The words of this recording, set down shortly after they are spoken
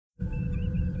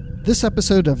This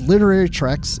episode of Literary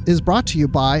Treks is brought to you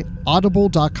by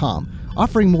Audible.com,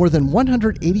 offering more than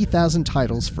 180,000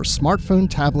 titles for smartphone,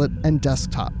 tablet, and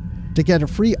desktop. To get a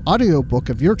free audiobook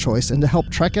of your choice and to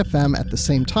help Trek FM at the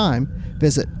same time,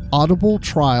 visit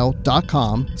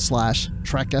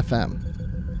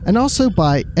audibletrial.com/trekfm. And also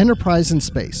by Enterprise in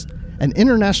Space, an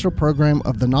international program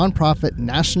of the nonprofit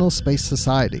National Space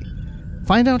Society.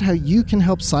 Find out how you can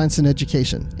help science and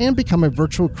education and become a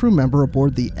virtual crew member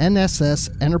aboard the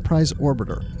NSS Enterprise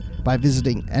Orbiter by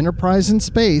visiting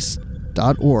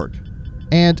enterpriseinspace.org.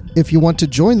 And if you want to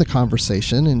join the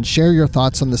conversation and share your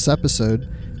thoughts on this episode,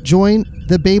 join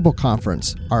the Babel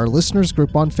Conference, our listeners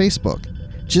group on Facebook.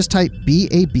 Just type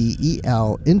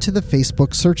BABEL into the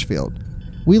Facebook search field.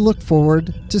 We look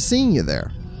forward to seeing you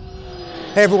there.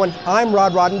 Hey everyone, I'm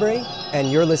Rod Roddenberry,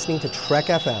 and you're listening to Trek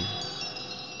FM.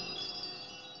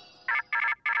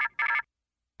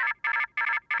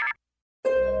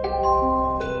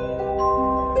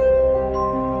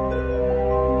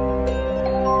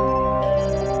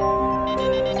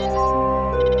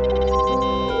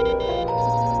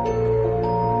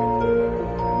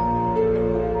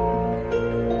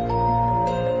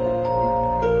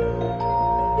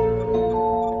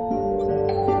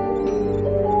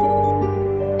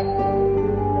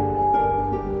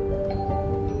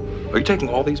 Are you taking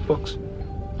all these books?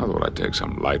 I thought I'd take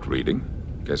some light reading,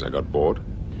 in case I got bored.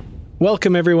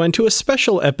 Welcome, everyone, to a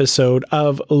special episode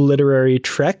of Literary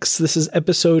Treks. This is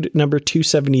episode number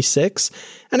 276,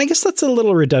 and I guess that's a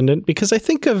little redundant because I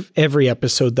think of every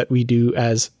episode that we do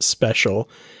as special.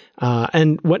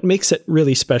 And what makes it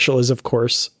really special is, of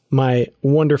course, my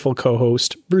wonderful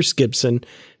co-host, Bruce Gibson,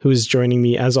 who is joining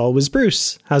me as always.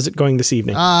 Bruce, how's it going this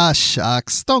evening?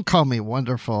 Shucks. Don't call me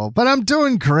wonderful, but I'm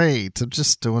doing great. I'm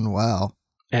just doing well.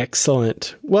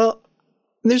 Excellent. Well,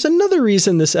 there's another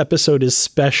reason this episode is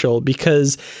special,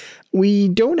 because we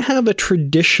don't have a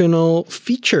traditional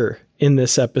feature in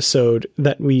this episode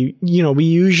that we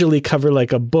usually cover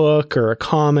like a book or a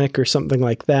comic or something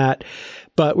like that,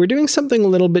 but we're doing something a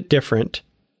little bit different.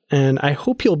 And I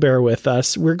hope you'll bear with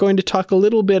us. We're going to talk a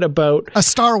little bit about a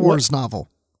Star Wars novel.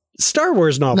 Star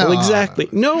Wars novel, no. Exactly.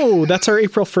 No, that's our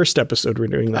April 1st episode. We're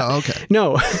doing that. Oh, okay.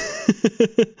 No.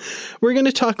 We're going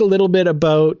to talk a little bit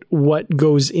about what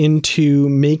goes into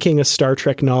making a Star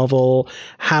Trek novel,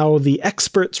 how the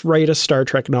experts write a Star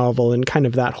Trek novel, and kind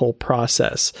of that whole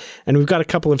process. And we've got a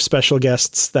couple of special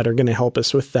guests that are going to help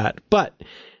us with that. But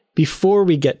before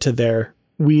we get to there,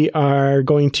 we are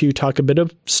going to talk a bit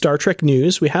of Star Trek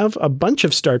news. We have a bunch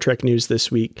of Star Trek news this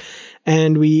week,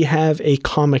 and we have a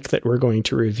comic that we're going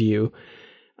to review.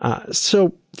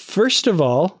 So first of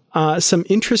all, some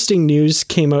interesting news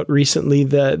came out recently.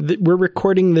 We're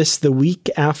recording this the week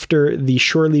after the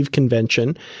Shore Leave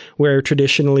Convention, where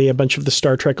traditionally a bunch of the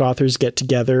Star Trek authors get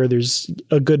together. There's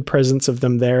a good presence of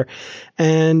them there.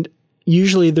 And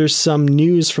usually there's some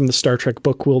news from the Star Trek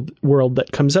book world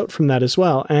that comes out from that as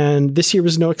well. And this year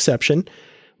was no exception.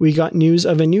 We got news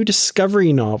of a new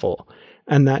Discovery novel,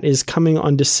 and that is coming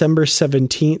on December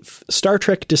 17th, Star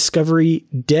Trek Discovery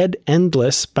Dead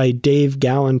Endless by Dave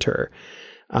Galanter.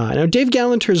 Now, Dave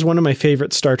Galanter is one of my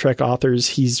favorite Star Trek authors.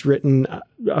 He's written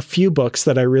a few books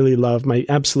that I really love. My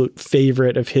absolute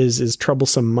favorite of his is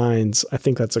Troublesome Minds. I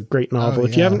think that's a great novel.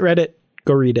 If you haven't read it,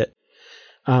 go read it.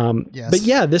 Yes. But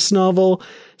yeah, this novel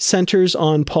centers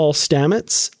on Paul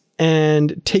Stamets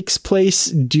and takes place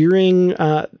during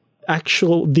the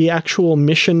actual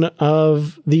mission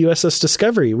of the USS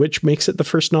Discovery, which makes it the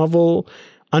first novel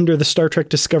under the Star Trek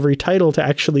Discovery title to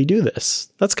actually do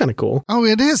this. That's kind of cool. Oh,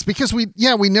 it is, because we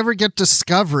never get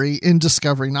Discovery in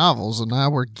Discovery novels, and now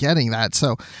we're getting that.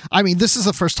 So, I mean, this is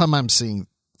the first time I'm seeing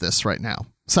this right now.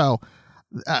 So,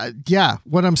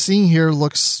 what I'm seeing here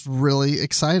looks really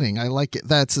exciting. I like it.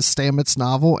 That's a Stamets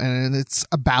novel, and it's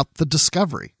about the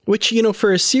Discovery. Which,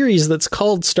 for a series that's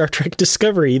called Star Trek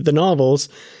Discovery, the novels,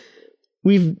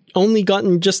 we've only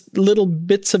gotten just little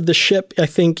bits of the ship, I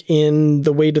think, in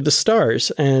The Way to the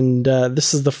Stars. And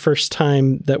this is the first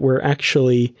time that we're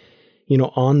actually,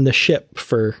 on the ship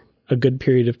for a good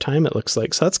period of time, it looks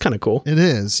like. So that's kind of cool. It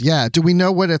is, yeah. Do we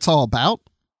know what it's all about?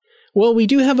 Well, we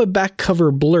do have a back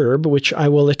cover blurb, which I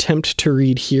will attempt to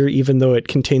read here, even though it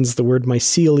contains the word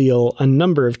mycelial a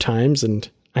number of times, and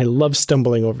I love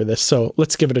stumbling over this, so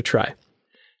let's give it a try.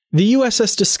 The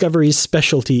USS Discovery's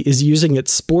specialty is using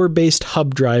its spore-based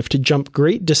hub drive to jump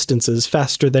great distances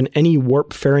faster than any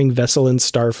warp-faring vessel in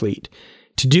Starfleet.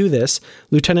 To do this,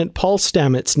 Lieutenant Paul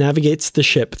Stamets navigates the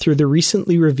ship through the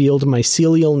recently revealed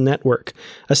mycelial network,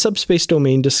 a subspace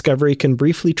domain Discovery can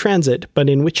briefly transit, but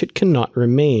in which it cannot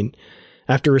remain.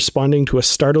 After responding to a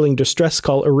startling distress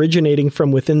call originating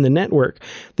from within the network,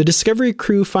 the Discovery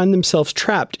crew find themselves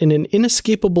trapped in an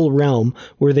inescapable realm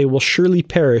where they will surely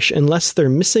perish unless their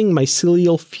missing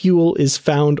mycelial fuel is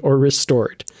found or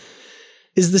restored.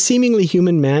 Is the seemingly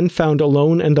human man found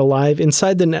alone and alive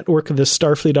inside the network of the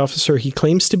Starfleet officer he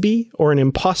claims to be, or an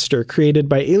imposter created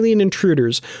by alien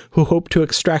intruders who hope to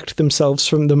extract themselves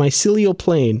from the mycelial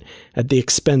plane at the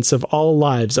expense of all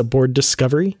lives aboard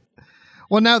Discovery?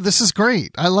 Well, now this is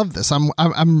great. I love this.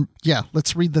 Yeah,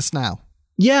 let's read this now.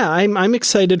 Yeah, I'm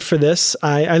excited for this.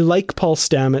 I like Paul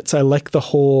Stamets. I like the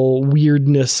whole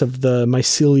weirdness of the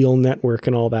mycelial network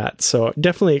and all that. So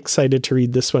definitely excited to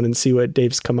read this one and see what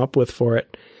Dave's come up with for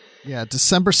it. Yeah,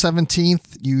 December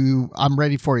 17th. I'm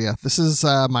ready for you. This is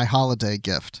my holiday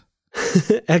gift.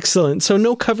 Excellent. So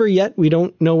no cover yet. We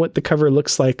don't know what the cover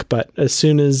looks like, but as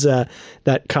soon as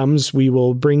that comes, we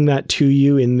will bring that to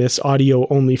you in this audio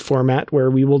only format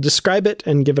where we will describe it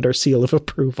and give it our seal of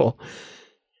approval.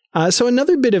 So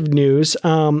another bit of news.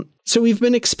 So we've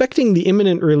been expecting the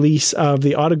imminent release of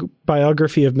the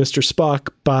autobiography of Mr.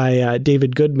 Spock by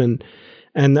David Goodman,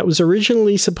 and that was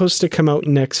originally supposed to come out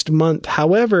next month.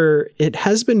 However, it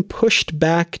has been pushed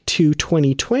back to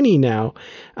 2020 now.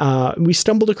 We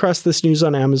stumbled across this news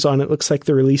on Amazon. It looks like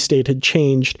the release date had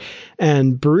changed,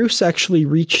 and Bruce actually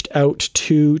reached out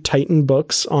to Titan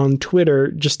Books on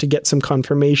Twitter just to get some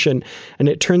confirmation, and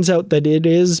it turns out that it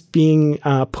is being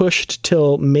pushed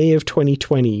till May of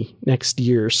 2020 next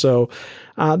year. So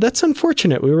that's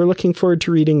unfortunate. We were looking forward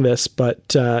to reading this,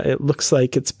 but it looks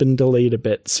like it's been delayed a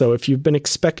bit. So if you've been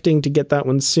expecting to get that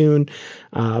one soon,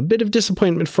 a bit of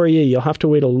disappointment for you. You'll have to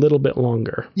wait a little bit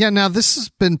longer. Yeah, now this has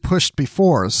been pushed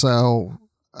before, so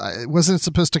wasn't it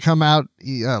supposed to come out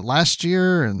last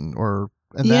year and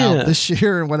now this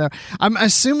year and whatever? I'm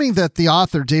assuming that the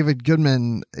author, David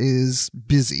Goodman, is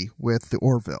busy with the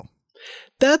Orville.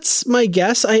 That's my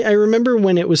guess. I remember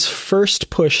when it was first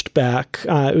pushed back,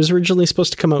 it was originally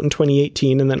supposed to come out in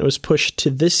 2018, and then it was pushed to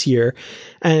this year.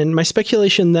 And my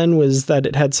speculation then was that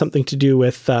it had something to do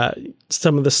with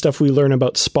some of the stuff we learn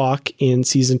about Spock in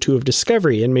season 2 of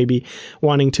Discovery, and maybe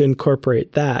wanting to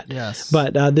incorporate that. Yes.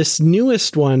 But this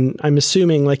newest one, I'm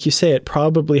assuming, like you say, it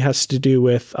probably has to do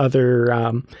with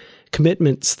other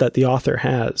commitments that the author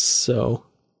has. So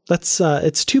that's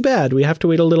it's too bad. We have to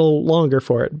wait a little longer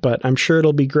for it, but I'm sure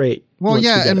it'll be great. Well,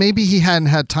 yeah, and maybe he hadn't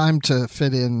had time to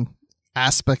fit in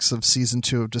aspects of season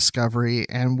 2 of Discovery,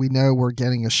 and we know we're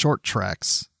getting a short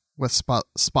treks with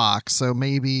Spock, so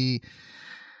maybe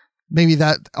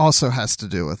that also has to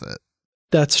do with it.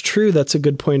 That's true. That's a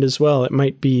good point as well. It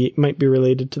might be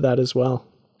related to that as well.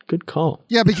 Good call.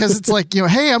 Yeah, because it's like,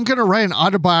 hey, I'm going to write an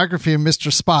autobiography of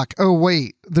Mr. Spock. Oh,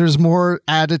 wait, there's more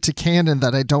added to canon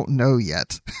that I don't know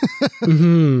yet.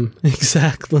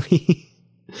 Exactly.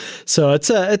 So it's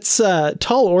a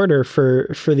tall order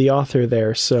for the author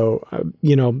there. So,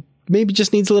 maybe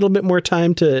just needs a little bit more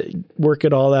time to work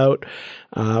it all out.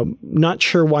 Not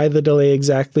sure why the delay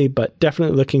exactly, but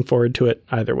definitely looking forward to it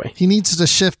either way. He needs to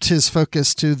shift his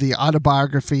focus to the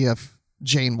autobiography of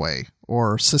Janeway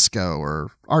or Sisko or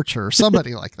Archer or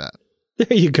somebody like that.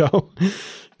 There you go.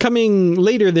 Coming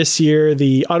later this year,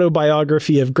 the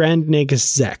autobiography of Grand Nagus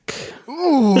Zek.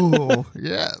 Ooh,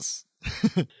 yes.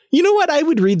 You know what? I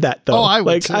would read that though. Oh, I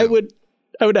would too. I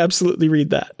would absolutely read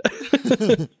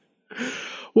that.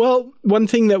 Well, one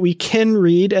thing that we can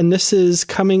read, and this is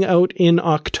coming out in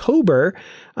October,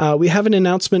 we have an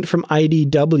announcement from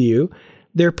IDW.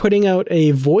 They're putting out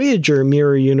a Voyager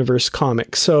Mirror Universe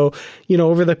comic. So,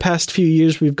 over the past few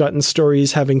years, we've gotten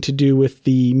stories having to do with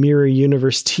the Mirror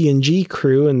Universe TNG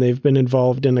crew, and they've been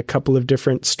involved in a couple of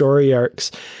different story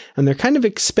arcs. And they're kind of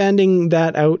expanding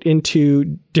that out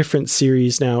into different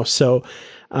series now. So,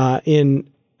 in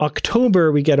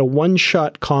October, we get a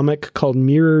one-shot comic called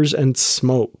Mirrors and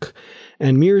Smoke.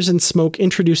 And Mirrors and Smoke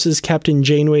introduces Captain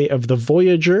Janeway of the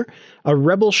Voyager, a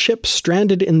rebel ship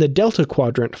stranded in the Delta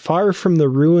Quadrant, far from the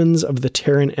ruins of the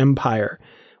Terran Empire.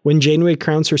 When Janeway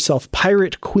crowns herself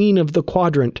Pirate Queen of the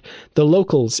Quadrant, the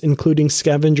locals, including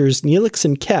scavengers Neelix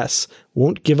and Kes,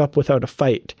 won't give up without a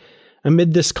fight.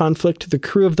 Amid this conflict, the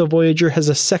crew of the Voyager has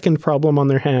a second problem on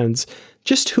their hands.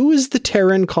 Just who is the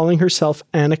Terran calling herself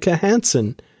Annika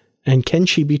Hansen? And can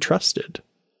she be trusted?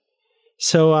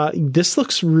 So this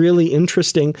looks really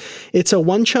interesting. It's a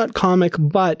one-shot comic,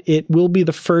 but it will be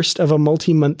the first of a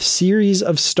multi-month series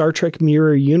of Star Trek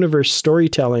Mirror Universe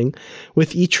storytelling,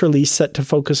 with each release set to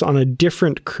focus on a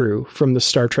different crew from the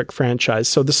Star Trek franchise.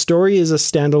 So the story is a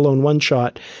standalone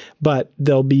one-shot, but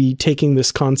they'll be taking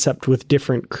this concept with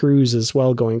different crews as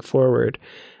well going forward.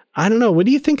 I don't know. What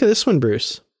do you think of this one,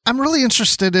 Bruce? I'm really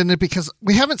interested in it because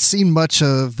we haven't seen much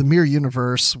of the Mirror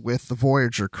Universe with the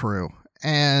Voyager crew.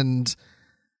 And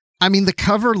I mean, the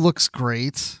cover looks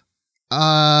great.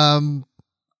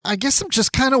 I guess I'm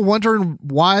just kind of wondering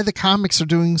why the comics are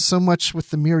doing so much with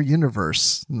the Mirror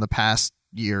Universe in the past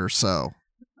year or so.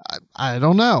 I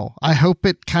don't know. I hope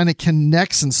it kind of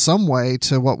connects in some way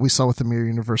to what we saw with the Mirror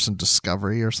Universe in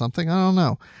Discovery or something. I don't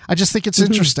know. I just think it's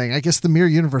interesting. I guess the Mirror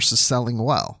Universe is selling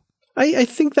well. I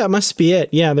think that must be it.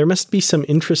 Yeah, there must be some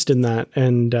interest in that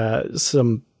and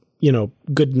some,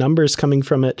 good numbers coming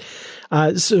from it.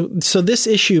 So this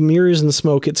issue, Mirrors and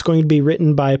Smoke, it's going to be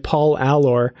written by Paul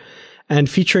Allor and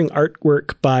featuring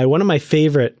artwork by one of my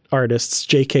favorite artists,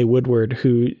 J.K. Woodward,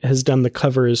 who has done the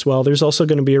cover as well. There's also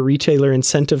going to be a retailer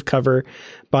incentive cover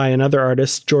by another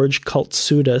artist, George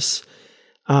Kaltsoudas.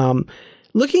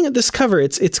 Looking at this cover,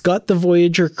 it's got the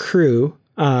Voyager crew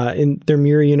in their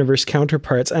Mirror Universe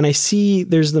counterparts, and I see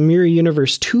there's the Mirror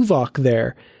Universe Tuvok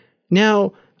there.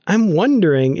 Now, I'm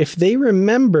wondering if they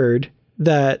remembered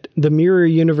that the Mirror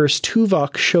Universe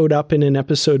Tuvok showed up in an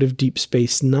episode of Deep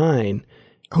Space Nine.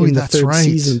 In the third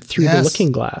season, Through the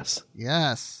Looking Glass.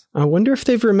 Yes. I wonder if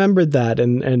they've remembered that,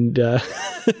 and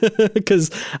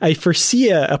because I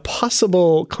foresee a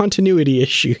possible continuity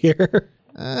issue here.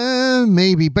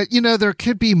 Maybe, but there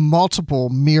could be multiple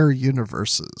mirror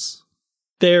universes.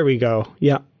 There we go.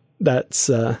 Yeah, that's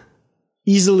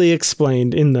easily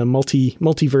explained in the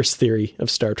multiverse theory of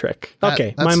Star Trek.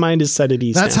 Okay, my mind is set at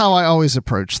ease. That's how I always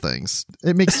approach things.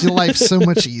 It makes your life so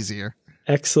much easier.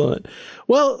 Excellent.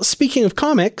 Well, speaking of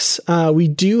comics, we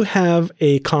do have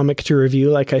a comic to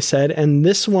review, like I said, and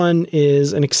this one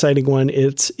is an exciting one.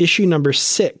 It's issue number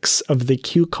 6 of the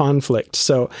Q Conflict.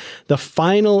 So the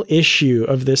final issue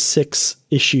of this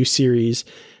 6-issue series,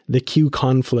 the Q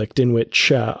Conflict, in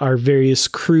which our various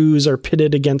crews are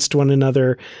pitted against one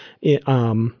another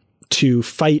to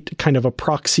fight kind of a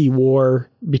proxy war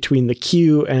between the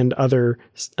Q and other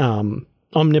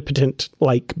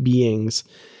omnipotent-like beings.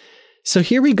 So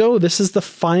here we go. This is the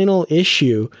final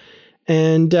issue.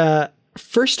 And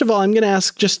first of all, I'm going to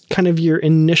ask just kind of your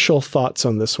initial thoughts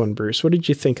on this one, Bruce. What did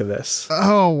you think of this?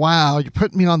 Oh, wow. You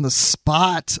put me on the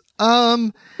spot.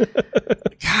 Gosh,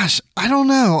 I don't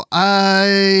know.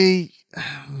 I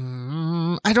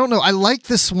don't know. I like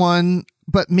this one,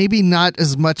 but maybe not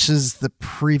as much as the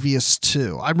previous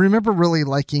two. I remember really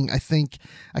liking, I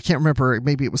can't remember,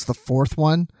 maybe it was the 4th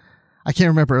one. I can't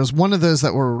remember. It was one of those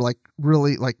that were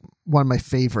really one of my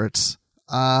favorites.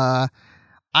 I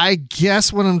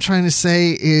guess what I'm trying to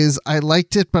say is I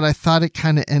liked it, but I thought it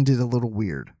kind of ended a little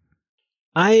weird.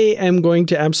 I am going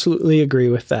to absolutely agree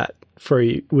with that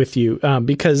with you,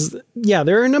 because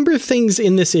there are a number of things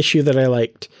in this issue that I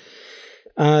liked.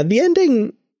 The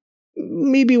ending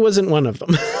maybe wasn't one of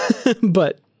them,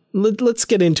 but let's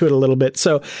get into it a little bit.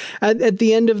 So at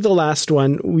the end of the last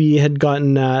one, we had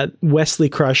gotten Wesley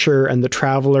Crusher and the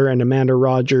Traveler and Amanda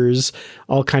Rogers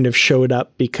all kind of showed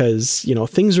up because,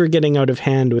 things were getting out of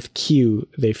hand with Q,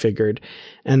 they figured.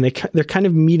 And they're kind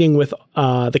of meeting with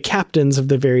the captains of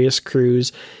the various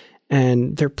crews,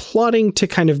 and they're plotting to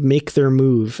kind of make their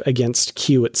move against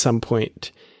Q at some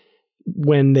point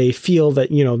when they feel that,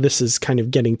 this is kind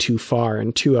of getting too far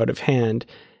and too out of hand.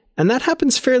 And that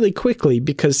happens fairly quickly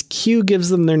because Q gives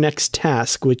them their next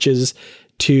task, which is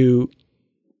to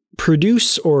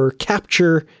produce or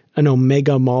capture an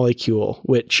omega molecule,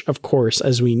 which, of course,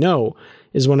 as we know,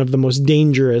 is one of the most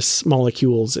dangerous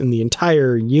molecules in the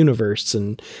entire universe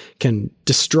and can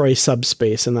destroy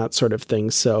subspace and that sort of thing.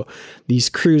 So these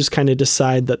crews kind of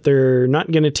decide that they're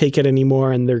not going to take it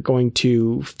anymore and they're going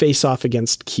to face off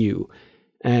against Q.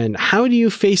 And how do you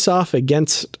face off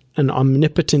against an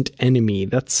omnipotent enemy?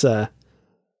 That's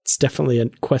it's definitely a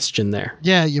question there.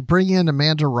 Yeah, you bring in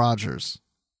Amanda Rogers.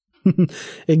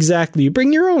 Exactly. You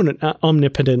bring your own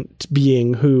omnipotent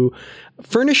being who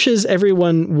furnishes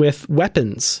everyone with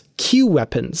weapons, Q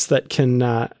weapons that can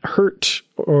hurt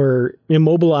or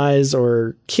immobilize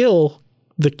or kill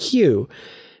the Q.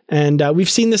 And we've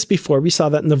seen this before. We saw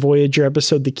that in the Voyager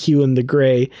episode, The Q and the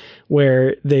Gray,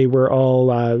 where they were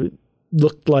all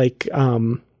looked like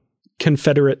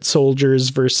Confederate soldiers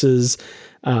versus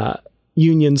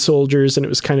Union soldiers, and it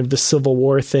was kind of the Civil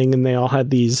War thing, and they all had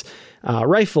these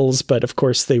rifles, but of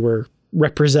course they were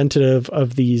representative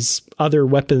of these other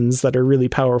weapons that are really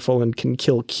powerful and can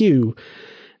kill Q.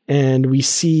 And we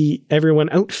see everyone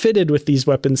outfitted with these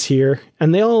weapons here,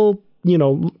 and they all,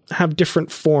 have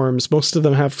different forms. Most of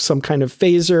them have some kind of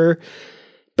phaser,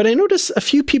 but I notice a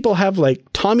few people have like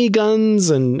Tommy guns,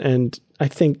 and I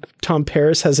think Tom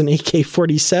Paris has an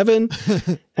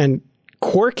AK-47 and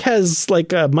Quark has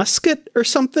like a musket or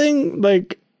something.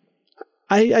 Like,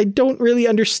 I don't really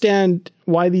understand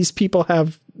why these people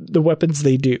have the weapons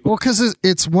they do. Well, because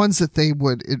it's ones that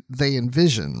they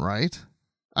envision, right?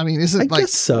 I mean, is it I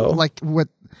guess so. Like what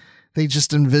they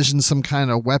just envision some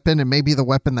kind of weapon, and maybe the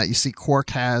weapon that you see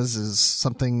Quark has is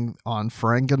something on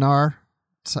Ferenginar?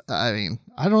 So, I mean,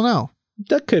 I don't know.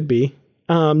 That could be.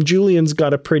 Julian's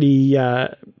got a pretty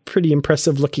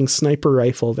impressive looking sniper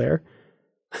rifle there.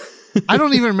 I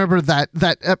don't even remember that.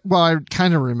 Well, I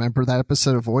kind of remember that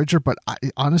episode of Voyager, but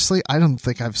honestly, I don't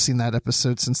think I've seen that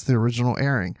episode since the original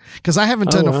airing, because I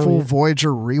haven't done a full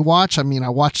Voyager rewatch. I mean, I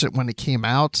watched it when it came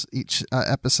out, each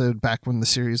episode back when the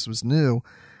series was new,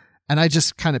 and I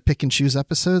just kind of pick and choose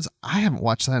episodes. I haven't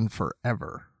watched that in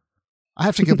forever. I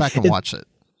have to go back and watch it.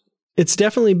 It's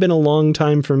definitely been a long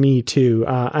time for me too.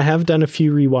 I have done a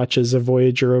few rewatches of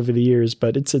Voyager over the years,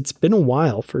 but it's been a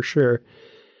while for sure.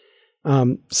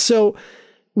 So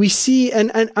we see,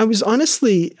 and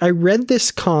I read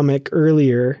this comic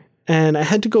earlier and I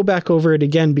had to go back over it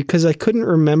again because I couldn't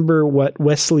remember what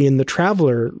Wesley and the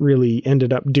Traveler really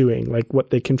ended up doing, like what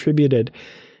they contributed.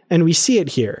 And we see it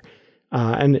here.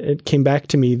 And it came back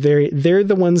to me. They're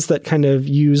the ones that kind of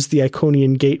use the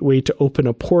Iconian Gateway to open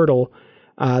a portal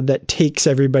that takes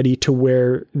everybody to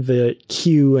where the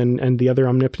Q and the other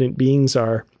omnipotent beings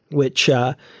are, which,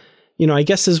 I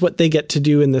guess is what they get to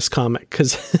do in this comic,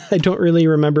 because I don't really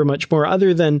remember much more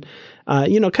other than,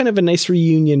 kind of a nice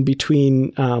reunion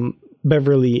between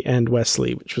Beverly and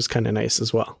Wesley, which was kind of nice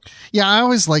as well. Yeah, I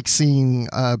always like seeing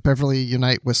Beverly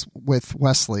unite with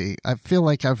Wesley. I feel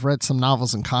like I've read some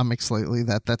novels and comics lately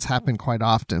that's happened quite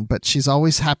often, but she's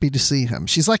always happy to see him.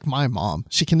 She's like my mom.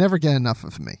 She can never get enough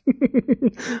of me.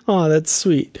 Oh, that's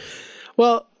sweet.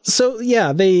 Well, so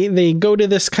yeah, they go to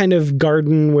this kind of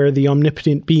garden where the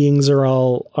omnipotent beings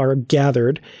are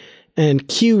gathered, and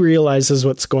Q realizes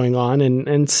what's going on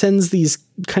and sends these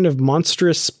kind of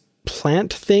monstrous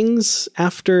plant things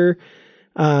after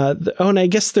and I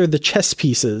guess they're the chess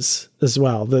pieces as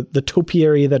well. The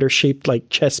topiary that are shaped like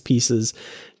chess pieces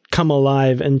come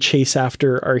alive and chase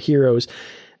after our heroes.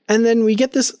 And then we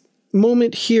get this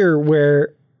moment here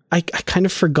where I kind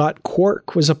of forgot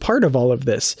Quark was a part of all of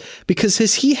this, because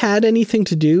has he had anything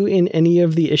to do in any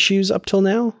of the issues up till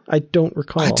now? I don't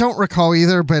recall. I don't recall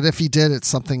either, but if he did, it's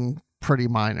something pretty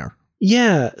minor.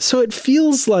 Yeah. So it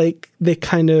feels like they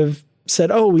kind of said,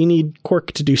 oh, we need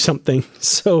Quark to do something.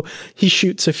 So he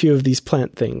shoots a few of these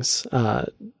plant things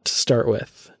to start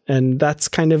with. And that's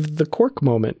kind of the Quark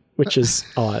moment, which is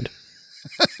odd.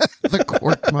 The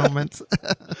Quark moment.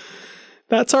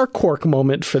 That's our Quark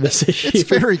moment for this issue. It's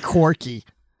very quirky.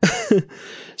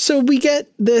 So we get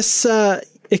this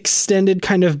extended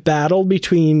kind of battle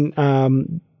between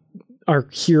our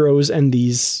heroes and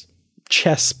these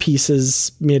chess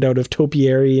pieces made out of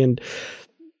topiary, and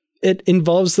it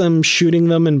involves them shooting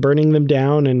them and burning them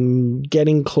down and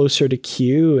getting closer to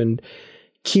Q, and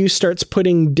Q starts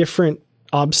putting different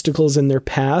obstacles in their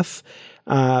path.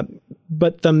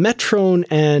 But the Metrone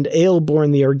and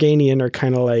Aelborn, the Organian, are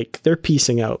kind of like, they're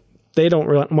piecing out. They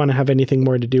don't want to have anything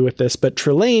more to do with this. But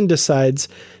Trelane decides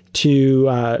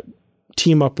to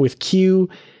team up with Q,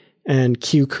 and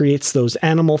Q creates those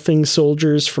animal thing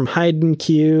soldiers from Hyde and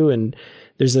Q, and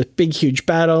there's a big, huge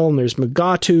battle, and there's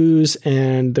Mugatus,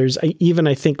 and there's even,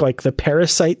 I think, like the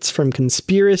parasites from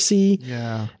Conspiracy.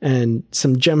 Yeah. And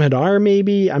some Jem'Hadar,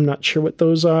 maybe. I'm not sure what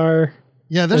those are.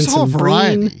 Yeah, there's a whole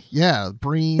variety. Breen. Yeah,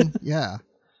 Breen. Yeah.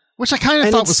 Which I kind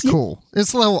of thought was cool.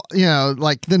 It's a little,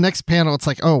 like the next panel, it's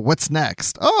like, oh, what's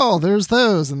next? Oh, there's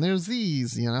those and there's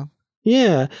these,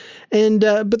 Yeah. And,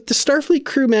 but the Starfleet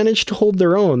crew managed to hold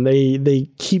their own. They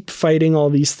keep fighting all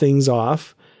these things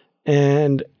off.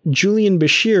 And Julian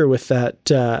Bashir, with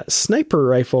that sniper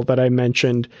rifle that I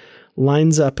mentioned,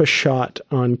 lines up a shot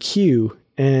on Q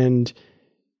and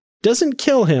doesn't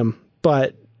kill him,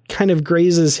 but kind of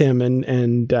grazes him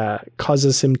and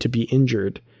causes him to be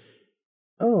injured.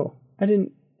 Oh, I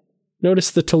didn't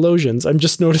notice the Telosians. I'm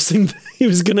just noticing that he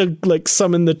was going to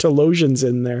summon the Telosians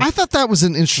in there. I thought that was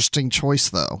an interesting choice,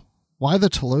 though. Why the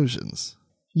Telosians?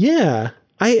 Yeah,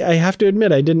 I have to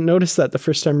admit, I didn't notice that the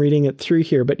first time reading it through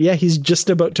here. But yeah, he's just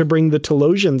about to bring the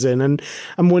Telosians in, and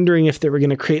I'm wondering if they were going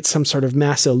to create some sort of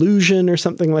mass illusion or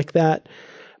something like that.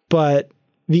 But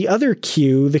the other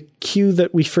Q, the Q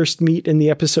that we first meet in the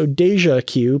episode Deja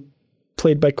Q,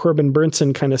 played by Corbin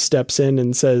Burnson, kind of steps in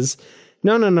and says,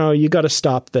 no, you got to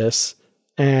stop this.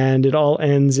 And it all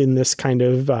ends in this kind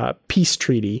of peace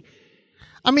treaty.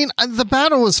 I mean, the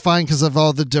battle was fine because of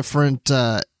all the different,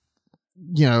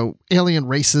 alien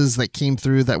races that came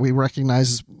through that we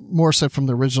recognize more so from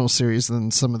the original series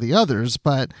than some of the others.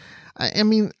 But I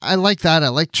mean, I like that. I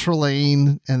like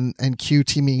Trelane and Q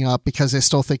teaming up because I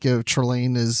still think of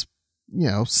Trelane as,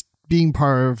 being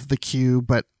part of the Q,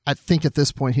 but I think at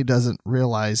this point he doesn't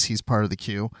realize he's part of the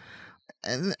Q.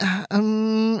 And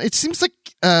it seems like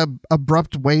a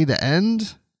abrupt way to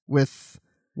end with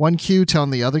one Q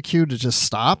telling the other Q to just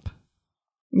stop.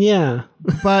 Yeah.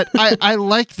 But I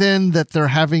like then that they're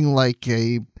having like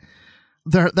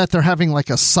they're having like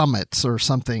a summit or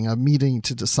something, a meeting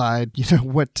to decide,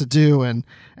 what to do, and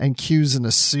Q's in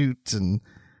a suit, and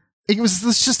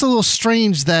it's just a little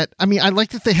strange that, I mean, I like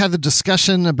that they had the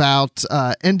discussion about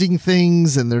ending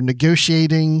things and they're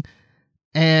negotiating,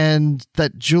 and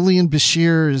that Julian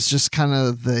Bashir is just kind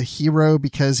of the hero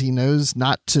because he knows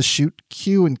not to shoot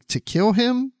Q and to kill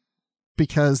him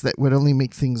because that would only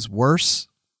make things worse.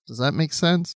 Does that make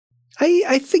sense?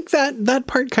 I think that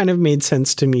part kind of made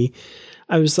sense to me.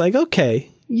 I was like, okay,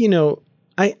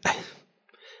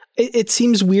 it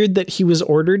seems weird that he was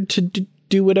ordered to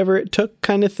do whatever it took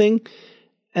kind of thing,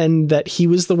 and that he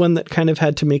was the one that kind of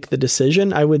had to make the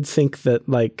decision. I would think that,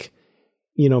 like,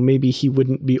 maybe he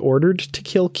wouldn't be ordered to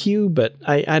kill Q, but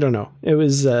I don't know. It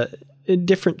was a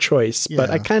different choice, but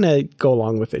I kind of go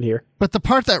along with it here. But the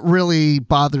part that really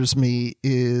bothers me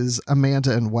is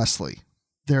Amanda and Wesley.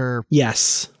 Their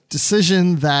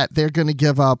decision that they're going to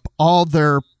give up all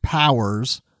their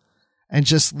powers and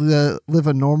just live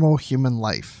a normal human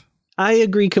life. I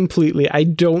agree completely. I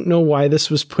don't know why this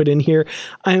was put in here.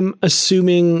 I'm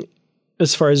assuming,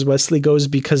 as far as Wesley goes,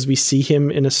 because we see him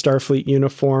in a Starfleet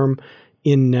uniform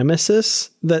in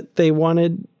Nemesis, that they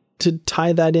wanted to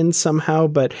tie that in somehow,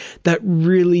 but that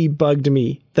really bugged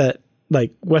me that,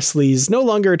 like, Wesley's no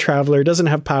longer a traveler, doesn't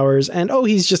have powers, and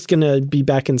he's just going to be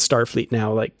back in Starfleet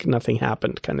now, like nothing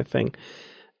happened kind of thing.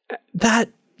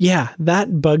 That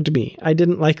bugged me. I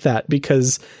didn't like that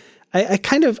because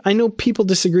I know people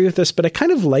disagree with this, but I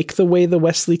kind of like the way the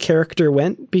Wesley character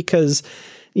went because,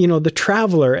 the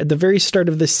Traveler at the very start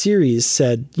of the series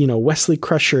said, Wesley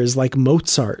Crusher is like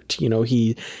Mozart.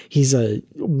 He's a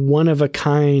one of a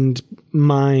kind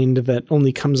mind that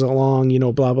only comes along,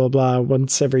 blah, blah, blah,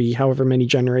 once every however many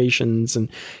generations, and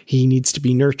he needs to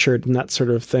be nurtured and that sort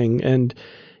of thing. And,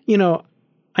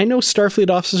 I know Starfleet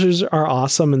officers are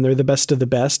awesome and they're the best of the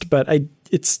best, but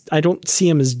I don't see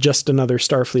him as just another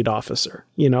Starfleet officer.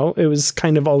 It was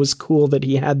kind of always cool that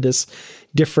he had this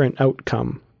different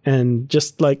outcome, and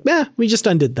just like, we just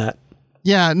undid that.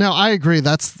 Yeah, no, I agree.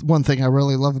 That's one thing I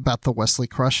really love about the Wesley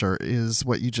Crusher is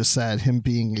what you just said, him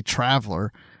being a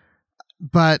traveler.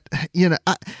 But,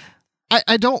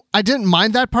 I didn't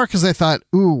mind that part because I thought,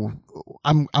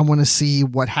 I want to see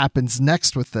what happens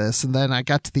next with this. And then I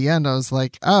got to the end. I was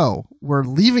like, oh, we're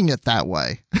leaving it that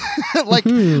way. Like,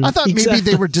 I thought maybe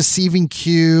they were deceiving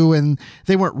Q and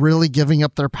they weren't really giving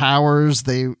up their powers.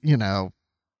 They,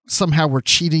 somehow were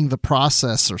cheating the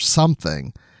process or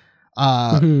something.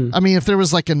 I mean, if there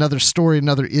was like another story,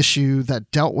 another issue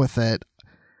that dealt with it,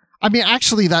 I mean,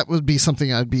 actually, that would be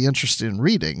something I'd be interested in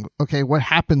reading. Okay, what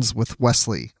happens with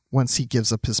Wesley once he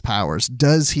gives up his powers?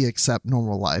 Does he accept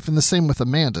normal life? And the same with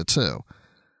Amanda, too.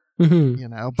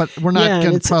 But we're not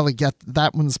going to probably get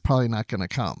that one's probably not going to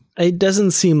come. It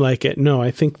doesn't seem like it. No,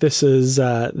 I think this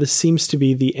seems to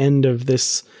be the end of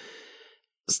this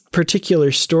particular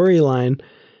storyline,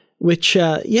 which,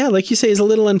 like you say, is a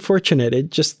little unfortunate. It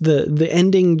just, the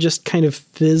ending just kind of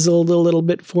fizzled a little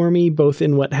bit for me, both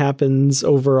in what happens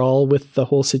overall with the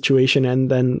whole situation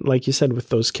and then, like you said, with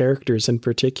those characters in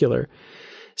particular.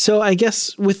 So I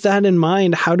guess with that in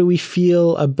mind, how do we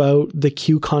feel about the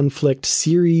Q conflict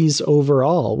series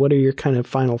overall? What are your kind of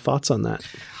final thoughts on that?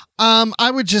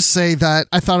 I would just say that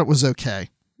I thought it was okay.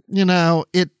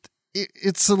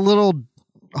 It's a little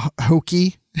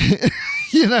hokey,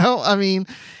 I mean,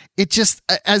 it just,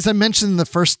 as I mentioned in the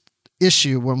first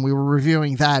issue when we were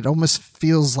reviewing that, it almost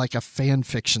feels like a fan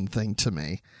fiction thing to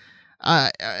me.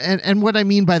 And what I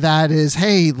mean by that is,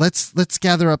 hey, let's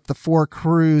gather up the 4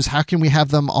 crews. How can we have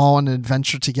them all on an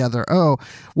adventure together? Oh,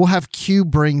 we'll have Q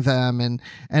bring them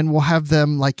and we'll have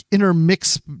them like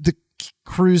intermix the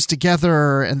crews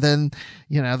together. And then,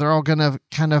 they're all going to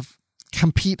kind of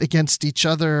compete against each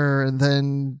other. And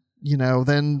then,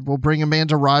 then we'll bring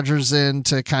Amanda Rogers in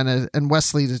to and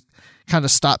Wesley to kind of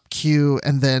stop Q.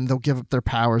 And then they'll give up their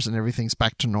powers and everything's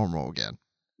back to normal again.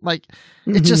 Like,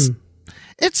 it just...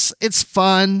 It's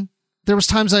fun. There was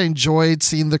times I enjoyed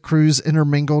seeing the crews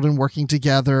intermingled and working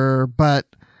together, but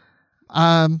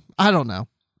I don't know.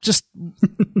 Just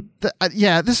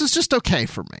this is just okay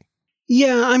for me.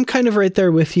 Yeah, I'm kind of right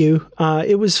there with you.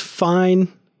 It was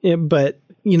fine, but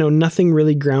nothing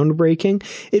really groundbreaking.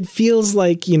 It feels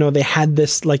like, they had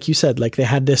this, like you said, like they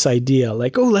had this idea,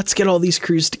 like, oh, let's get all these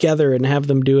crews together and have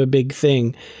them do a big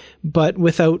thing. But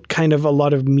without kind of a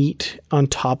lot of meat on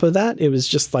top of that, it was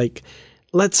just like,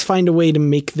 let's find a way to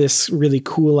make this really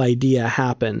cool idea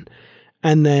happen.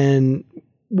 And then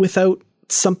without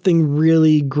something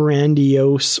really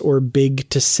grandiose or big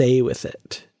to say with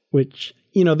it, which,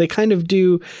 they kind of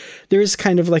do. There's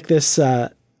kind of like this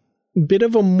bit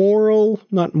of a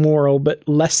not moral, but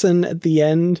lesson at the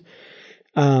end,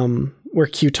 where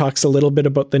Q talks a little bit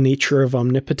about the nature of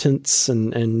omnipotence,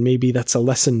 and maybe that's a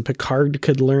lesson Picard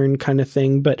could learn kind of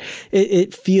thing. But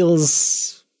it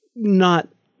feels not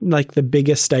like the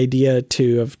biggest idea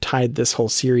to have tied this whole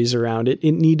series around. It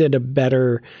needed a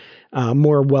better,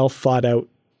 more well thought out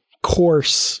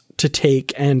course to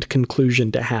take and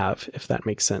conclusion to have, if that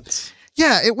makes sense.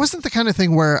 Yeah, it wasn't the kind of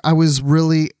thing where I was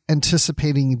really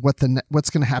anticipating what's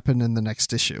going to happen in the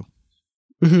next issue.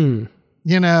 Mm-hmm.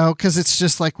 Because it's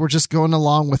just like we're just going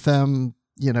along with them,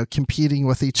 competing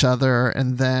with each other,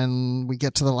 and then we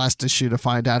get to the last issue to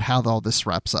find out how all this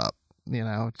wraps up.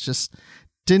 It just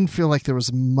didn't feel like there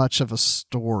was much of a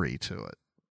story to it.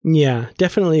 Yeah,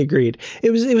 definitely agreed.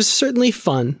 It was certainly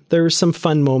fun. There were some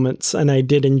fun moments, and I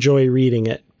did enjoy reading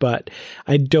it, but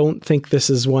I don't think this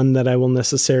is one that I will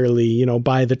necessarily,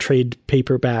 buy the trade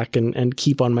paperback and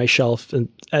keep on my shelf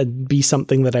and be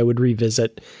something that I would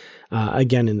revisit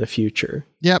again in the future.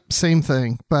 Yep, same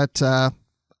thing. But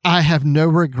I have no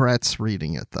regrets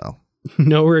reading it, though.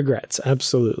 No regrets,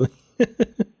 absolutely.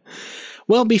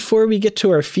 Well, before we get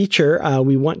to our feature,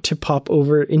 we want to pop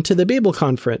over into the Babel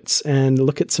Conference and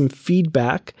look at some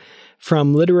feedback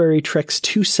from Literary Treks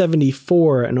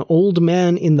 274, An Old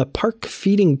Man in the Park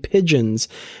Feeding Pigeons.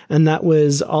 And that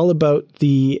was all about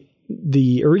the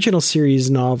original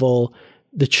series novel,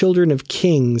 The Children of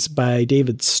Kings by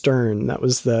David Stern. That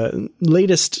was the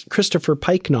latest Christopher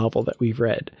Pike novel that we've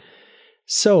read.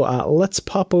 So let's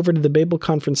pop over to the Babel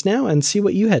Conference now and see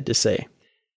what you had to say.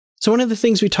 So one of the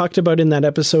things we talked about in that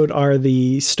episode are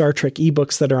the Star Trek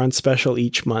ebooks that are on special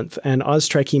each month. And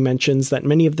Oztrekkie mentions that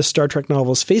many of the Star Trek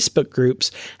novels Facebook groups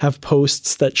have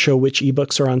posts that show which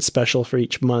ebooks are on special for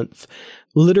each month.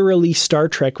 Literally Star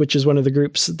Trek, which is one of the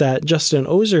groups that Justin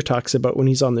Ozer talks about when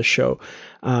he's on the show.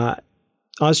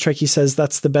 Oztrekkie says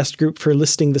that's the best group for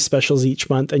listing the specials each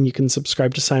month, and you can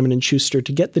subscribe to Simon & Schuster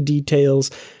to get the deals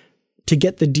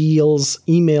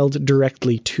emailed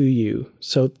directly to you.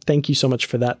 So thank you so much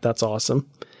for that. That's awesome.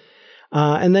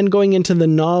 And then going into the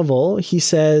novel, he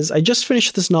says, I just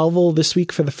finished this novel this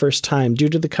week for the first time. Due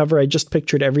to the cover, I just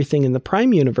pictured everything in the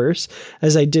Prime universe,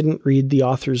 as I didn't read the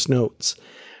author's notes.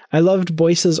 I loved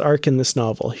Boyce's arc in this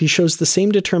novel. He shows the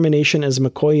same determination as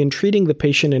McCoy in treating the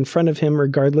patient in front of him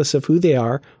regardless of who they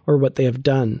are or what they have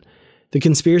done. The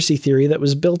conspiracy theory that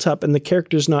was built up and the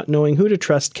characters not knowing who to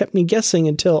trust kept me guessing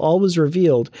until all was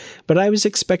revealed, but I was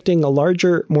expecting a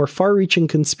larger, more far-reaching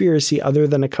conspiracy other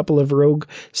than a couple of rogue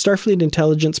Starfleet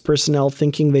intelligence personnel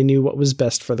thinking they knew what was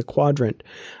best for the quadrant.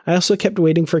 I also kept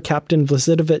waiting for Captain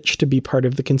Vlasidovich to be part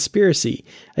of the conspiracy.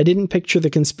 I didn't picture the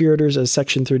conspirators as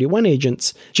Section 31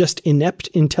 agents, just inept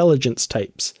intelligence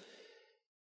types.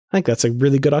 I think that's a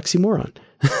really good oxymoron.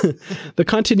 The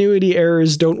continuity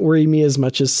errors don't worry me as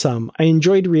much as some. I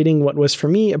enjoyed reading what was for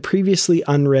me a previously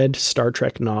unread Star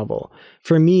Trek novel.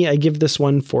 For me, I give this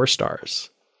one 4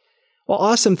 stars. Well,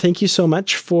 awesome. Thank you so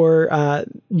much for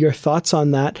your thoughts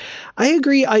on that. I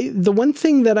agree. The one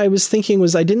thing that I was thinking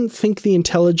was I didn't think the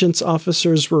intelligence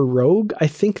officers were rogue. I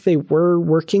think they were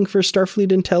working for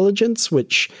Starfleet intelligence,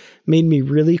 which made me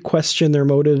really question their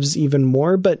motives even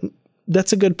more. But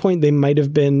that's a good point. They might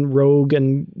have been rogue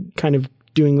and kind of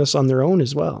doing this on their own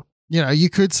as well. You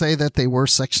could say that they were in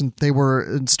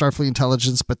Starfleet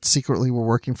intelligence, but secretly were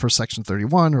working for Section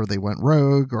 31, or they went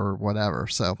rogue or whatever.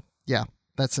 So yeah,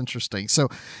 that's interesting. So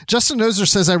Justin Ozer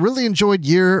says, I really enjoyed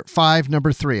year 5,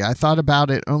 number 3. I thought about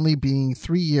it only being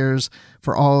 3 years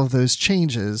for all of those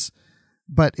changes,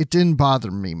 but it didn't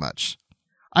bother me much.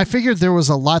 I figured there was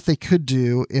a lot they could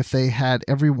do if they had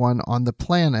everyone on the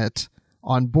planet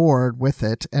on board with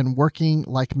it and working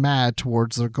like mad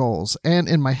towards their goals. And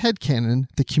in my headcanon,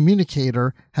 the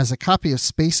communicator has a copy of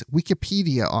Space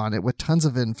Wikipedia on it with tons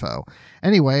of info.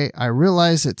 Anyway, I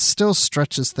realize it still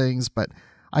stretches things, but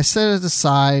I set it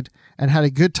aside and had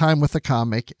a good time with the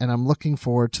comic, and I'm looking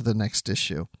forward to the next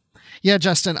issue. Yeah,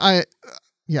 Justin, I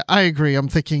agree. I'm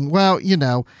thinking, well,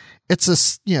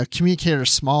 it's communicator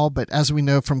small, but as we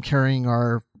know from carrying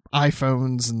our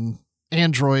iPhones and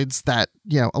Androids, that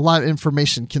a lot of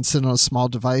information can sit on a small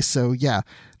device. So yeah,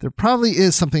 there probably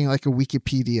is something like a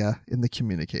Wikipedia in the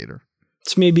communicator.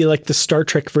 It's maybe like the Star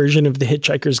Trek version of The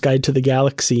Hitchhiker's Guide to the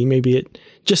Galaxy. Maybe it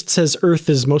just says Earth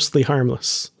is mostly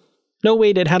harmless. No,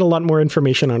 wait, it had a lot more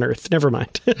information on Earth. Never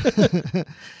mind.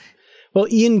 Well,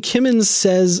 Ian Kimmins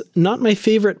says, not my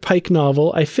favorite Pike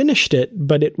novel. I finished it,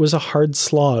 but it was a hard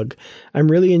slog. I'm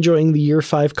really enjoying the Year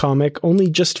 5 comic. Only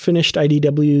just finished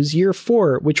IDW's Year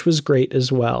 4, which was great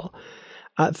as well.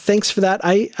 Thanks for that.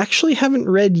 I actually haven't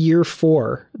read Year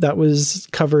 4. That was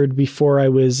covered before I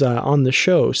was on the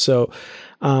show. So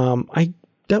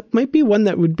that might be one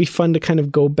that would be fun to kind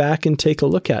of go back and take a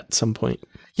look at some point.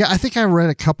 Yeah, I think I read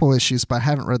a couple issues, but I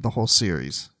haven't read the whole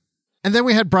series. And then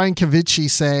we had Brian Cavici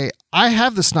say, I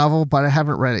have this novel, but I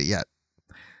haven't read it yet.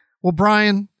 Well,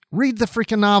 Brian, read the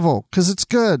freaking novel because it's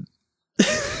good.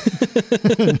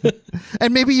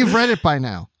 And maybe you've read it by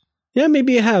now. Yeah,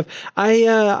 maybe you have.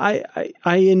 I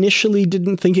initially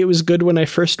didn't think it was good when I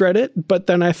first read it, but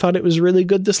then I thought it was really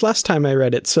good this last time I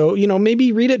read it. So,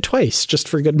 maybe read it twice just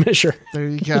for good measure. There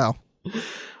you go.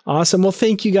 Awesome. Well,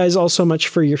 thank you guys all so much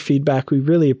for your feedback. We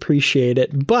really appreciate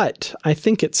it. But I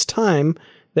think it's time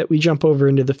that we jump over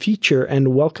into the feature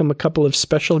and welcome a couple of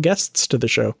special guests to the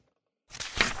show.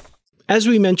 As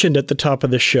we mentioned at the top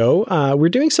of the show, we're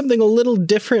doing something a little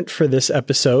different for this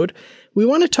episode. We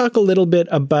want to talk a little bit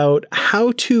about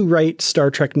how to write Star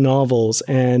Trek novels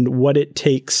and what it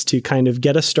takes to kind of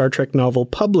get a Star Trek novel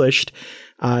published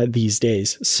these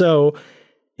days. So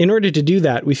in order to do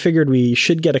that, we figured we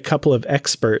should get a couple of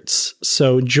experts.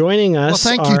 So joining us.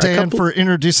 Well, thank you, Dan, for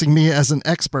introducing me as an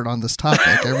expert on this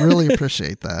topic. I really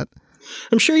appreciate that.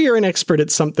 I'm sure you're an expert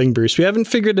at something, Bruce. We haven't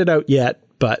figured it out yet,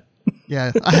 but.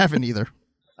 Yeah, I haven't either.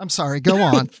 I'm sorry. Go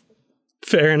on.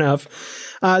 Fair enough.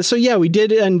 So yeah, we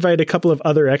did invite a couple of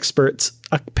other experts,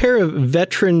 a pair of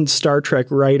veteran Star Trek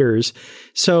writers.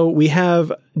 So we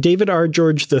have David R.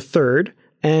 George III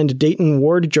and Dayton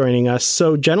Ward joining us.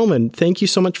 So gentlemen, thank you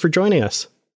so much for joining us.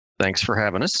 Thanks for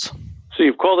having us. So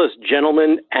you've called us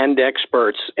gentlemen and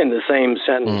experts in the same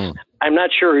sentence. I'm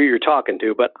not sure who you're talking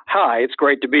to, but hi, it's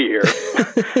great to be here.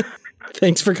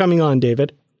 Thanks for coming on,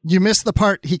 David. You missed the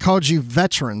part he called you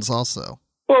veterans also.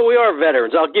 Well, we are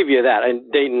veterans. I'll give you that. And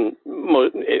Dayton,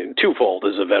 twofold,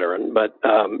 is a veteran. But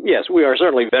yes, we are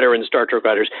certainly veteran Star Trek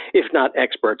writers, if not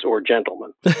experts or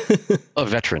gentlemen. A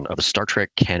veteran of the Star Trek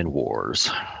canon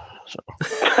wars. So.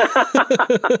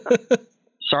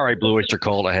 Sorry, Blue Oyster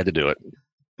Cult. I had to do it.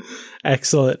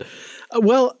 Excellent.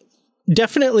 Well,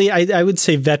 definitely, I would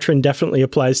say veteran definitely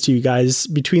applies to you guys.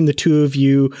 Between the two of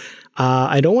you,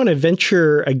 I don't want to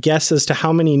venture a guess as to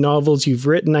how many novels you've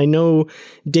written. I know,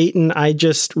 Dayton, I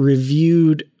just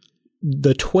reviewed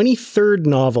the 23rd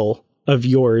novel of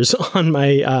yours on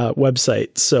my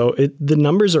website. So the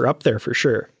numbers are up there for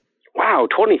sure. Wow,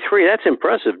 23. That's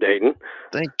impressive, Dayton.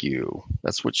 Thank you.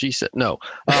 That's what she said. No.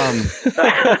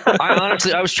 I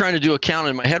was trying to do a count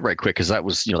in my head right quick because that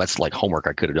was, that's like homework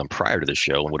I could have done prior to the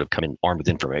show and would have come in armed with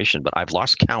information. But I've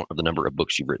lost count of the number of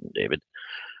books you've written, David.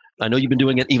 I know you've been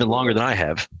doing it even longer than I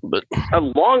have, but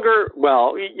longer.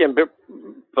 Well, yeah,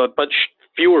 but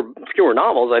fewer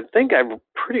novels. I think I'm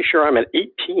pretty sure I'm at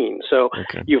 18. So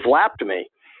okay. You've lapped me.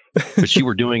 But you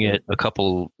were doing it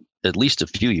at least a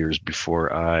few years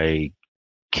before I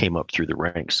came up through the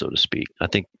ranks, so to speak. I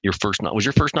think was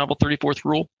your first novel 34th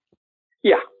Rule?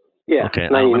 Yeah. Okay,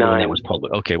 99. I remember when that was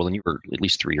public. Okay, well then you were at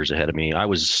least 3 years ahead of me. I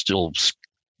was still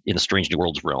in a Strange New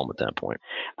Worlds realm at that point.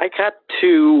 I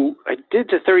did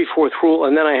the 34th Rule,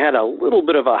 and then I had a little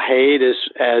bit of a hiatus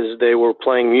as they were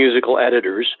playing musical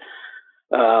editors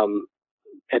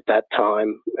at that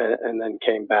time, and then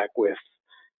came back with,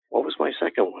 what was my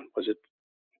second one? Was it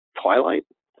Twilight,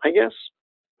 I guess?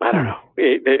 I don't know.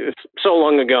 It's so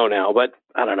long ago now, but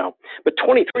I don't know. But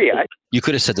 23. You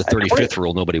could have said the 35th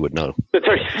Rule. Nobody would know.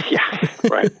 Yeah,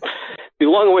 right. The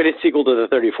long-awaited sequel to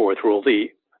the 34th Rule,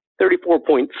 the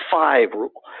 34.5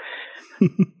 Rule.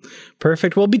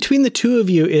 Perfect. Well, between the two of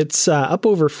you, it's up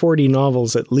over 40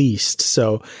 novels at least.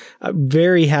 So I'm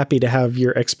very happy to have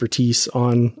your expertise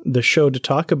on the show to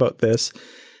talk about this.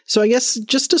 So I guess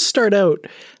just to start out,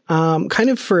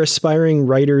 kind of for aspiring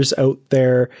writers out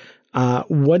there,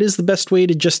 what is the best way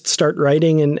to just start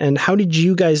writing, and how did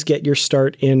you guys get your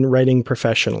start in writing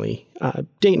professionally?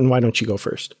 Dayton, why don't you go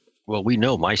first? Well, we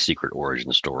know my secret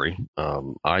origin story.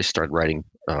 I started writing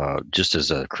just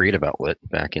as a creative outlet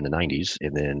back in the 90s,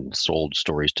 and then sold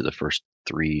stories to the first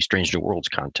 3 Strange New Worlds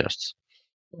contests,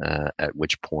 at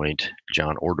which point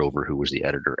John Ordover, who was the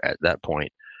editor at that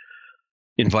point,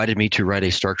 invited me to write a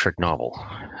Star Trek novel.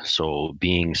 So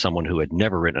being someone who had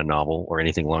never written a novel or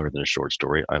anything longer than a short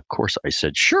story, of course I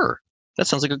said, sure, that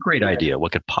sounds like a great idea.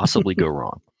 What could possibly go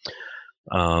wrong?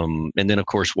 And then, of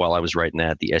course, while I was writing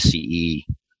that, the SCE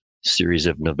series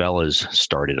of novellas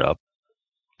started up,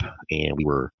 and we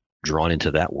were drawn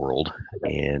into that world.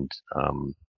 And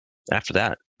after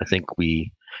that, I think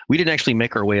we didn't actually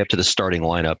make our way up to the starting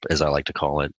lineup, as I like to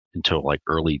call it, until like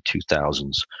early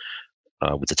 2000s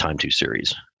with the Time 2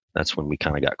 series. That's when we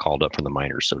kind of got called up from the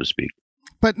minors, so to speak.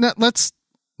 But let's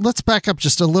back up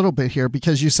just a little bit here,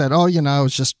 because you said, oh, I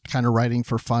was just kind of writing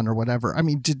for fun or whatever. I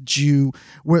mean,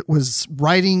 was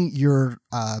writing your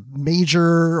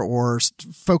major or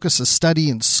focus of study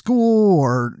in school,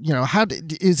 or,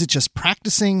 is it just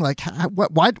practicing? Like,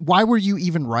 why were you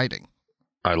even writing?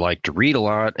 I like to read a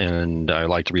lot, and I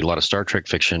like to read a lot of Star Trek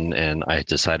fiction, and I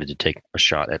decided to take a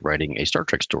shot at writing a Star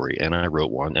Trek story, and I wrote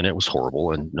one, and it was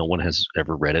horrible, and no one has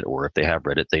ever read it, or if they have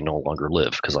read it, they no longer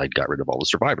live, because I got rid of all the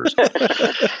survivors.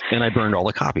 And I burned all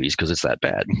the copies because it's that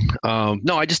bad.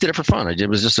 No, I just did it for fun. It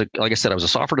was just like I said, I was a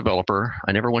software developer.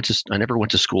 I never went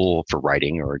to school for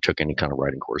writing or took any kind of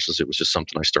writing courses. It was just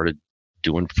something I started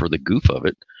doing for the goof of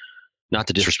it. Not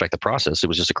to disrespect the process, it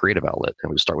was just a creative outlet. And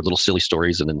we would start with little silly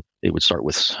stories, and then it would start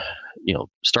with,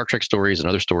 Star Trek stories and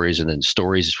other stories, and then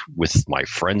stories with my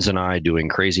friends and I doing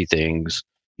crazy things,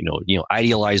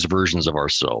 idealized versions of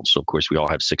ourselves. So of course we all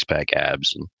have six-pack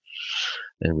abs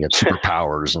and we have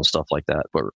superpowers and stuff like that.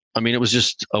 But I mean, it was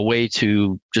just a way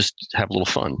to just have a little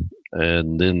fun.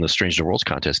 And then the Strange New Worlds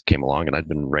contest came along, and I'd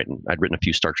written a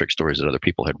few Star Trek stories that other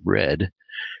people had read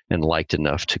and liked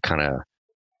enough to kind of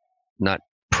not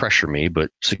pressure me, but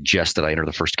suggest that I enter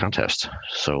the first contest.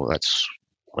 So that's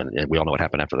when, and we all know what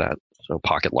happened after that. So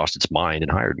Pocket lost its mind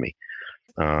and hired me.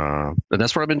 And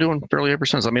that's what I've been doing fairly ever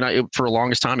since. I mean, for the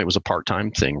longest time, it was a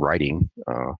part-time thing, writing.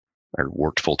 I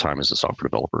worked full-time as a software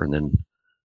developer. And then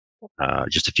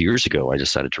just a few years ago, I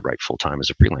decided to write full-time as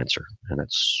a freelancer. And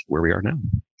that's where we are now.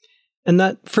 And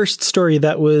that first story,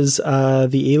 that was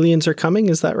The Aliens Are Coming,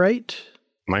 is that right?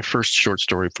 My first short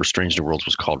story for Strange New Worlds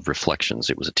was called Reflections.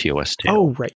 It was a TOS tale.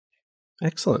 Oh, right.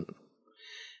 Excellent.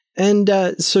 And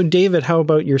so, David, how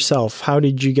about yourself? How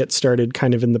did you get started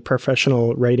kind of in the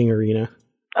professional writing arena?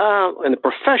 In the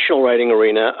professional writing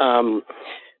arena,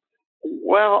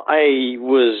 well, I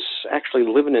was actually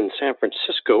living in San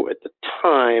Francisco at the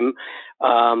time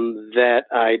that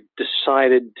I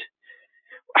decided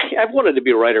I've wanted to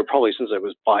be a writer probably since I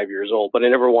was 5 years old, but I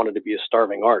never wanted to be a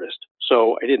starving artist.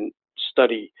 So I didn't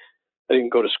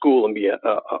go to school and be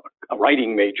a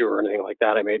writing major or anything like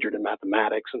that. I majored in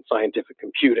mathematics and scientific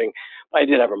computing. I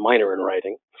did have a minor in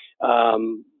writing.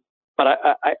 But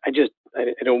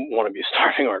I don't want to be a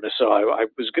starving artist, so I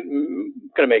was going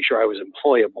to make sure I was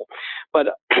employable. But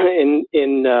in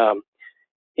the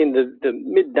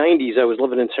mid 90s, I was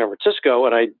living in San Francisco,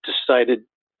 and I decided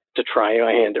to try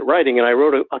my hand at writing, and I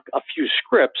wrote a few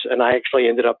scripts, and I actually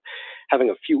ended up having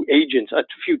a few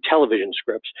television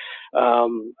scripts,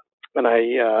 and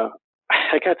I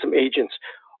got some agents,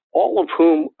 all of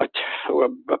whom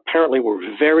apparently were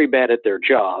very bad at their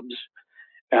jobs,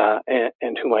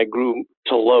 and whom I grew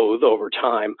to loathe over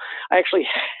time. I actually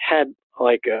had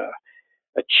like a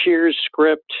Cheers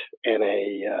script and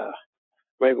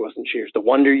maybe it wasn't Cheers, The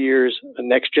Wonder Years, the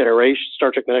Next Generation,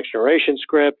 Star Trek: The Next Generation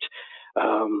script.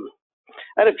 I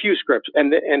had a few scripts,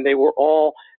 and they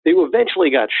eventually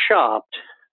got shopped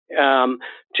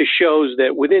to shows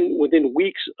that within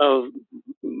weeks of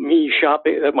me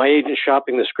my agent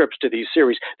shopping the scripts to these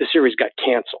series, the series got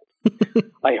canceled.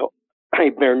 I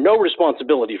bear no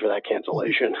responsibility for that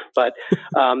cancellation, but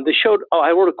they showed,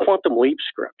 I wrote a Quantum Leap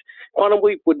script. Quantum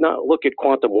Leap would not look at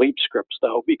Quantum Leap scripts,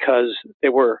 though, because they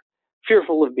were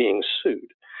fearful of being sued.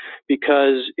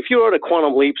 Because if you wrote a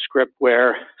Quantum Leap script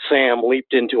where Sam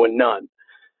leaped into a nun,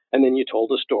 and then you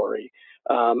told a story,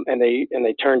 and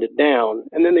they turned it down,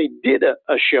 and then they did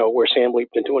a show where Sam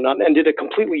leaped into a nun and did a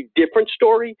completely different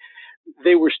story,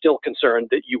 they were still concerned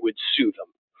that you would sue them.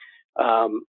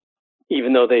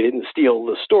 Even though they didn't steal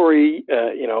the story,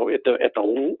 at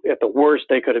the worst,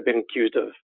 they could have been accused of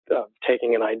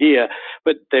taking an idea,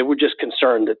 but they were just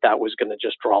concerned that was going to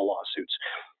just draw lawsuits.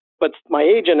 But my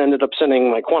agent ended up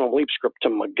sending my Quantum Leap script to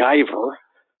MacGyver,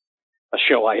 a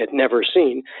show I had never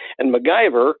seen, and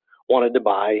MacGyver wanted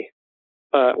me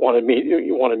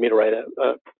to write an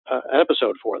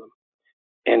episode for them.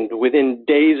 And within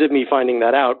days of me finding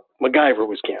that out, MacGyver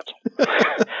was canceled.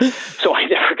 So I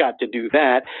never got to do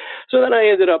that. So then I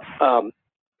ended up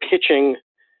pitching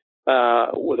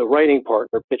with a writing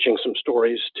partner, pitching some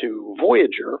stories to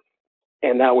Voyager.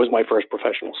 And that was my first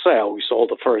professional sale. We sold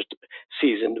the first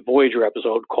seasoned Voyager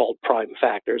episode called Prime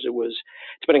Factors. It was,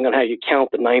 depending on how you count,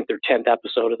 the 9th or 10th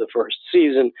episode of the first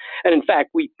season. And in fact,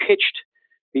 we pitched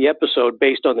the episode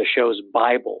based on the show's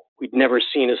Bible. We'd never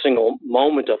seen a single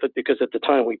moment of it because at the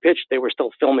time we pitched, they were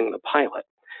still filming the pilot.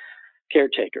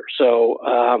 caretaker. So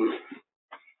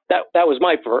that was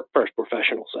my first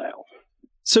professional sale.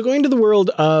 So going to the world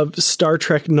of Star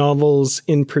Trek novels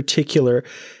in particular,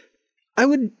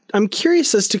 I'm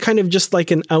curious as to kind of just like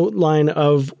an outline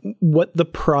of what the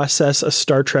process a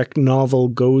Star Trek novel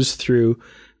goes through,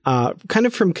 kind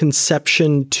of from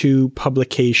conception to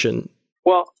publication.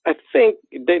 Well, I think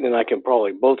Dayton and I can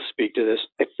probably both speak to this.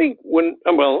 I think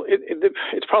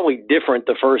it's probably different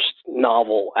the first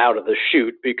novel out of the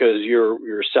chute because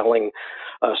you're selling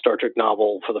a Star Trek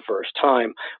novel for the first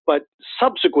time. But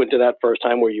subsequent to that first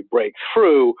time where you break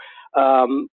through,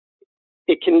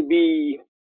 it can be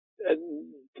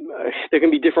there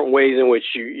can be different ways in which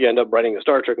you end up writing a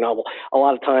Star Trek novel. A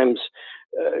lot of times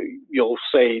you'll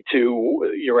say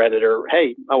to your editor,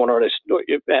 hey, I want to write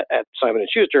at Simon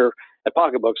 & Schuster, at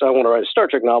Pocket Books, I want to write a Star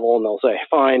Trek novel, and they'll say,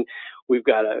 fine, we've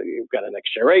got a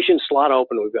Next Generation slot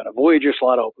open, we've got a Voyager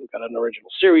slot open, we've got an original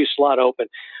series slot open,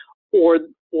 or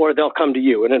they'll come to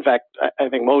you. And in fact, I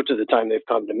think most of the time they've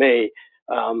come to me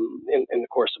in the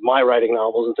course of my writing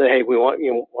novels and say, hey, we want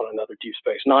another Deep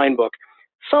Space Nine book.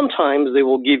 Sometimes they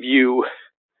will give you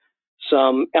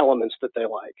some elements that they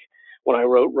like. When I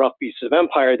wrote Rough Beasts of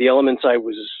Empire, the elements I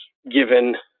was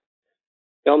given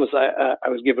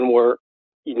were,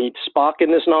 you need Spock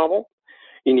in this novel,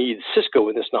 you need Sisko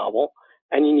in this novel,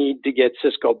 and you need to get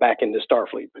Sisko back into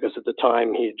Starfleet, because at the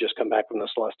time he had just come back from the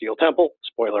Celestial Temple,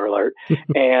 spoiler alert,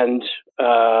 and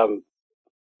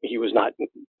he was not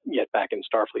yet back in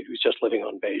Starfleet, he was just living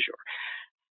on Bajor.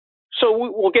 So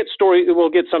we'll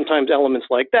get sometimes elements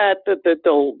like that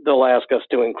they'll ask us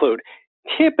to include.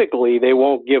 Typically, they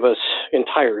won't give us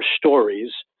entire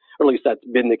stories, or at least that's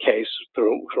been the case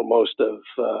through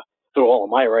all of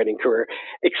my writing career,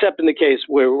 except in the case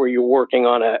where you're working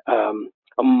on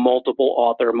a multiple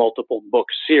author, multiple book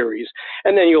series,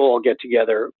 and then you'll all get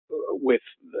together with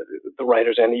the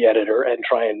writers and the editor and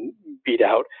try and beat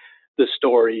out the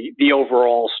story, the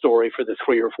overall story for the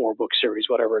 3 or 4 book series,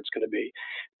 whatever it's going to be.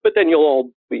 But then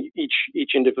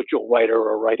each individual writer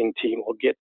or writing team will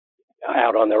get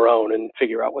out on their own and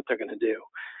figure out what they're going to do.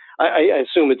 I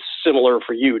assume it's similar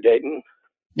for you, Dayton.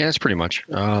 Yeah, it's pretty much.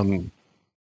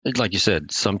 Like you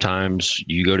said, sometimes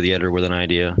you go to the editor with an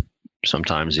idea.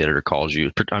 Sometimes the editor calls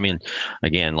you. I mean,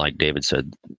 again, like David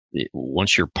said,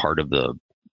 once you're part of the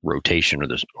rotation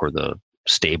or the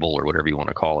stable or whatever you want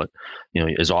to call it,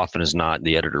 as often as not,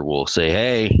 the editor will say,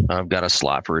 "Hey, I've got a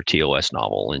slot for a TOS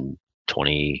novel in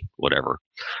 20 whatever.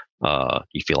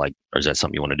 You feel like, or is that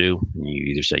something you want to do?" And you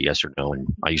either say yes or no. And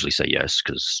I usually say yes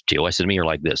because TOS and me are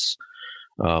like this.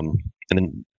 And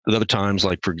then the other times,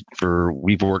 like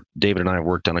David and I have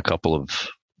worked on a couple of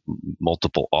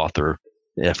multiple author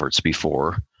efforts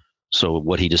before. So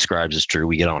what he describes is true.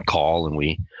 We get on call and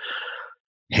we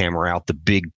hammer out the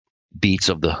big beats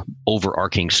of the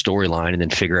overarching storyline and then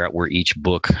figure out where each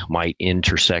book might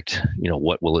intersect,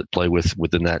 what will it play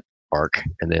within that arc.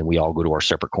 And then we all go to our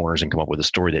separate corners and come up with a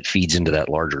story that feeds into that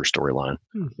larger storyline.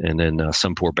 And then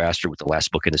some poor bastard with the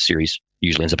last book in the series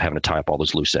usually ends up having to tie up all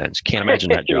those loose ends. Can't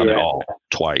imagine that job at all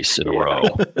twice in a row.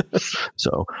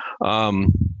 So,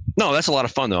 no, that's a lot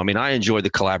of fun though. I mean, I enjoy the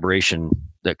collaboration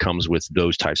that comes with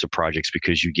those types of projects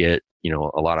because you get,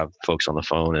 a lot of folks on the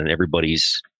phone and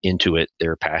everybody's into it.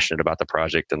 They're passionate about the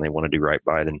project and they want to do right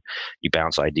by it. And you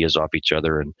bounce ideas off each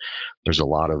other and there's a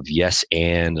lot of yes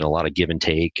and a lot of give and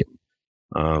take.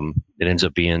 It ends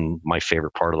up being my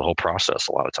favorite part of the whole process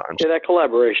a lot of times. Yeah, that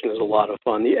collaboration is a lot of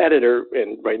fun. The editor,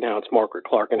 and right now it's Margaret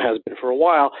Clark and has been for a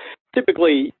while,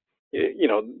 typically,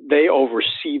 they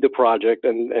oversee the project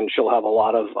and she'll have a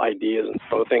lot of ideas and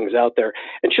throw things out there.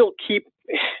 And she'll keep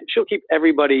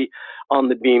everybody on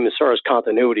the beam as far as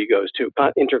continuity goes too,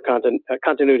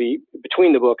 continuity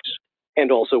between the books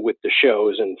and also with the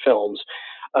shows and films.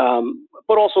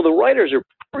 But also the writers are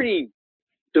pretty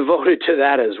devoted to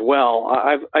that as well.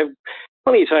 I've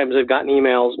plenty of times I've gotten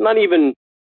emails, not even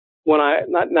when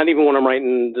I'm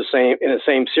writing in the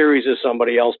same series as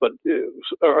somebody else, but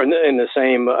or in the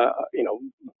same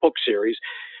book series.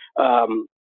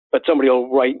 But somebody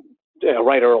will a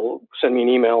writer will send me an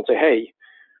email and say, "Hey,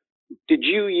 did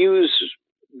you use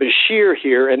Bashir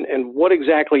here, and what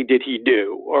exactly did he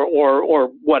do, or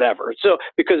whatever?" So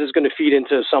because it's going to feed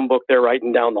into some book they're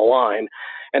writing down the line,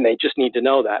 and they just need to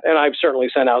know that. And I've certainly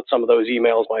sent out some of those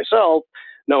emails myself,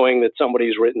 knowing that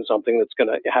somebody's written something that's going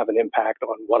to have an impact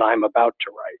on what I'm about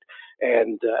to write.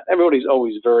 And everybody's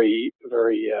always very,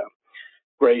 very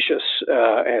gracious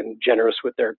and generous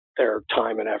with their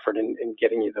time and effort in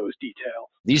getting you those details.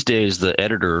 These days, the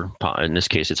editor, in this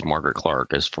case, it's Margaret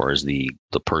Clark, as far as the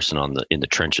person in the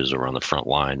trenches or on the front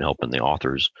line helping the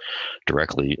authors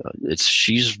directly.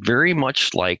 She's very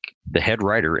much like the head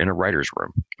writer in a writer's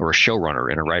room, or a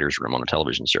showrunner in a writer's room on a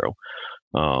television show.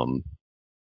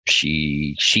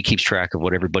 She keeps track of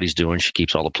what everybody's doing. She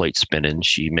keeps all the plates spinning.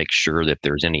 She makes sure that if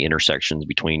there's any intersections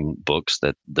between books,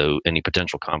 that any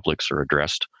potential conflicts are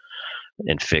addressed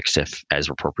and fixed as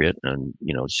appropriate. And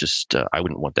it's just I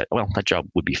wouldn't want that. Well, that job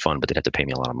would be fun, but they'd have to pay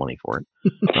me a lot of money for it.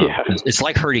 It's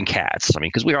like herding cats. I mean,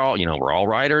 because we're all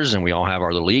writers, and we all have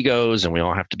our little egos, and we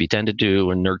all have to be tended to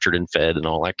and nurtured and fed and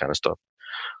all that kind of stuff.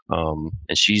 And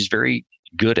she's very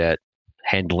good at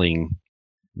handling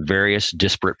various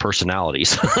disparate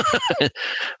personalities.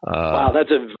 Wow,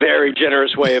 that's a very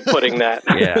generous way of putting that.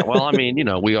 Yeah, well, I mean,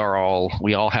 we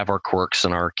all have our quirks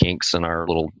and our kinks and our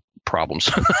little problems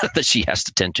that she has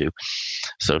to tend to.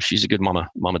 So she's a good mama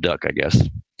duck, I guess,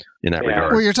 in that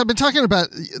regard. Well, you've been talking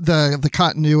about the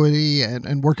continuity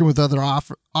and working with other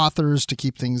authors to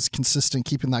keep things consistent,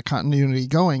 keeping that continuity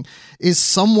going. Is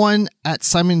someone at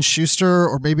Simon Schuster,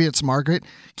 or maybe it's Margaret,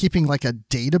 keeping like a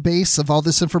database of all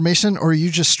this information, or are you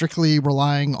just strictly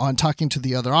relying on talking to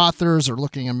the other authors or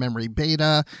looking at Memory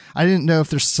Beta? I didn't know if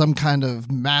there's some kind of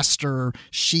master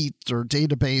sheet or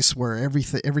database where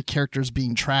every character is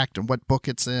being tracked and what book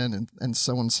it's in and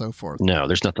so on and so forth. No,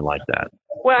 there's nothing like that.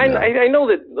 Well, I know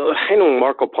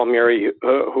Marco Palmieri,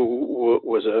 who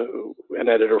was an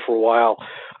editor for a while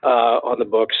on the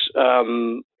books.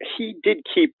 He did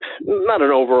keep not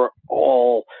an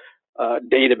overall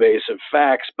database of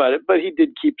facts, but he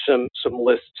did keep some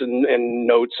lists and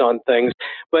notes on things.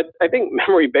 But I think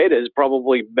Memory Beta is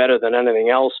probably better than anything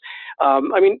else.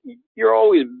 I mean, you're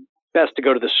always best to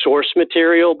go to the source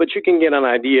material, but you can get an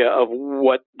idea of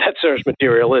what that source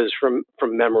material is from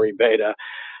Memory Beta.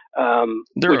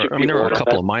 There are a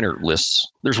couple of minor lists.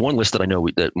 There's one list that I know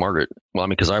that Margaret,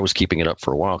 because I was keeping it up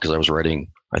for a while, because I was writing,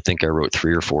 I think I wrote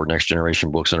 3 or 4 Next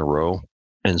Generation books in a row.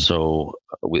 And so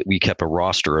we kept a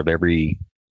roster of all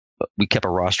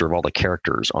the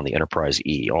characters on the Enterprise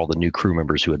E, all the new crew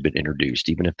members who had been introduced,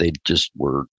 even if they just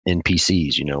were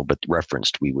NPCs, but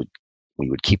referenced, we would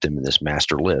keep them in this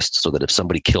master list, so that if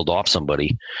somebody killed off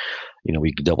somebody,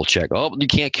 we could double check. Oh, you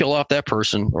can't kill off that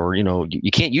person, or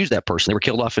you can't use that person. They were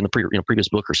killed off in the previous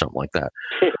book or something like that.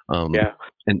 Yeah,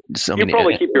 and so, you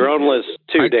probably keep your own list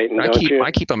too, Dayton.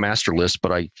 I keep a master list,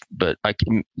 but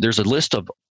there's a list of,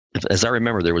 as I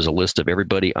remember, there was a list of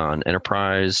everybody on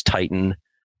Enterprise, Titan,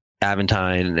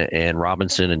 Aventine, and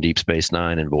Robinson, and Deep Space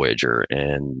Nine, and Voyager,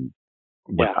 and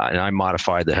I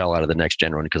modified the hell out of the Next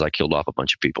Gen one because I killed off a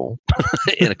bunch of people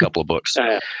in a couple of books,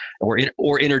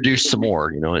 or introduced some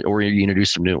more, or you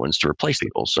introduced some new ones to replace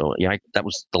people. So that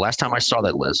was the last time I saw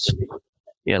that list.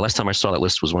 Yeah, last time I saw that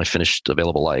list was when I finished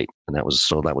Available Light, and that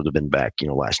would have been back,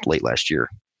 late last year.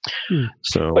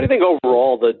 So, but I think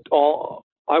overall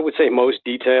I would say most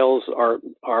details are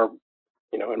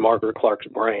in Margaret Clark's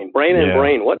brain.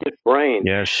 Brain. What is brain?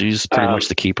 Yeah, she's pretty much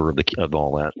the keeper of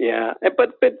all that. Yeah,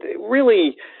 but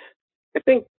really, I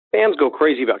think fans go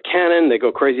crazy about canon. They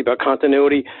go crazy about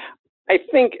continuity. I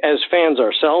think as fans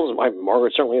ourselves,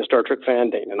 Margaret's certainly a Star Trek fan,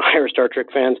 Dayton and I are Star Trek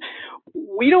fans,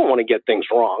 we don't want to get things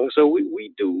wrong. So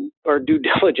we do our due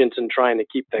diligence in trying to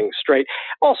keep things straight.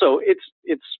 Also, it's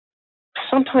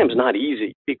sometimes not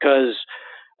easy because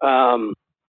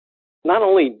not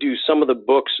only do some of the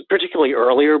books, particularly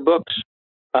earlier books,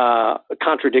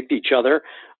 contradict each other,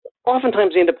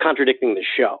 oftentimes they end up contradicting the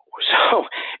show. So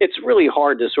it's really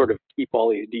hard to sort of keep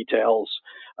all these details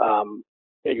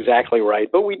exactly right,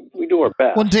 but we do our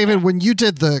best. Well, David, when you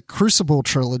did the Crucible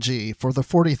trilogy for the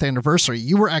 40th anniversary,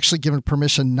 you were actually given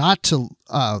permission not to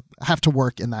have to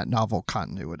work in that novel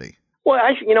continuity. Well,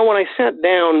 when I sat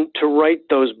down to write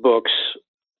those books,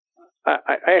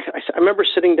 I remember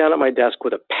sitting down at my desk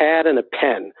with a pad and a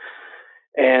pen,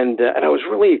 and I was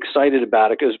really excited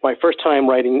about it because it was my first time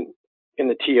writing in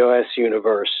the TOS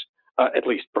universe, at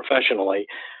least professionally.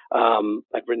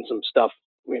 I'd written some stuff,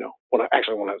 when I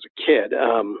was a kid.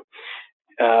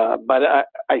 But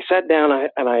I sat down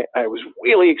and I was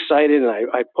really excited, and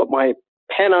I put my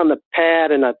pen on the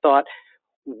pad, and I thought,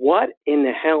 what in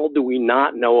the hell do we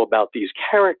not know about these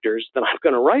characters that I'm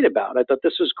going to write about? I thought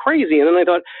this was crazy. And then I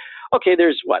thought, okay,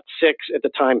 there's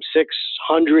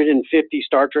 650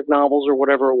 Star Trek novels or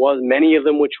whatever it was, many of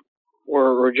them which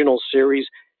were original series.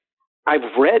 I've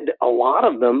read a lot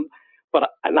of them, but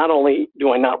not only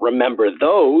do I not remember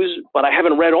those, but I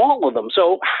haven't read all of them.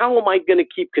 So how am I going to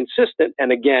keep consistent?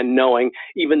 And again, knowing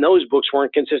even those books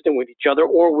weren't consistent with each other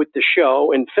or with the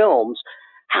show and films,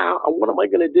 what am I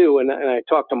going to do? And I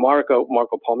talked to Marco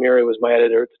Palmieri was my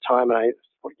editor at the time, and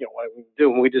what are we going to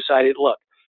do? And we decided, look,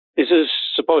 this is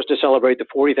supposed to celebrate the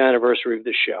 40th anniversary of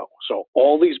the show. So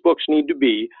all these books need to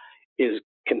be is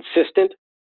consistent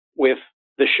with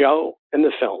the show and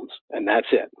the films, and that's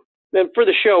it. And for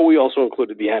the show, we also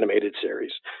included the animated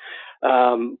series.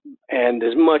 And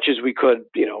as much as we could,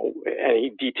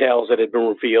 any details that had been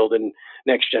revealed in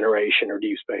Next Generation or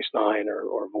Deep Space Nine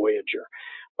or Voyager.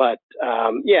 But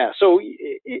so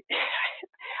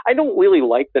I don't really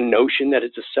like the notion that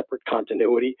it's a separate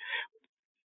continuity,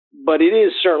 but it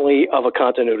is certainly of a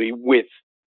continuity with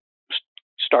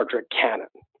Star Trek canon.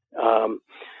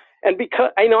 And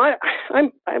because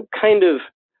I'm kind of,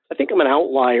 I think I'm an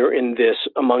outlier in this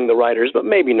among the writers, but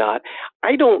maybe not.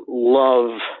 I don't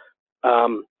love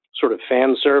sort of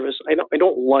fan service. I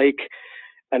don't like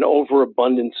an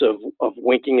overabundance of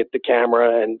winking at the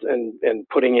camera and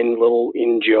putting in little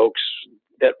in-jokes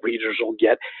that readers will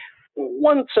get.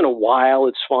 Once in a while,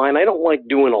 it's fine. I don't like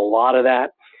doing a lot of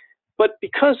that. But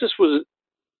because this was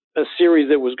a series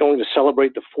that was going to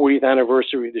celebrate the 40th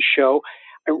anniversary of the show,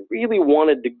 I really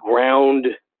wanted to ground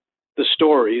the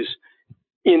stories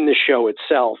in the show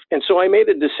itself. And so I made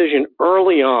a decision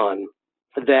early on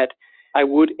that I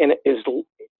would, in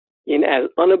as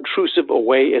unobtrusive a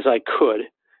way as I could,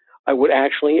 I would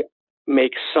actually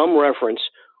make some reference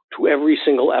to every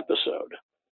single episode.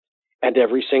 And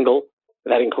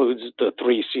that includes the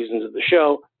 3 seasons of the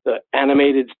show, the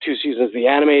animated 2 seasons of the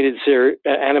animated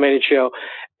show,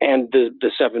 and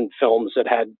the 7 films that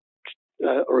had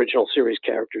original series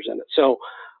characters in it. So,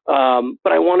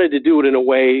 but I wanted to do it in a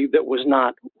way that was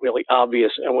not really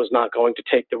obvious and was not going to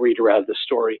take the reader out of the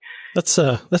story.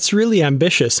 That's really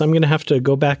ambitious. I'm going to have to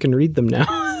go back and read them now.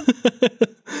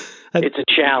 It's a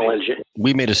challenge.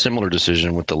 We made a similar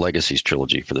decision with the Legacies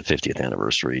trilogy for the 50th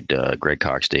anniversary. Greg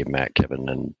Cox, Dave Mack, Kevin,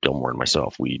 and Delmore and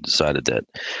myself, we decided that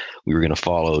we were going to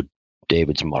follow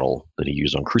David's model that he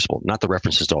used on Crucible. Not the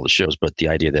references to all the shows, but the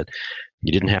idea that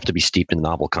you didn't have to be steeped in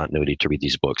novel continuity to read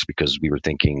these books, because we were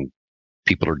thinking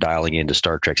people are dialing into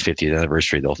Star Trek's 50th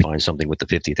anniversary. They'll find something with the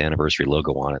 50th anniversary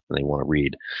logo on it and they want to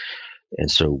read.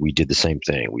 And so we did the same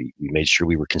thing. We made sure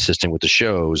we were consistent with the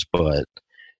shows, but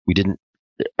we didn't.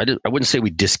 I wouldn't say we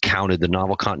discounted the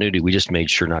novel continuity. We just made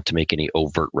sure not to make any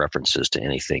overt references to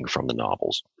anything from the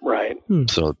novels. Right.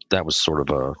 So that was sort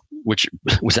of which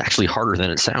was actually harder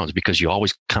than it sounds, because you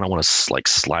always kind of want to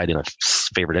slide in a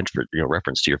favorite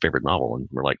reference to your favorite novel. And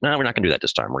we're like, no, we're not going to do that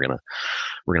this time. We're going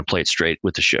to play it straight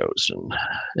with the shows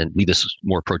and leave this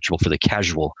more approachable for the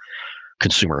casual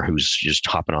consumer who's just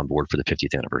hopping on board for the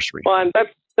 50th anniversary. Well, and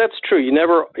that's true.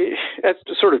 That's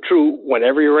sort of true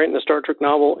whenever you're writing a Star Trek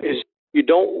novel, is you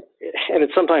don't, and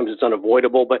sometimes it's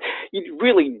unavoidable, but you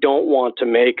really don't want to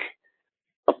make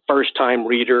a first-time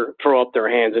reader throw up their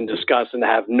hands in disgust and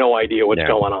have no idea what's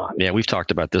going on. Yeah, we've talked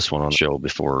about this one on the show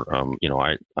before.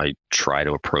 I try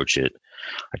to approach it.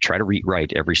 I try to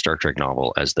rewrite every Star Trek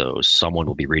novel as though someone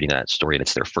will be reading that story and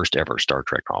it's their first ever Star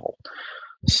Trek novel.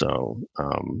 So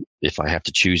if I have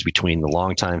to choose between the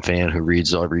longtime fan who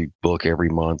reads every book every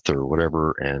month or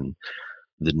whatever, and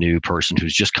the new person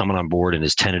who's just coming on board and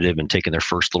is tentative and taking their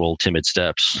first little timid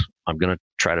steps, I'm going to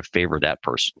try to favor that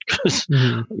person. Because,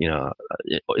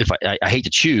 if I hate to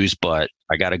choose, but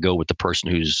I got to go with the person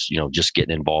who's, just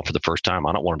getting involved for the first time.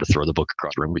 I don't want them to throw the book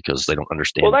across the room because they don't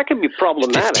understand. Well, that can be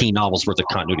problematic. 15 novels worth of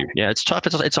continuity. Yeah, it's tough.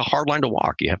 It's a hard line to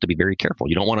walk. You have to be very careful.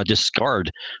 You don't want to discard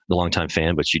the longtime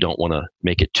fan, but you don't want to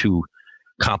make it too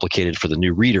complicated for the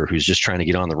new reader who's just trying to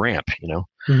get on the ramp.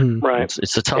 Right.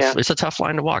 It's a tough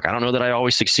line to walk. I don't know that I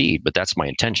always succeed, but that's my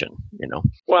intention.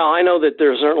 Well, I know that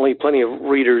there's certainly plenty of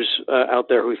readers out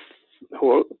there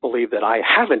who believe that I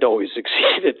haven't always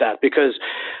succeeded at that, because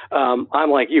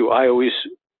I'm like you. I always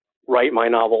write my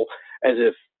novel as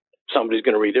if somebody's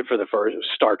going to read it for the first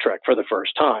Star Trek for the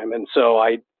first time, and so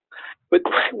but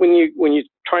when you're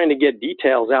trying to get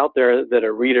details out there that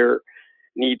a reader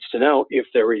needs to know if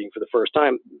they're reading for the first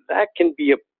time, that can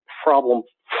be a problem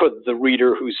for the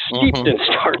reader who's steeped in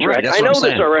Star Trek. Right, I know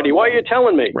this already. Why are you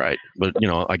telling me? Right. But,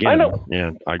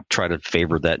 again, I try to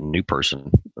favor that new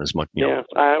person as much.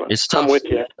 It's tough. I'm with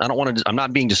you. I'm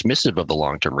not being dismissive of the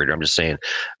long-term reader. I'm just saying,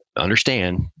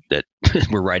 understand that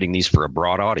we're writing these for a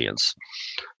broad audience.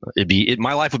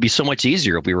 My life would be so much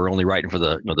easier if we were only writing for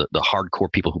the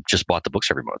hardcore people who just bought the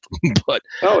books every month. But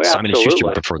Simon & Schuster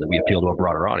would prefer that we appeal to a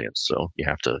broader audience. So you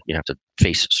have to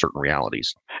face certain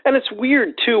realities. And it's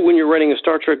weird too when you're writing a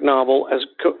Star Trek novel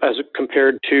as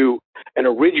compared to an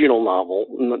original novel,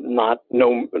 not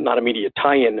a media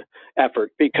tie-in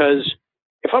effort. Because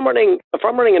if I'm writing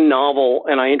a novel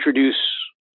and I introduce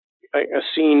a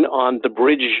scene on the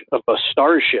bridge of a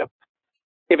starship,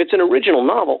 if it's an original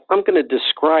novel, I'm going to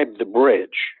describe the bridge,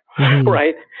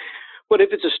 right? But if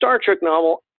it's a Star Trek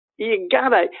novel, you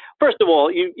gotta, first of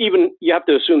all, you have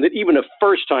to assume that even a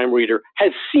first-time reader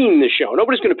has seen the show.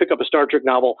 Nobody's going to pick up a Star Trek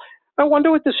novel. I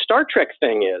wonder what the Star Trek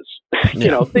thing is. They've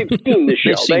seen the show.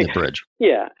 They've seen the bridge.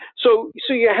 Yeah. So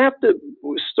you have to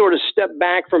sort of step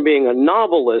back from being a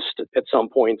novelist at some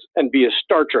points and be a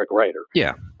Star Trek writer.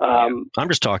 Yeah. I'm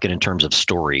just talking in terms of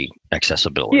story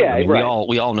accessibility. Yeah, I mean, right.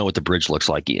 we all know what the bridge looks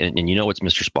like, and you know what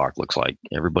Mr. Spock looks like.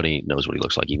 Everybody knows what he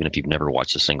looks like, even if you've never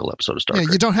watched a single episode of Star Trek.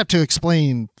 You don't have to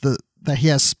explain that he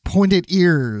has pointed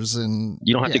ears, and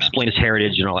you don't have to explain his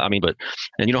heritage, but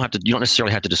you don't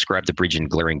necessarily have to describe the bridge in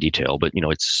glaring detail, but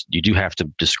you do have to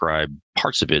describe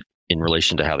parts of it in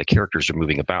relation to how the characters are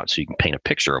moving about, so you can paint a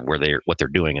picture of what they're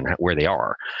doing and where they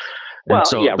are. And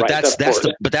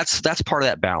that's part of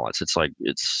that balance.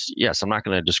 Yes, I'm not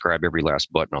going to describe every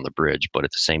last button on the bridge, but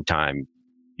at the same time,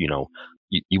 you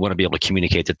want to be able to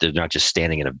communicate that they're not just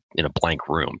standing in a blank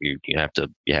room. You have to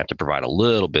provide a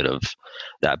little bit of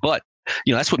that, but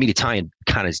that's what media tie-in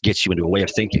kind of gets you into a way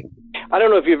of thinking. I don't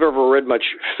know if you've ever read much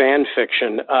fan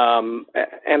fiction, and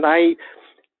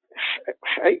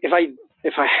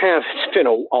if I have, it's been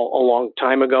a long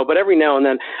time ago, but every now and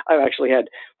then I've actually had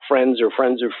friends of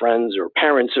friends or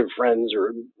parents of friends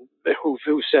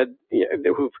who said,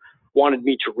 who've wanted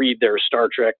me to read their Star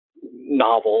Trek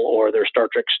novel or their Star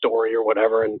Trek story or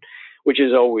whatever, and which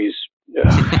is always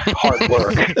hard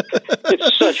work.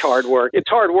 It's such hard work. It's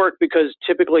hard work because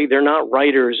typically they're not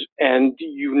writers, and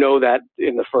you know that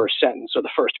in the first sentence or the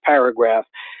first paragraph.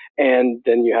 And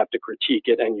then you have to critique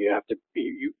it, and you have to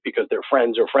because they're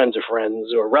friends of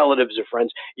friends or relatives of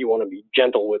friends. You want to be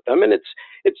gentle with them, and it's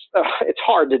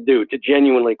hard to do, to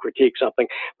genuinely critique something.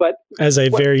 But as I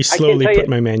very slowly put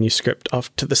my manuscript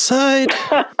off to the side,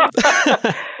 I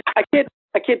can't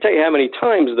tell you how many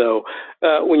times though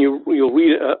when you'll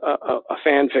read a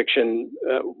fan fiction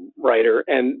writer,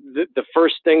 and the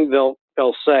first thing they'll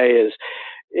say is,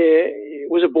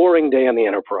 it was a boring day on the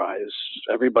Enterprise.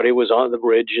 Everybody was on the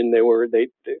bridge, and it was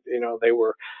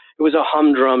a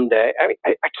humdrum day. I mean,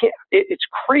 I can't. It's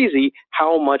crazy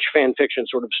how much fan fiction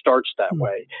sort of starts that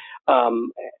way,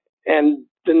 and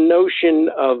the notion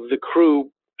of the crew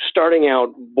starting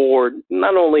out bored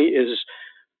not only is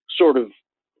sort of,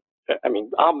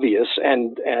 obvious,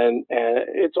 and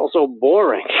it's also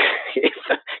boring. If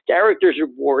the characters are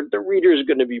bored, the reader's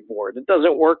going to be bored. It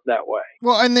doesn't work that way.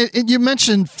 Well, and you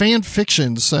mentioned fan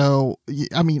fiction, so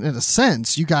in a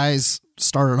sense, you guys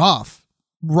started off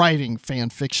writing fan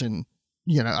fiction.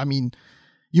 You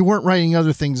weren't writing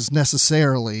other things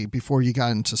necessarily before you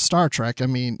got into Star Trek.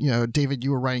 David,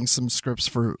 you were writing some scripts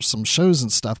for some shows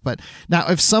and stuff. But now,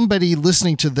 if somebody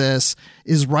listening to this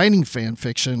is writing fan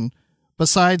fiction,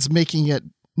 besides making it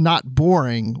not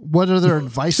boring, what other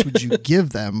advice would you give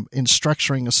them in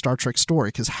structuring a Star Trek story?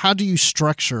 Because how do you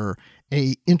structure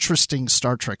a interesting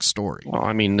Star Trek story?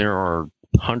 Well, there are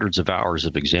hundreds of hours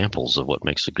of examples of what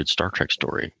makes a good Star Trek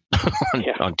story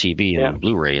on TV and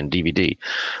Blu-ray and DVD.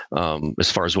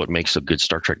 As far as what makes a good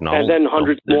Star Trek novel, and then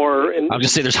hundreds more. I was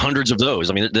just say there's hundreds of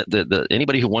those.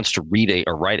 Anybody who wants to read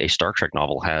or write a Star Trek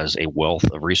novel has a wealth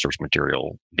of research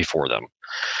material before them.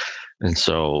 And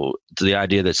so the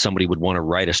idea that somebody would want to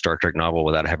write a Star Trek novel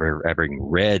without having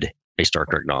read a Star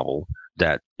Trek novel,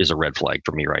 that is a red flag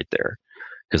for me right there.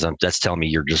 Because that's telling me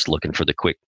you're just looking for the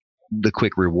quick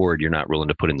reward. You're not willing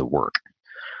to put in the work.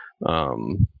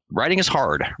 Writing is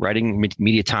hard. Writing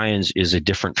media tie-ins is a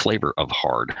different flavor of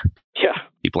hard. Yeah.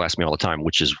 People ask me all the time,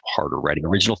 which is harder, writing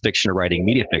original fiction or writing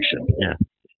media fiction? Yeah.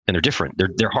 And they're different.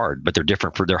 They're hard, but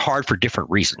they're hard for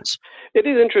different reasons. It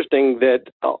is interesting that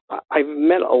I've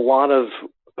met a lot of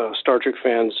Star Trek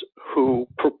fans who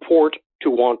purport to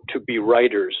want to be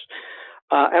writers,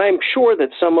 and I'm sure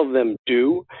that some of them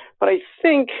do. But I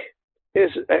think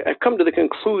I've come to the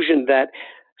conclusion that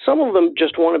some of them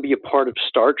just want to be a part of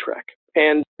Star Trek.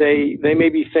 And they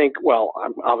maybe think, well,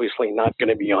 I'm obviously not going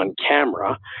to be on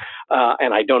camera,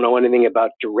 and I don't know anything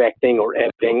about directing or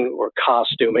editing or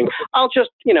costuming. I'll just,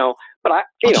 but I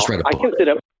can sit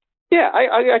up. Yeah,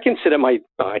 I can sit at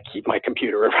I keep my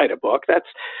computer and write a book.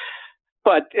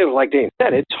 But like Dane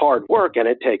said, it's hard work and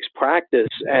it takes practice.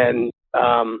 And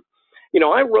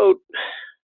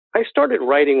I started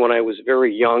writing when I was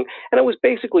very young, and it was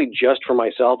basically just for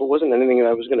myself. It wasn't anything that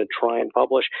I was going to try and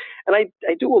publish. And I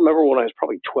do remember when I was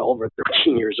probably 12 or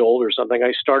 13 years old or something,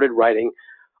 I started writing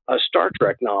a Star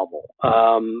Trek novel.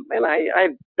 And I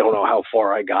don't know how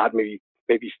far I got, maybe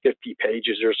 50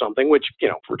 pages or something, which,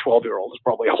 for a 12-year-old is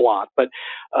probably a lot. But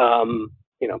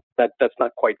that's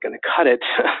not quite going to cut it.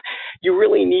 You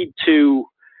really need to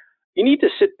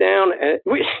sit down.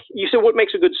 You said, what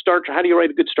makes a good Star Trek? How do you write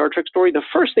a good Star Trek story? The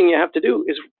first thing you have to do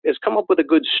is come up with a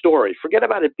good story. Forget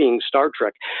about it being Star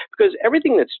Trek, because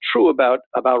everything that's true about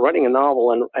writing a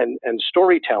novel and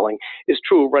storytelling is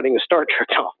true of writing a Star Trek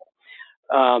novel.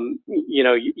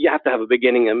 You have to have a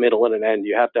beginning, a middle, and an end.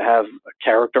 You have to have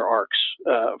character arcs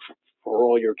for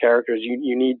all your characters.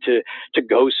 You need to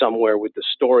go somewhere with the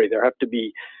story. There have to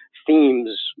be themes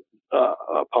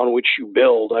upon which you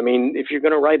build. I mean, if you're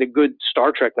going to write a good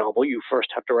Star Trek novel, you first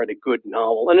have to write a good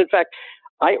novel. And in fact,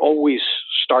 I always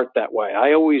start that way.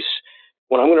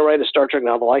 When I'm going to write a Star Trek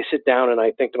novel, I sit down and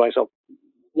I think to myself,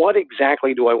 what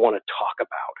exactly do I want to talk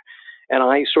about? And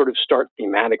I sort of start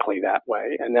thematically that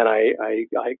way. And then I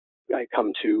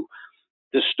come to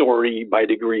the story by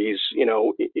degrees,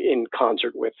 in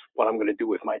concert with what I'm going to do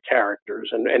with my characters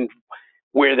and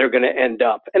where they're going to end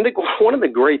up. And one of the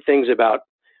great things about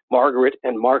Margaret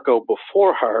and Marco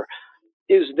before her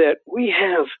is that we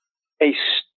have a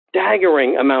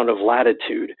staggering amount of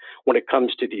latitude when it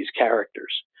comes to these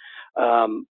characters.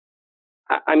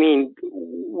 I mean,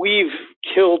 we've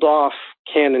killed off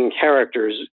canon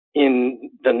characters in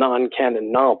the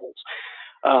non-canon novels.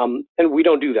 And we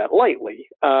don't do that lightly.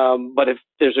 But if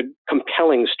there's a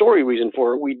compelling story reason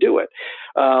for it, we do it.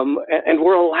 And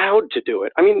we're allowed to do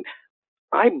it. I mean,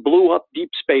 I blew up Deep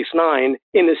Space Nine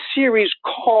in a series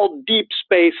called Deep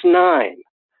Space Nine.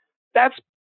 That's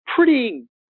pretty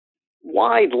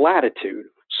wide latitude.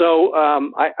 So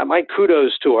my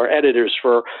kudos to our editors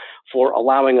for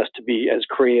allowing us to be as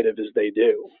creative as they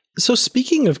do. So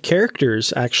speaking of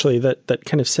characters, actually, that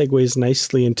kind of segues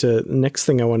nicely into the next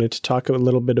thing I wanted to talk a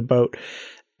little bit about.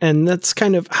 And that's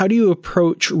kind of, how do you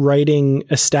approach writing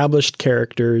established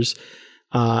characters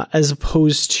as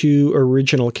opposed to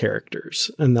original characters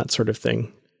and that sort of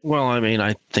thing? Well, I mean,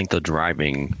 I think the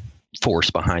driving force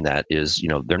behind that is,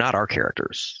 they're not our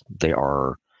characters. They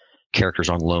are characters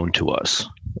on loan to us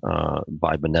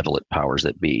by benevolent powers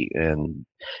that be. And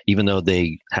even though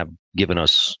they have given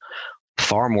us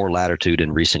far more latitude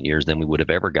in recent years than we would have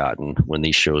ever gotten when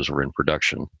these shows were in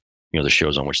production, the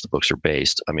shows on which the books are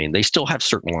based, I mean, they still have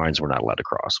certain lines we're not allowed to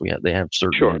cross. They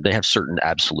have certain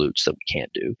absolutes that we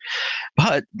can't do.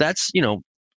 But that's,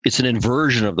 it's an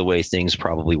inversion of the way things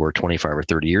probably were 25 or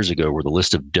 30 years ago, where the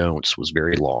list of don'ts was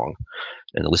very long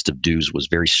and the list of do's was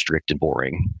very strict and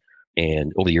boring.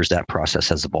 And over the years, that process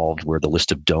has evolved where the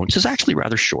list of don'ts is actually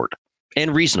rather short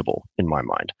and reasonable in my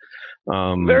mind.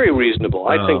 Very reasonable.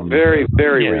 I think very,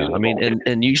 very reasonable. I mean,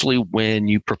 and usually when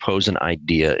you propose an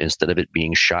idea, instead of it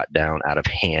being shot down out of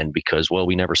hand because, well,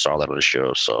 we never saw that on the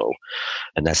show, so,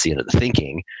 and that's the end of the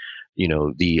thinking,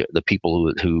 the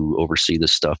people who oversee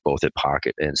this stuff, both at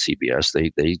Pocket and CBS,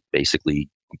 they basically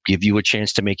give you a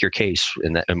chance to make your case.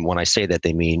 And when I say that,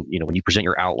 they mean, when you present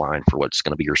your outline for what's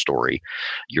going to be your story,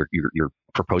 you're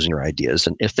proposing your ideas.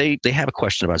 And if they have a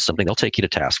question about something, they'll take you to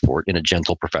task for it in a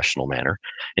gentle, professional manner,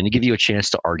 and to give you a chance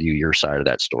to argue your side of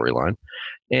that storyline.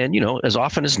 And, as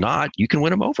often as not, you can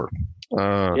win them over.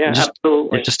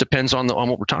 Absolutely. It just depends on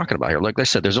what we're talking about here. Like I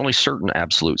said, there's only certain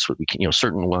absolutes that we can,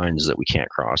 certain lines that we can't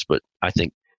cross. But I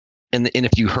think, and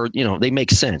if you heard, they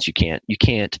make sense. You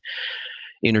can't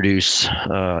introduce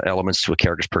elements to a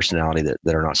character's personality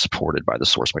that are not supported by the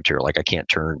source material. Like I can't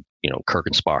turn, Kirk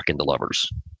and Spock into lovers,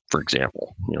 for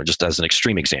example, just as an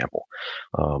extreme example.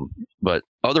 But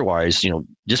otherwise,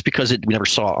 just because we never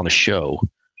saw it on the show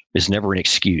is never an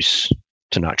excuse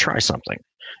to not try something.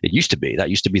 It used to be. That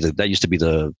used to be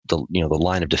the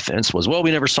line of defense was, well, we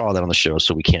never saw that on the show,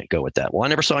 so we can't go with that. Well, I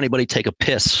never saw anybody take a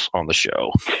piss on the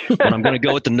show, but I'm going to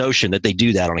go with the notion that they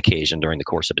do that on occasion during the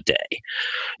course of a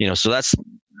day. So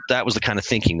that was the kind of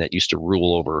thinking that used to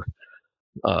rule over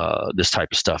this type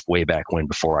of stuff way back when,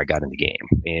 before I got in the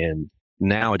game. And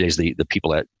nowadays, the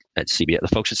people at CBS, the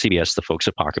folks at CBS, the folks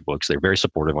at Pocket Books, they're very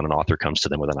supportive when an author comes to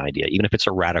them with an idea, even if it's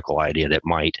a radical idea that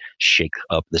might shake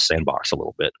up the sandbox a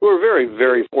little bit. We're very,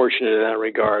 very fortunate in that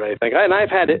regard, I think. And I've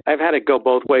had it go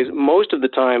both ways. Most of the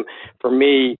time, for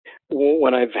me,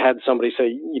 when I've had somebody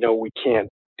say, we can't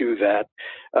do that,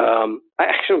 I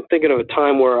actually am thinking of a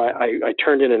time where I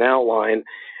turned in an outline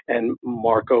and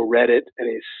Marco read it and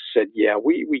he said, "Yeah,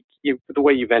 the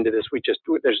way you've ended this, we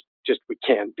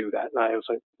can't do that." And I was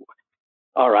like,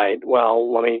 all right,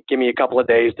 well, give me a couple of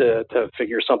days to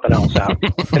figure something else out.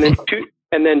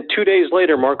 and then 2 days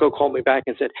later, Marco called me back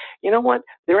and said, "You know what?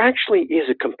 There actually is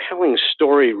a compelling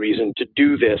story reason to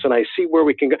do this, and I see where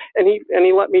we can go." And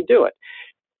he let me do it.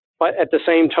 But at the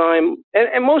same time,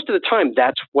 and most of the time,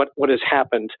 that's what has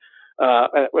happened,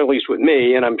 at least with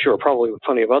me, and I'm sure probably with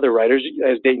plenty of other writers.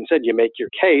 As Dayton said, you make your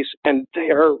case, and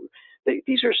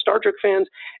these are Star Trek fans,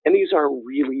 and these are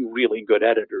really, really good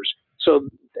editors. So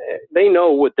they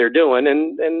know what they're doing,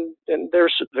 and they're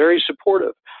very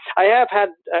supportive. I've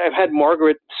had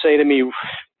Margaret say to me,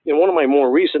 in one of my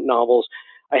more recent novels,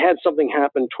 I had something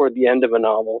happen toward the end of a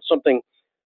novel, something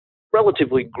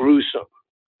relatively gruesome.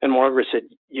 And Margaret said,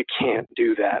 "You can't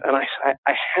do that." And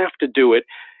I have to do it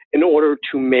in order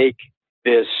to make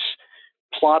this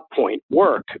plot point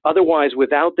work. Otherwise,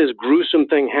 without this gruesome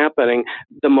thing happening,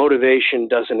 the motivation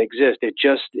doesn't exist.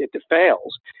 It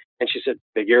fails. And she said,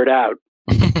 "Figure it out."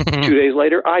 2 days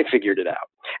later, I figured it out.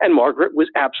 And Margaret was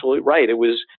absolutely right. It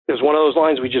was one of those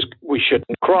lines we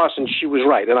shouldn't cross, and she was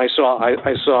right. And I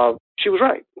saw she was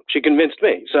right. She convinced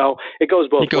me. So it goes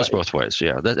both ways. It goes both ways,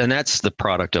 yeah. And that's the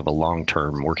product of a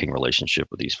long-term working relationship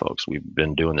with these folks. We've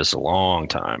been doing this a long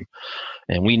time,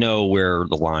 and we know where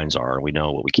the lines are, and we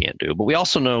know what we can't do. But we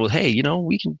also know, hey,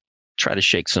 we can try to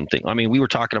shake something. I mean, we were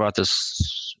talking about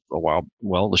this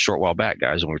a short while back,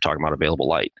 guys, when we were talking about available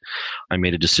light. I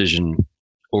made a decision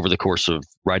over the course of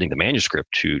writing the manuscript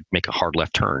to make a hard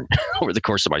left turn over the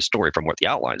course of my story from what the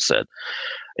outline said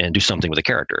and do something with a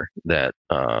character that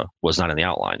was not in the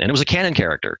outline. And it was a canon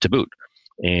character to boot.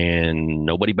 And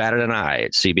nobody batted an eye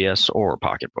at CBS or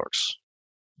Pocket Books.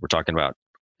 We're talking about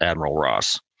Admiral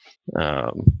Ross. I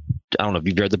don't know if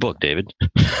you've read the book, David.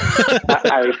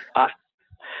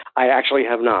 I actually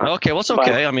have not. Okay, well, it's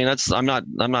okay. But, I mean, I'm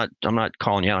not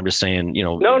calling you out. I'm just saying,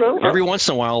 No. Every once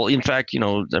in a while, in fact,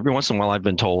 every once in a while, I've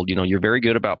been told, you're very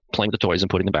good about playing with the toys and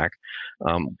putting them back,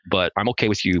 but I'm okay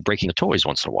with you breaking a toy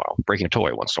once in a while.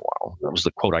 That was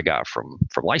the quote I got from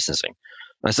licensing.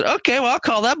 And I said, okay, well, I'll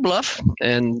call that bluff,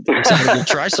 and decided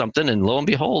to try something. And lo and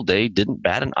behold, they didn't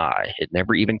bat an eye. It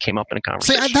never even came up in a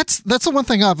conversation. See, that's the one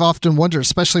thing I've often wondered,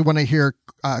 especially when I hear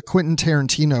Quentin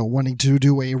Tarantino wanting to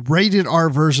do a rated R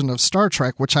version of Star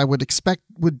Trek, which I would expect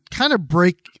would kind of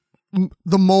break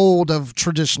the mold of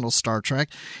traditional Star Trek.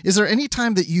 Is there any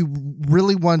time that you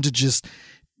really wanted to just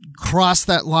cross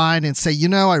that line and say,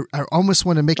 I almost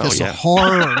want to make this a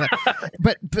horror,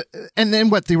 but and then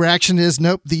what the reaction is?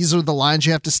 Nope, these are the lines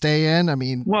you have to stay in. I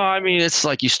mean, it's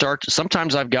like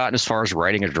sometimes I've gotten as far as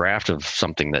writing a draft of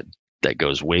something that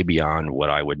goes way beyond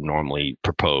what I would normally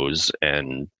propose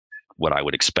and what I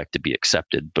would expect to be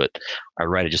accepted, but I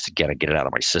write it just to get it out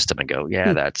of my system and go,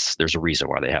 there's a reason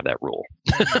why they have that rule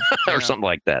or something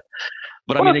like that.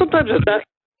 But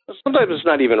sometimes it's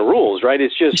not even rules, right?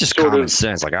 It's just sort common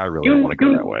sense. Like, I really don't want to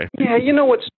go that way. Yeah, you know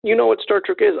what Star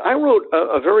Trek is. I wrote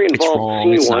a very involved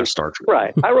scene once. Star Trek.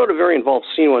 Right. I wrote a very involved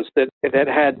scene once that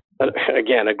had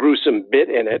again a gruesome bit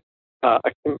in it.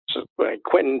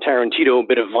 Quentin Tarantino, a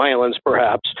bit of violence,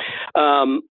 perhaps.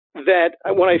 That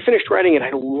when I finished writing it,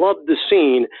 I loved the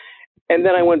scene. And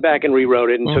then I went back and rewrote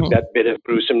it and took that bit of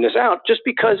gruesomeness out just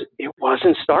because it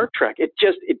wasn't Star Trek. It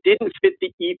didn't fit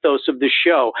the ethos of the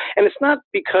show. And it's not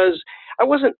because I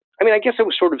guess I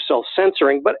was sort of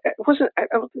self-censoring, but it wasn't, I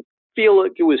don't feel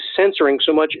like it was censoring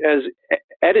so much as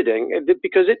editing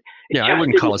because I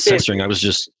wouldn't call it censoring. I was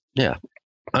just,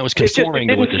 I was conforming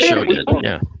to what the show did.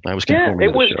 Yeah, I was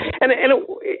conforming to the show. And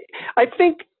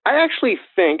I actually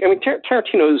think,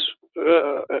 Tarantino's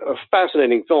a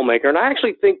fascinating filmmaker, and I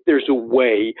actually think there's a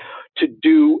way to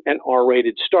do an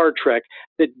R-rated Star Trek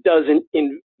that doesn't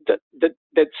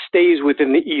that stays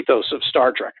within the ethos of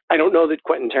Star Trek. I don't know that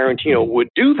Quentin Tarantino would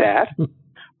do that,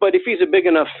 but if he's a big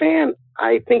enough fan,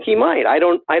 I think he might. I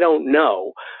don't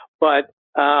know, but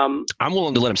I'm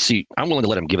willing to let him see. I'm willing to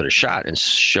let him give it a shot and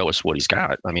show us what he's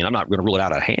got. I mean, I'm not going to rule it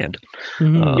out of hand.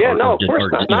 Of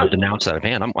course not. Denounce out of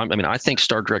hand. I think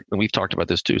Star Trek, and we've talked about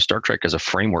this too. Star Trek as a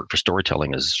framework for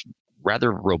storytelling is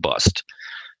rather robust,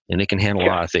 and it can handle a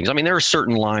lot of things. I mean, there are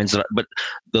certain lines, but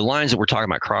the lines that we're talking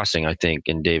about crossing, I think,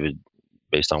 and David,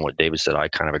 based on what David said, I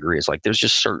kind of agree. It's like there's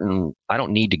just certain. I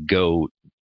don't need to go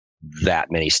that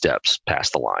many steps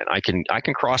past the line. I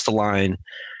can cross the line.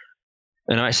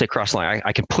 And I say cross the line,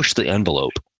 I can push the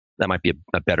envelope. That might be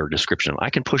a better description. I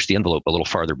can push the envelope a little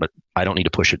farther, but I don't need to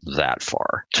push it that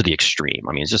far to the extreme.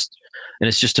 I mean,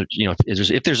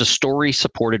 if there's a story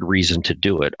supported reason to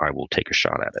do it, I will take a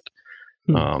shot at it.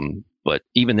 But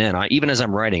even then, even as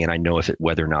I'm writing, and I know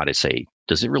whether or not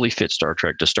does it really fit Star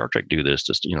Trek? Does Star Trek do this?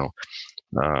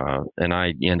 And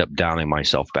I end up downing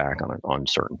myself back on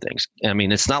certain things. I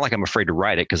mean, it's not like I'm afraid to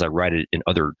write it because I write it in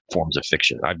other forms of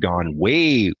fiction. I've gone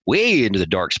way, way into the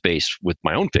dark space with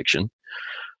my own fiction,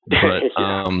 but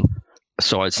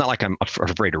so it's not like I'm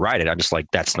afraid to write it. I'm just like,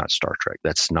 that's not Star Trek.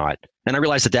 That's not. And I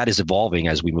realize that is evolving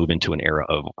as we move into an era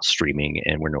of streaming,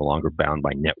 and we're no longer bound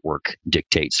by network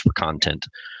dictates for content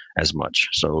as much.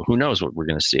 So who knows what we're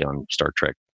going to see on Star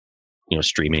Trek,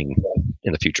 streaming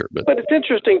in the future. But it's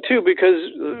interesting too, because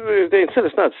they said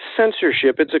it's not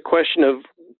censorship. It's a question of,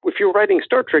 if you're writing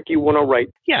Star Trek, you want to write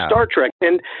Star Trek,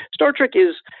 and Star Trek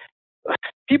is.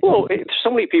 So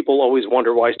many people always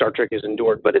wonder why Star Trek is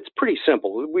endured, but it's pretty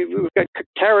simple. We've got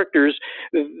characters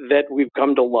that we've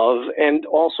come to love, and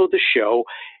also the show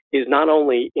is not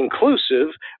only inclusive,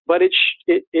 but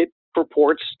it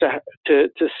purports to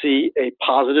see a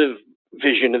positive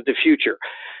vision of the future.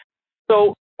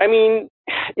 So, I mean,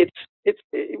 it's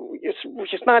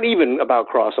not even about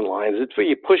crossing lines. It's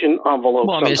you push an envelope.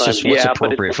 Well, I mean, it's just what's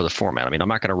appropriate for the format. I mean, I'm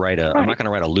not going to write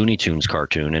a Looney Tunes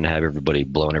cartoon and have everybody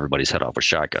blowing everybody's head off with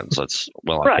shotguns. That's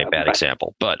a bad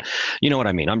example, but you know what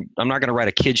I mean. I'm not going to write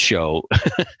a kids show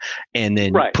and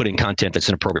then put in content that's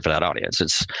inappropriate for that audience.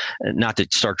 It's not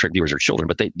that Star Trek viewers are children,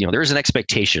 but there is an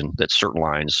expectation that certain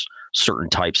lines, certain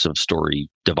types of story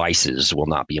devices will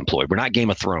not be employed. We're not Game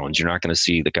of Thrones. You're not going to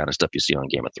see the kind of stuff you see on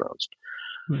Game of Thrones.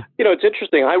 It's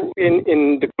interesting.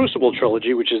 In the Crucible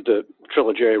trilogy, which is the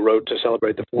trilogy I wrote to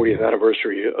celebrate the 40th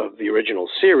anniversary of the original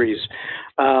series,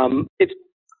 it's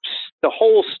the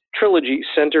whole trilogy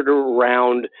centered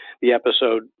around the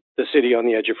episode "The City on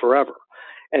the Edge of Forever,"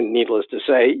 and needless to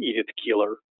say, Edith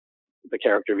Keeler, the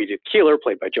character of Edith Keeler,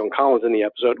 played by Joan Collins in the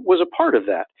episode, was a part of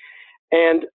that.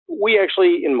 And we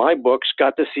actually, in my books,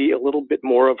 got to see a little bit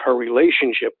more of her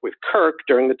relationship with Kirk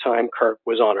during the time Kirk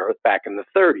was on Earth back in the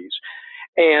 30s.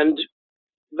 And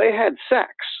they had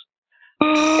sex.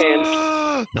 And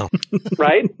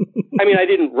right? I mean, I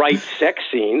didn't write sex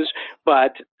scenes,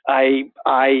 but I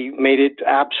made it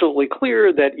absolutely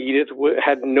clear that Edith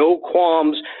had no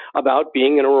qualms about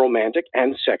being in a romantic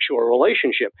and sexual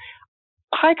relationship.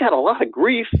 I got a lot of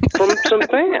grief from some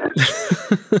fans.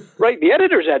 Right? The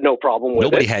editors had no problem with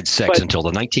Nobody had sex until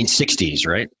the 1960s,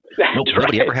 right?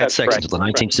 Nobody ever had sex until the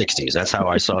 1960s. That's how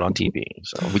I saw it on TV.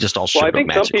 So we just all showed up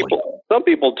magically. Some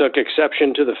people took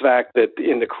exception to the fact that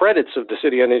in the credits of The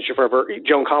City on the Edge of Forever,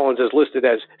 Joan Collins is listed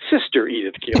as Sister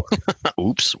Edith Keeler.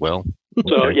 Oops. Well. Okay.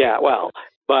 So yeah, well,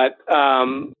 but I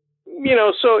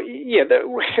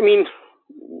mean,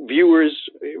 viewers,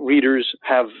 readers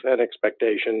have an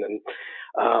expectation, and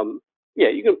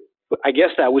you can. I guess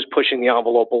that was pushing the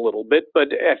envelope a little bit, but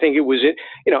I think it was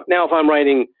now if I'm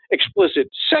writing explicit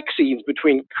sex scenes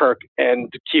between Kirk and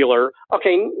Keeler,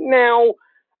 okay, now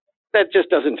that just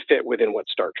doesn't fit within what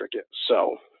Star Trek is.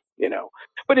 So,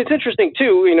 but it's interesting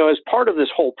too, as part of this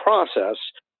whole process,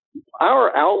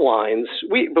 our outlines,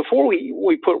 before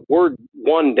we put word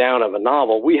one down of a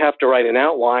novel, we have to write an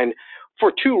outline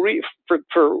for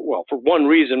for one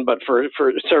reason, but for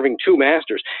serving two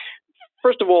masters.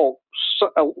 First of all,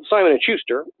 Simon &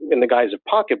 Schuster, in the guise of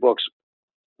pocketbooks,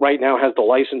 right now has the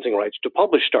licensing rights to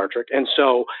publish Star Trek. And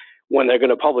so when they're going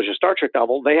to publish a Star Trek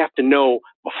novel, they have to know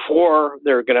before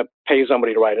they're going to pay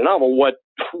somebody to write a novel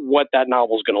what that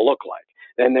novel is going to look like.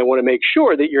 And they want to make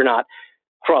sure that you're not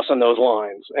crossing those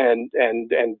lines and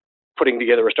putting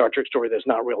together a Star Trek story that's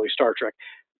not really Star Trek.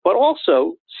 But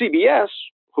also CBS,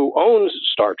 who owns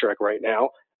Star Trek right now,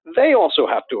 they also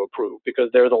have to approve because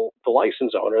they're the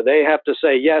license owner. They have to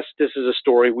say, yes, this is a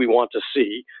story we want to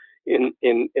see in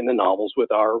the novels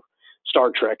with our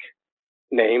Star Trek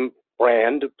name,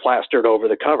 brand plastered over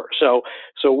the cover. So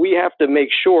we have to make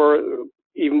sure,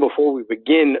 even before we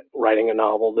begin writing a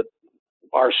novel, that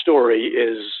our story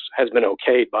has been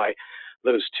okayed by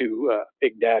those two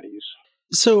big daddies.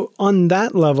 So on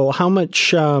that level, how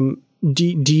much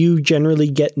do you generally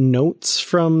get notes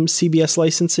from CBS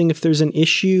licensing if there's an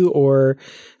issue, or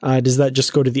does that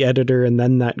just go to the editor and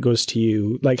then that goes to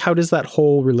you? Like, how does that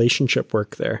whole relationship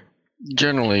work there?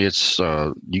 Generally, it's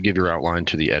you give your outline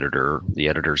to the editor. The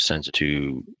editor sends it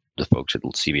to the folks at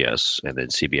CBS, and then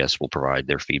CBS will provide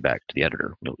their feedback to the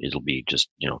editor. It'll be just,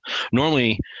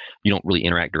 normally you don't really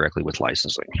interact directly with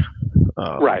licensing.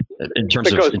 Right. In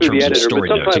terms of story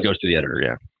notes, it goes to the editor,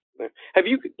 yeah. Have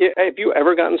you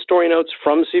ever gotten story notes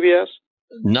from CBS?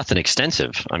 Nothing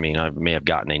extensive. I mean, I may have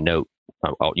gotten a note,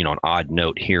 an odd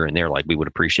note here and there, like we would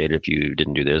appreciate it if you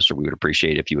didn't do this, or we would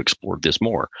appreciate it if you explored this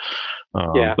more.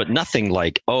 But nothing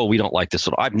like, oh, we don't like this.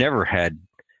 I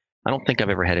don't think I've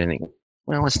ever had anything.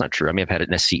 Well, that's not true. I may have had an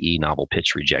SCE novel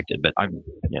pitch rejected, but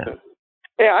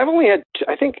Yeah, I've only had,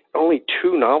 I think, only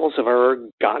 2 novels have ever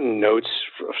gotten notes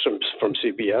from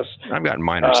CBS. I've gotten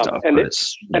minor stuff,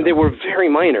 and they were very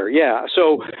minor. Yeah,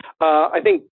 so I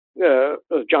think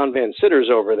John Van Sitter's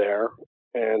over there,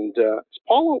 and is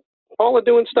Paula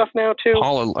doing stuff now too?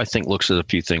 Paula, I think, looks at a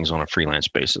few things on a freelance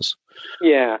basis.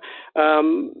 Yeah,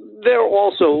 they're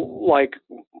also like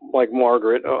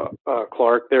Margaret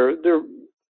Clark.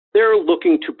 They're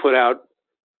looking to put out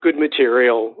good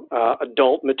material,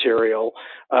 adult material,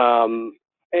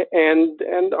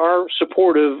 and are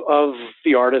supportive of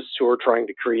the artists who are trying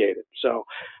to create it. So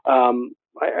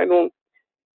I don't.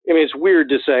 I mean, it's weird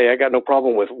to say I got no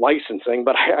problem with licensing,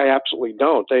 but I absolutely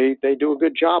don't. They do a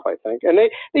good job, I think, and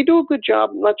they do a good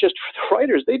job not just for the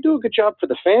writers. They do a good job for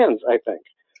the fans, I think.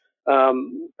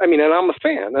 I mean, and I'm a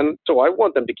fan, and so I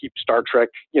want them to keep Star Trek,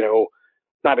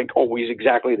 not always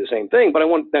exactly the same thing, but I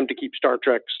want them to keep Star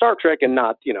Trek, and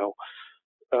not,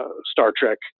 Star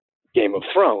Trek Game of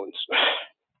Thrones.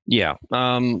 Yeah,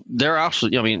 they're also.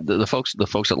 I mean, the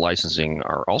folks at licensing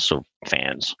are also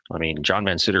fans. I mean, John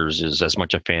Van Citters is as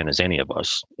much a fan as any of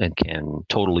us, and can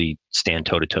totally stand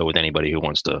toe to toe with anybody who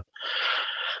wants to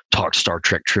talk Star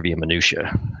Trek trivia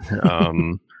minutia.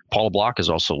 Paula Block is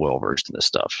also well versed in this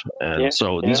stuff, and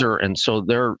so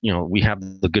they're. We have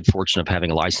the good fortune of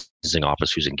having a licensing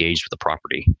office who's engaged with the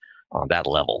property on that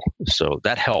level. So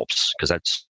that helps, because that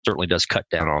certainly does cut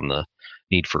down on the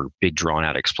need for big drawn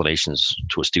out explanations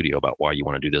to a studio about why you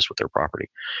want to do this with their property.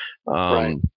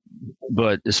 Right.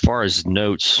 But as far as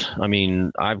notes, I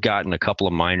mean, I've gotten a couple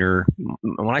of minor.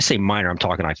 When I say minor, I'm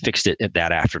talking I fixed it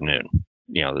that afternoon.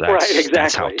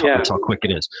 That's how quick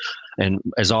it is. And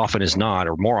as often as not,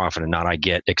 or more often than not, I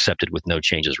get accepted with no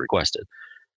changes requested.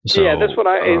 So, that's what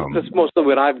that's mostly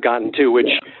what I've gotten to, which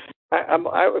I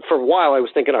for a while I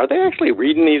was thinking, are they actually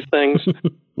reading these things?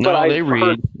 No, they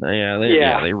read.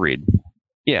 They read.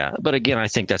 Yeah, but again, I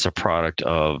think that's a product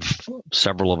of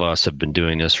several of us have been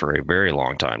doing this for a very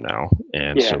long time now,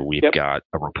 and so we've got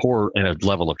a rapport and a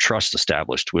level of trust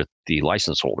established with the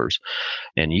license holders,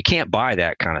 and you can't buy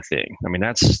that kind of thing. I mean,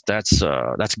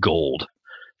 that's gold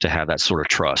to have that sort of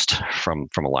trust from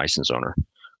a license owner.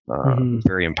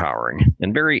 Very empowering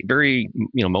and very, very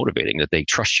motivating that they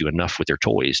trust you enough with their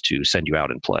toys to send you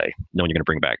out and play, knowing you're going to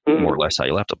bring back more or less how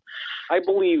you left them. I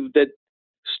believe that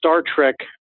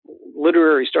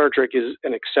literary Star Trek is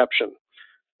an exception.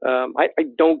 I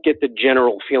don't get the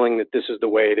general feeling that this is the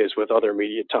way it is with other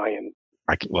media tie-in.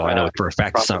 I know for a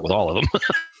fact it's not with all of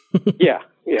them. Yeah.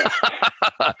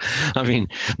 I mean,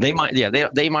 they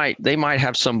might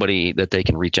have somebody that they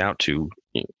can reach out to.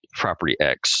 Property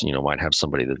X, might have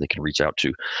somebody that they can reach out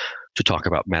to talk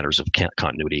about matters of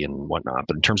continuity and whatnot.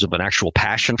 But in terms of an actual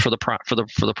passion for the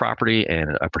property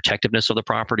and a protectiveness of the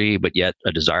property, but yet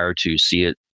a desire to see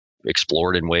it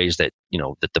explored in ways that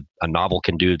a novel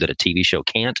can do that a TV show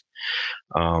can't.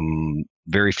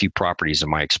 Very few properties, in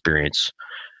my experience,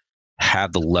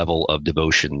 have the level of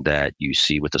devotion that you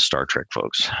see with the Star Trek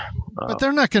folks. But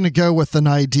they're not going to go with an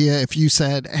idea if you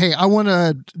said, hey, I want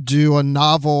to do a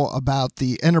novel about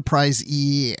the Enterprise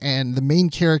E, and the main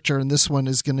character in this one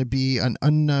is going to be an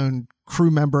unknown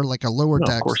crew member, like a lower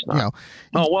deck. Of course not.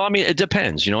 Oh, well, I mean, it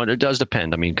depends. It does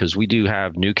depend. I mean, because we do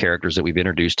have new characters that we've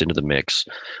introduced into the mix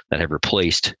that have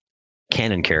replaced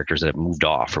canon characters that have moved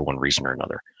off for one reason or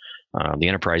another. The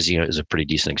Enterprise is a pretty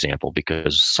decent example,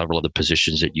 because several of the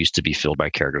positions that used to be filled by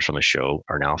characters from the show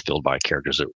are now filled by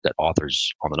characters that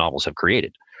authors on the novels have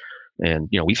created. And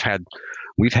we've had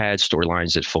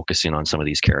storylines that focus in on some of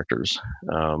these characters.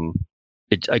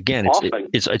 It's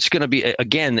going to be,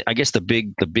 again, I guess the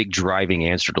big driving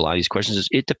answer to a lot of these questions is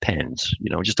it depends.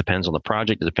 It just depends on the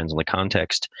project. It depends on the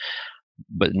context.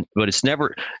 But it's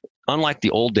never, unlike the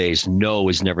old days, no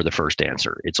is never the first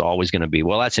answer. It's always going to be,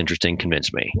 well, that's interesting,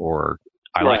 convince me, or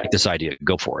I like this idea,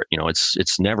 go for it.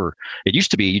 It's never. It used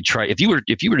to be you try if you were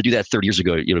to do that 30 years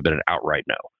ago, you'd have been an outright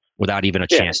no, without even a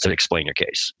chance to explain your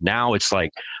case. Now it's like,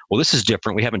 well, this is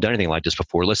different. We haven't done anything like this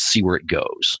before. Let's see where it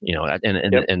goes.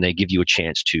 And they give you a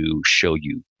chance to show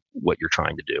you what you're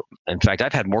trying to do. In fact,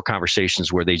 I've had more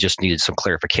conversations where they just needed some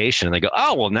clarification, and they go,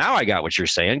 oh, well, now I got what you're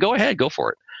saying. Go ahead, go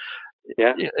for it.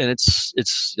 Yeah, and it's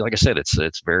like I said,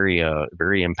 it's very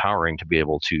very empowering to be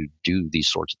able to do these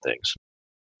sorts of things.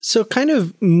 So, kind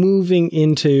of moving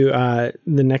into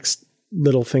the next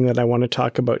little thing that I want to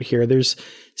talk about here. There's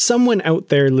someone out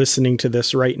there listening to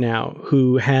this right now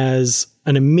who has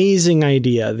an amazing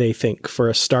idea, they think, for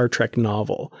a Star Trek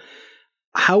novel.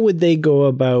 How would they go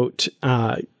about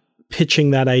pitching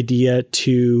that idea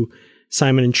to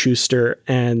Simon & Schuster,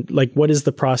 and what is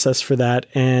the process for that,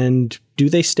 and do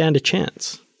they stand a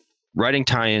chance? Writing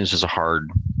tie-ins is a hard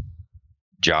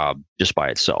job just by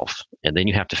itself, and then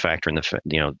you have to factor in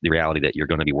the reality that you're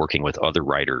going to be working with other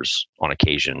writers on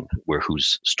occasion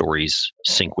whose stories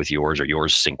sync with yours or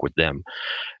yours sync with them.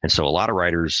 And so a lot of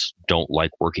writers don't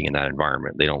like working in that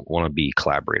environment. They don't want to be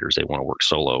collaborators. They want to work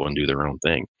solo and do their own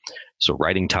thing. So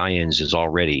writing tie-ins is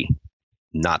already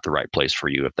not the right place for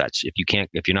you.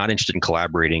 If you're not interested in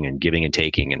collaborating and giving and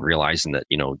taking and realizing that,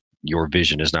 your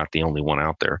vision is not the only one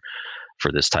out there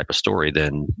for this type of story,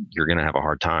 then you're going to have a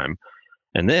hard time.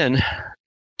 And then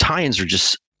tie-ins are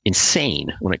just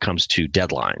insane when it comes to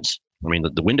deadlines. I mean,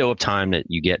 the window of time that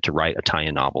you get to write a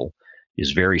tie-in novel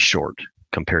is very short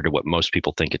compared to what most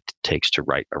people think it takes to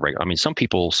write a regular. I mean, some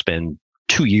people spend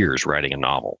 2 years writing a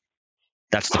novel.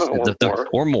 That's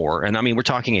or more. And I mean, we're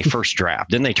talking a first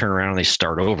draft. Then they turn around and they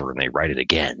start over and they write it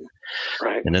again.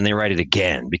 Right. And then they write it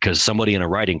again because somebody in a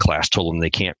writing class told them they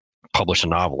can't publish a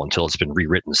novel until it's been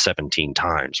rewritten 17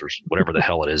 times or whatever the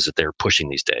hell it is that they're pushing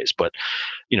these days. But,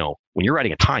 when you're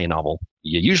writing a tie-in novel,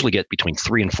 you usually get between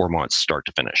 3 and 4 months start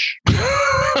to finish.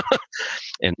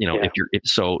 And,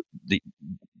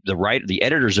 the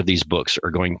editors of these books are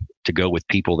going to go with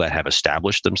people that have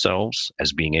established themselves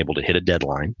as being able to hit a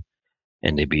deadline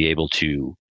and to be able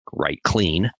to write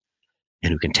clean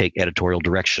and who can take editorial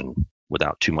direction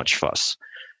without too much fuss.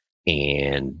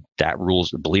 And that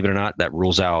believe it or not, that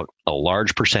rules out a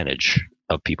large percentage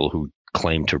of people who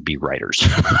claim to be writers.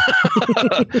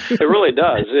 It really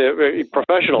does.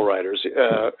 Professional writers,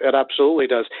 it absolutely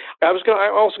does. I'm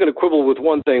also going to quibble with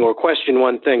one thing or question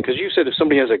one thing, because you said if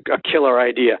somebody has a killer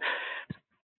idea,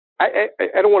 I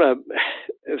don't want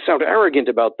to sound arrogant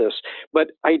about this,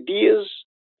 but ideas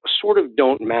sort of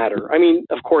don't matter. I mean,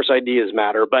 of course, ideas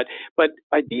matter, but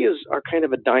ideas are kind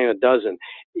of a dime a dozen.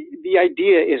 The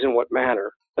idea isn't what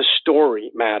matters. A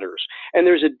story matters. And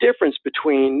there's a difference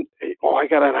between, I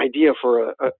got an idea for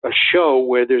a show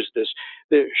where there's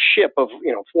the ship of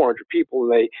 400 people,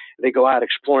 and they go out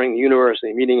exploring the universe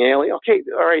and they're meeting aliens. Okay,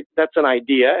 all right, that's an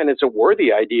idea, and it's a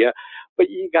worthy idea,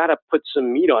 but you got to put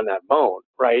some meat on that bone,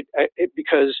 right?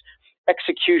 Because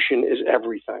execution is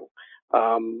everything.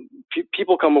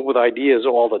 People come up with ideas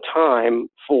all the time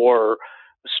for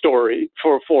a story,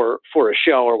 for a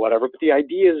show or whatever, but the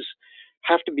ideas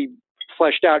have to be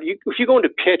fleshed out. If you go into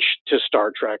pitch to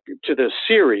Star Trek, to the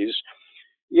series,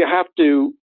 you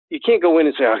can't go in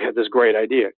and say, I got this great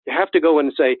idea. You have to go in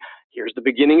and say, here's the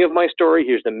beginning of my story,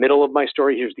 here's the middle of my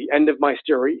story, here's the end of my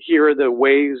story, here are the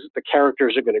ways the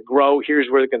characters are going to grow, here's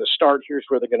where they're going to start, here's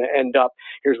where they're going to end up,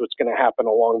 here's what's going to happen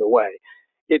along the way.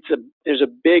 There's a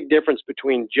big difference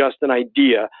between just an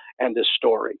idea and a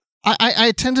story. I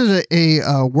attended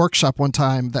a workshop one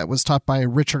time that was taught by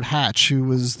Richard Hatch, who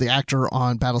was the actor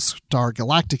on Battlestar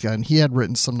Galactica, and he had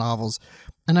written some novels.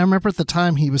 And I remember at the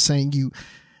time he was saying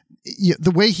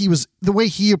the way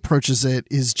he approaches it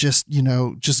is just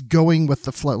going with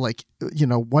the flow. Like,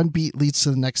 one beat leads to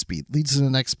the next beat, leads to the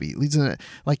next beat, leads to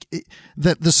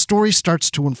the story starts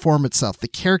to inform itself. The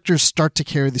characters start to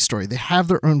carry the story. They have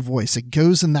their own voice. It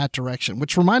goes in that direction,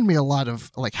 which remind me a lot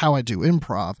of like how I do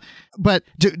improv. But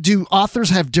do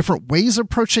authors have different ways of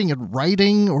approaching and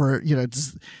writing, or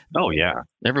Oh yeah,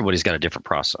 everybody's got a different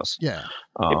process. Yeah.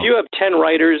 If you have 10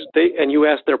 writers and you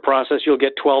ask their process, you'll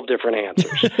get 12 different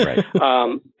answers. Right.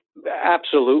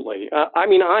 Absolutely. I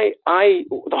mean,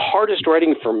 the hardest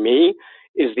writing for me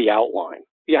is the outline.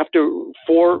 You have to,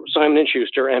 for Simon &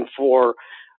 Schuster and for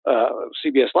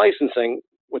CBS licensing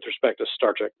with respect to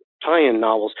Star Trek tie-in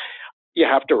novels, you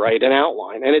have to write an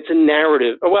outline. And it's a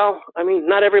narrative. Well, I mean,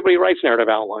 not everybody writes narrative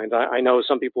outlines. I know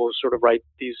some people sort of write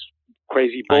these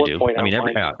crazy bullet point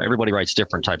outlines. Everybody writes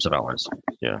different types of outlines.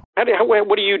 Yeah.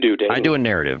 What do you do, Dave? I do a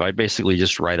narrative. I basically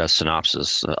just write a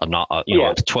synopsis, a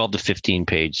 12 to 15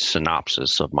 page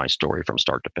synopsis of my story from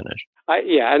start to finish.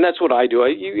 And that's what I do.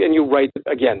 You write,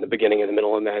 again, the beginning and the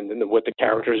middle and the end and what the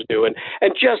characters do and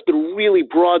just the really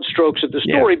broad strokes of the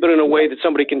story, but in a way that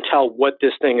somebody can tell what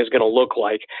this thing is going to look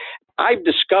like. I've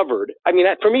discovered,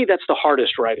 for me, that's the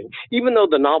hardest writing. Even though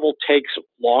the novel takes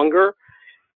longer,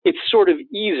 it's sort of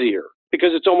easier,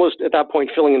 because it's almost at that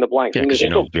point filling in the blanks. Yeah, because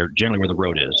generally where the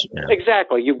road is. Yeah.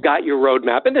 Exactly. You've got your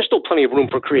roadmap, and there's still plenty of room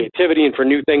for creativity and for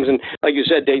new things. And like you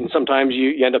said, Dayton, sometimes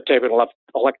you end up taking a left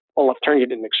turn you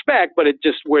didn't expect, but it's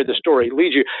just where the story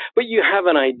leads you. But you have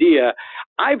an idea.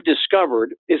 I've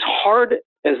discovered, as hard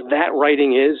as that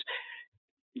writing is,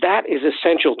 that is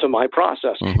essential to my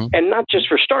process. Mm-hmm. And not just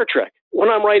for Star Trek. When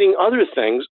I'm writing other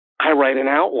things, I write an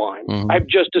outline. Mm-hmm. I've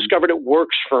just discovered it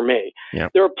works for me.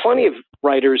 Yep. There are plenty of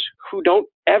writers who don't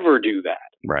ever do that.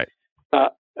 Right.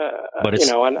 But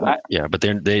but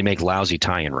they make lousy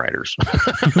tie-in writers.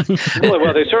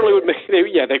 well, they certainly would make.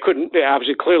 They couldn't. They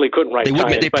obviously clearly couldn't write.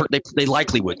 They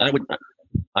likely would.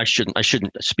 I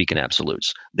shouldn't speak in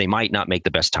absolutes. They might not make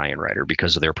the best tie-in writer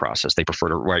because of their process. They prefer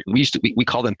to write. We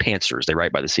call them pantsers. They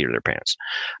write by the seat of their pants,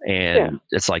 and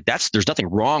it's like there's nothing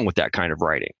wrong with that kind of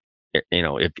writing.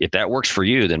 If that works for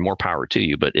you, then more power to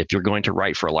you. But if you're going to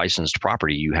write for a licensed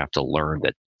property, you have to learn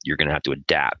that you're going to have to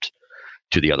adapt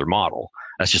to the other model.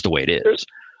 That's just the way it is.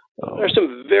 There's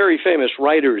some very famous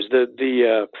writers.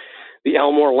 The the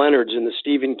Elmore Leonards and the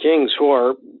Stephen Kings, who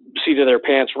are seat of their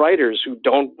pants writers who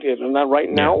they're not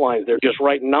writing outlines, they're just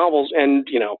writing novels, and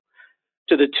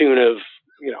to the tune of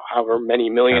however many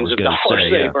millions of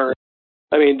dollars they've earned.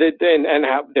 I mean,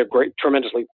 they're great,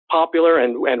 tremendously popular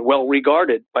and well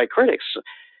regarded by critics.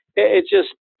 It's just,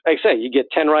 like I say, you get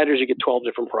 10 writers, you get 12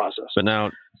 different processes. But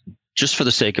now, just for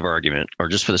the sake of argument, or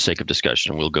just for the sake of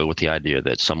discussion, we'll go with the idea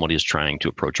that somebody is trying to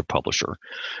approach a publisher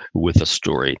with a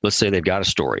story. Let's say they've got a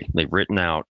story. They've written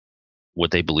out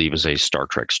what they believe is a Star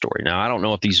Trek story. Now, I don't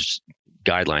know if these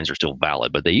guidelines are still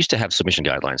valid, but they used to have submission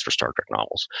guidelines for Star Trek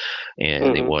novels.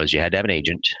 And it was, you had to have an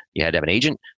agent. You had to have an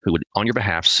agent who would, on your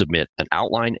behalf, submit an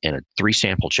outline and 3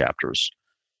 sample chapters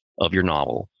of your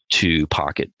novel to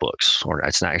Pocket Books, or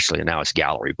it's not actually, now it's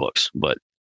Gallery Books, but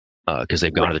because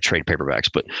they've gone to the trade paperbacks,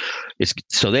 but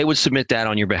so they would submit that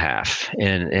on your behalf,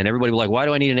 and everybody would be like, why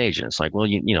do I need an agent? It's like, well,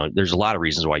 there's a lot of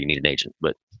reasons why you need an agent,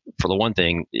 but for the one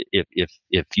thing, if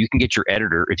you can get your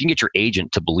editor, if you can get your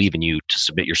agent to believe in you to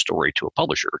submit your story to a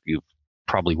publisher, you've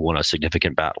probably won a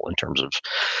significant battle in terms of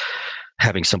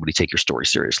having somebody take your story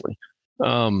seriously.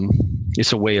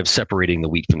 It's a way of separating the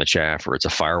wheat from the chaff, or it's a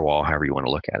firewall, however you want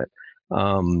to look at it.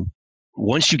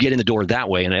 Once you get in the door that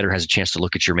way, and an editor has a chance to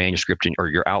look at your manuscript or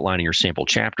your outline and your sample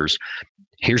chapters,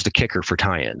 here's the kicker for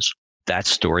tie-ins. That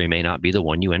story may not be the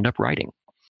one you end up writing.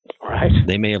 Right.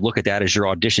 They may have looked at that as your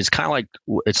audition. It's kind of like,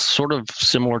 it's sort of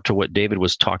similar to what David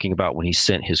was talking about when he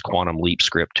sent his Quantum Leap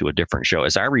script to a different show.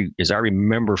 As I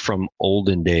remember from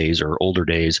older days,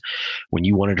 when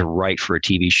you wanted to write for a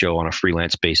TV show on a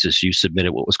freelance basis, you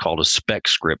submitted what was called a spec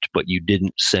script, but you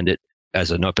didn't send it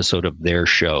as an episode of their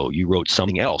show. You wrote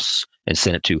something else and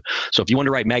sent it to. So if you wanted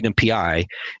to write Magnum PI,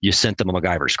 you sent them a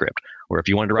MacGyver script. Or if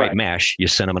you wanted to write MASH, you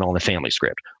sent them an All in the Family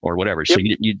script or whatever. Yep. So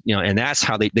you and that's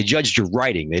how they judged your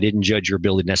writing. They didn't judge your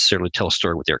ability to necessarily tell a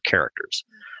story with their characters.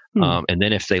 And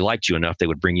then if they liked you enough, they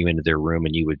would bring you into their room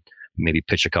and you would maybe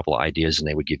pitch a couple of ideas and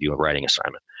they would give you a writing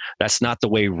assignment. That's not the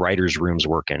way writers' rooms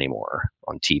work anymore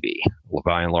on TV. Well,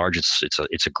 by and large, it's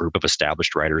a group of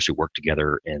established writers who work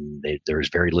together, and there's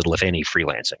very little, if any,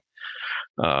 freelancing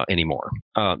anymore.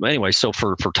 Anyway, so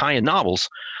for tie-in novels,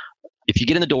 if you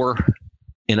get in the door,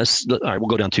 all right, we'll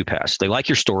go down 2 paths. They like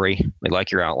your story, they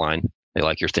like your outline, they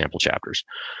like your sample chapters.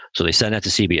 So they send that to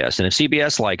CBS, and if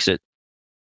CBS likes it,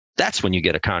 that's when you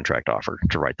get a contract offer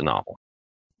to write the novel.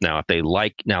 Now, if they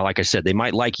like I said, they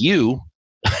might like you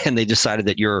and they decided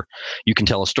that you can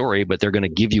tell a story, but they're going to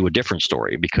give you a different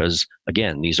story because,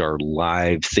 again, these are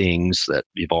live things that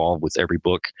evolve with every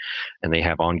book, and they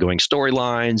have ongoing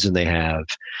storylines, and they have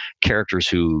characters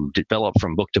who develop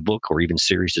from book to book or even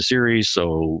series to series.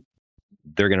 So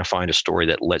they're going to find a story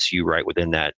that lets you write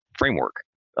within that framework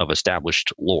of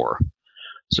established lore.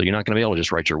 So you're not going to be able to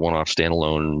just write your one-off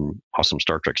standalone awesome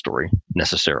Star Trek story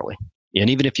necessarily. And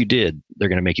even if you did, they're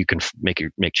going to make you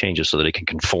make changes so that it can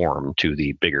conform to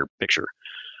the bigger picture.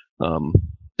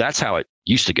 That's how it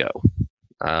used to go.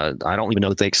 I don't even know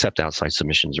that they accept outside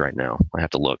submissions right now. I have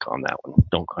to look on that one.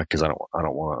 Because I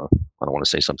don't want to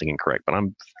say something incorrect, but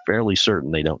I'm fairly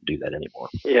certain they don't do that anymore.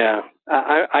 Yeah,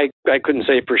 I couldn't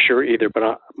say for sure either,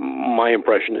 but my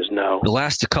impression is no. The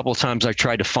last couple of times I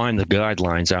tried to find the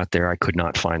guidelines out there, I could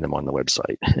not find them on the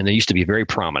website, and they used to be very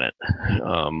prominent.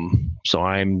 So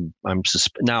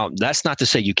now that's not to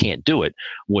say you can't do it.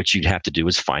 What you'd have to do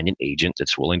is find an agent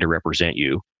that's willing to represent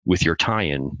you with your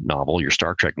tie-in novel, your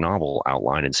Star Trek novel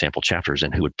outline and sample chapters,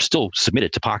 and who would still submit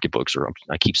it to Pocket Books, or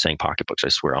I keep saying Pocket Books, I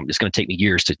swear. It's going to take me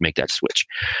years to make that switch,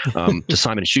 to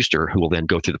Simon & Schuster, who will then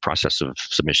go through the process of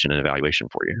submission and evaluation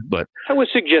for you. But I would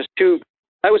suggest too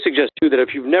that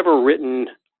if you've never written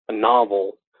a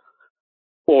novel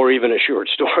or even a short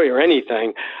story or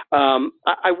anything,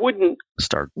 I wouldn't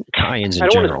start tie-ins in I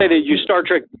don't general. want to say that your Star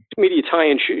Trek media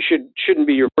tie-in shouldn't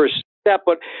be your first step,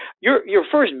 but your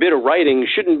first bit of writing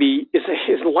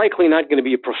is likely not going to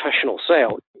be a professional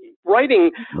sale.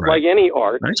 Writing, like any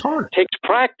art, takes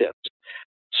practice.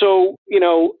 So,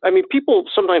 people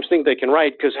sometimes think they can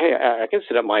write because, hey, I can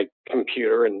sit at my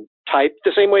computer and type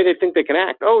the same way they think they can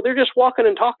act. Oh, they're just walking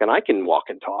and talking. I can walk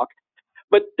and talk.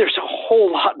 But there's a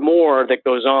whole lot more that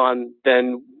goes on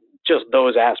than just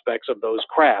those aspects of those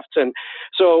crafts. And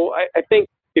so I think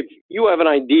if you have an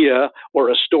idea or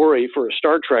a story for a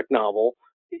Star Trek novel,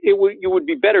 you would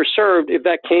be better served if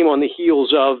that came on the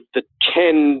heels of the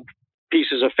 10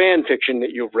 pieces of fan fiction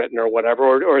that you've written or whatever,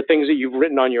 or things that you've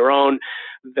written on your own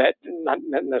that not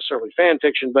necessarily fan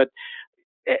fiction, but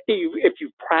if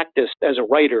you've practiced as a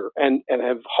writer and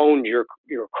have honed your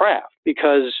craft,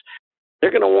 because they're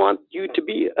going to want you to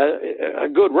be a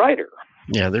good writer.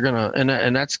 Yeah, they're gonna, and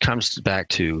that comes back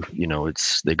to,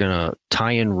 they're gonna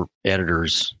tie in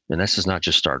editors, and this is not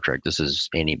just Star Trek. This is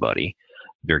anybody.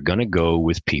 They're gonna go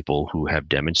with people who have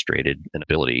demonstrated an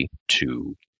ability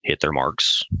to hit their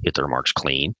marks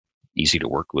clean, easy to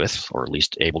work with, or at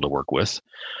least able to work with.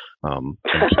 And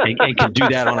can do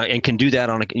that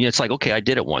on a. It's like, okay, I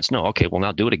did it once. No, okay, well,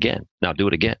 now do it again. Now do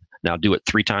it again. Now do it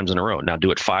 3 times in a row. Now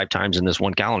do it 5 times in this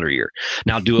one calendar year.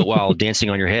 Now do it while dancing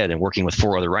on your head and working with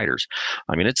 4 other writers.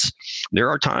 I mean,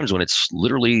 there are times when it's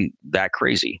literally that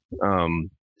crazy.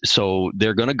 So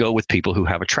they're going to go with people who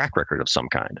have a track record of some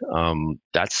kind.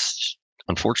 That's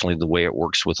unfortunately the way it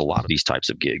works with a lot of these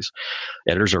types of gigs.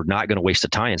 Editors are not going to waste a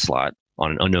tie-in slot on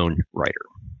an unknown writer.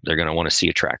 They're going to want to see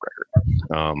a track record.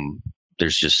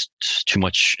 There's just too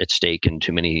much at stake and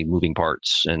too many moving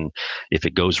parts. And if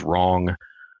it goes wrong,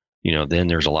 then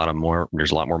there's a lot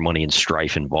more money and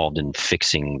strife involved in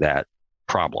fixing that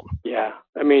problem. Yeah.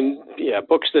 I mean,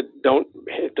 books that don't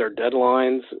hit their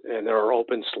deadlines and there are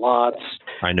open slots.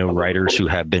 I know writers who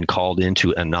have been called in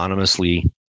to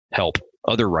anonymously help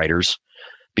other writers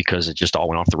because it just all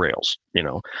went off the rails,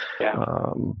 Yeah.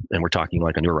 And we're talking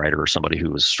like a new writer or somebody who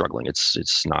was struggling.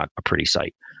 It's not a pretty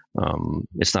sight.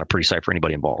 It's not a pretty sight for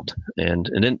anybody involved.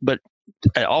 But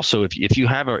also, if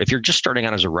you're just starting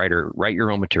out as a writer, write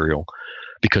your own material,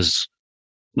 because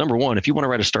number one, if you want to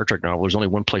write a Star Trek novel, there's only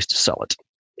one place to sell it.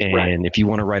 And right. If you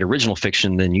want to write original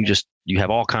fiction, then you have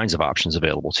all kinds of options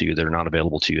available to you that are not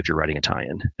available to you if you're writing a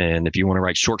tie-in. And if you want to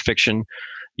write short fiction,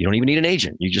 you don't even need an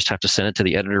agent. You just have to send it to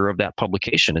the editor of that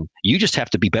publication, and you just have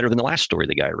to be better than the last story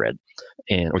the guy read,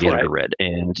 or the editor read,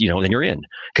 and then you're in,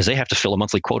 because they have to fill a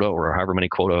monthly quota or however many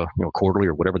quota, quarterly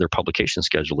or whatever their publication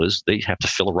schedule is. They have to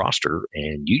fill a roster,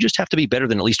 and you just have to be better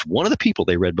than at least one of the people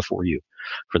they read before you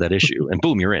for that issue, and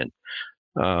boom, you're in.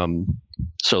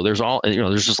 So there's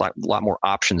just a lot more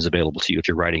options available to you if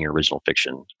you're writing original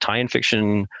fiction. Tie-in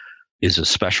fiction is a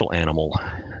special animal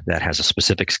that has a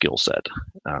specific skill set.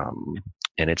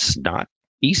 And it's not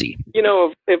easy.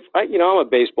 If I'm a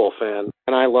baseball fan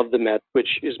and I love the Mets,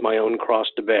 which is my own cross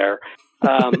to bear.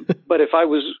 But if I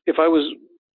was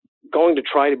going to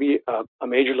try to be a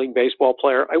Major League Baseball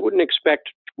player, I wouldn't expect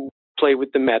to play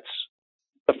with the Mets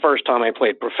the first time I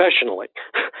played professionally.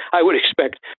 I would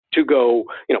expect to go,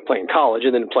 play in college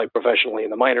and then play professionally in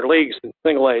the minor leagues, in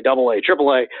single A, double A,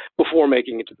 triple A, before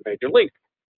making it to the major league.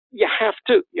 You have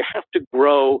to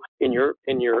grow in your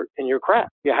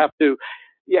craft. You have to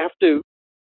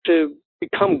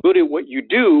become good at what you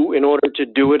do in order to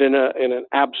do it in an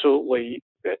absolutely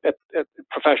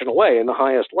professional way in the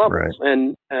highest levels. Right.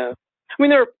 And I'm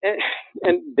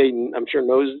sure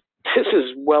knows this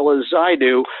as well as I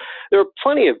do. There are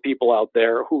plenty of people out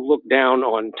there who look down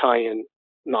on tie-in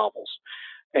novels,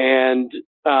 and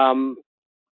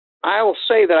I will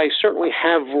say that I certainly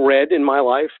have read in my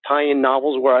life tie-in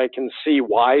novels where I can see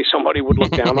why somebody would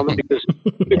look down on them,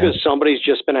 because somebody's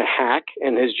just been a hack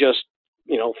and has just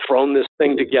thrown this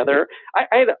thing together.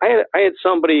 I had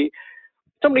somebody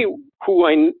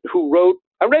who wrote.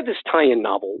 I read this tie-in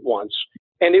novel once,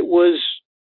 and it was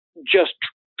just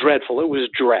dreadful. It was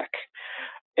dreck,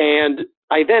 and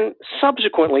I then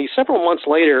subsequently, several months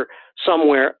later,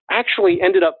 somewhere, actually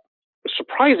ended up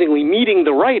surprisingly meeting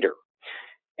the writer.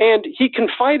 And he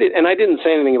confided, and I didn't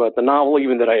say anything about the novel,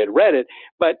 even that I had read it,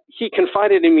 but he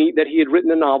confided in me that he had written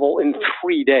the novel in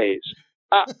 3 days.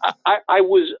 I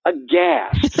was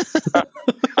aghast.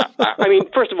 I mean,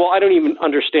 first of all, I don't even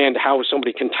understand how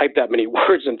somebody can type that many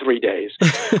words in 3 days,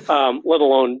 let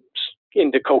alone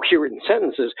into coherent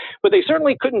sentences. But they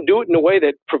certainly couldn't do it in a way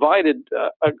that provided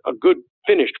a good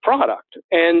finished product.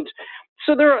 And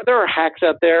so there are hacks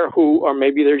out there who, or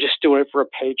maybe they're just doing it for a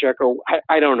paycheck, or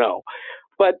I don't know.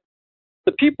 But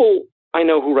the people I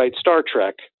know who write Star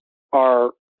Trek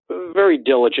are very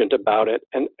diligent about it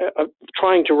and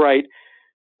trying to write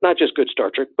not just good Star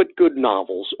Trek, but good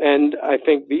novels. And I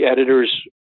think the editors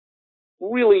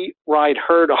really ride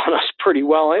herd on us pretty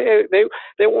well.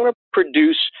 They want to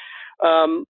produce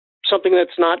something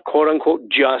that's not quote unquote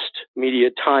just media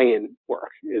tie-in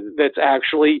work, that's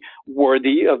actually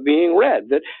worthy of being read,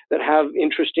 that have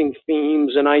interesting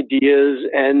themes and ideas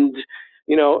and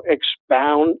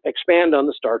expand on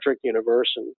the Star Trek universe.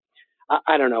 And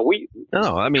I don't know.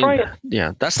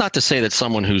 That's not to say that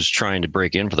someone who's trying to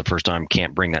break in for the first time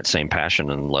can't bring that same passion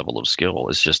and level of skill.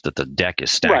 It's just that the deck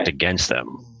is stacked against them,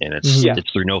 and it's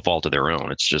through no fault of their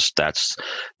own. It's just that's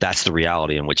the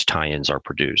reality in which tie-ins are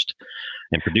produced.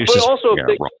 And produced is also,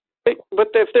 but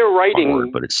if they're writing,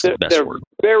 word, but it's the best word.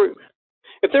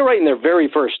 If they're writing their very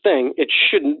first thing, they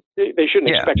shouldn't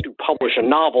expect to publish a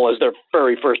novel as their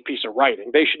very first piece of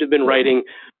writing. They should have been writing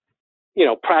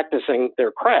practicing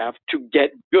their craft to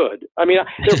get good. I mean,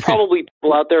 there are probably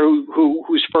people out there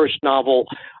whose first novel,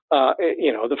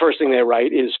 the first thing they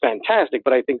write is fantastic,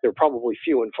 but I think they're probably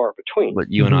few and far between.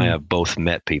 But you and I have both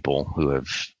met people who have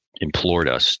implored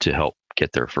us to help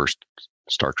get their first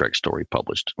Star Trek story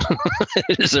published.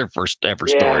 It is their first ever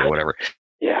story, whatever.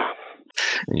 Yeah.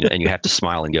 And you have to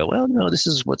smile and go, well, no, this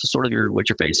is what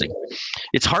you're facing.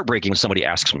 It's heartbreaking when somebody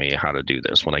asks me how to do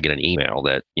this, when I get an email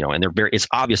that, and it's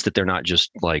obvious that they're not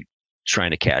just like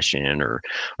trying to cash in or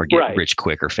get rich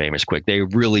quick or famous quick. They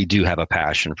really do have a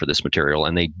passion for this material,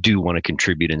 and they do want to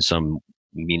contribute in some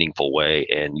meaningful way.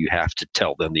 And you have to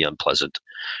tell them the unpleasant.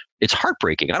 It's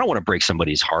heartbreaking. I don't want to break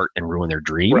somebody's heart and ruin their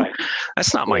dream. Right.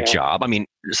 That's not my job. I mean,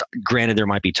 granted, there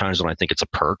might be times when I think it's a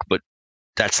perk, but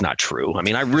that's not true. I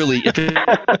mean, I really, if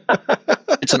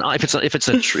it's an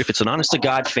honest to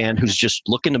God fan who's just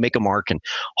looking to make a mark and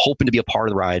hoping to be a part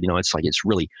of the ride,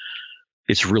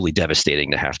 it's really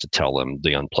devastating to have to tell them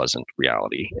the unpleasant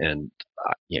reality. And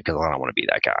because I don't want to be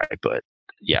that guy. But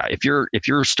yeah, if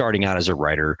you're starting out as a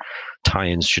writer,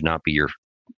 tie-ins should not be your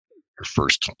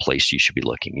first place you should be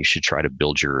looking. You should try to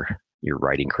build your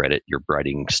writing credit, your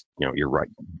writing,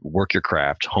 work your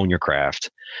craft, hone your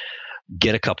craft.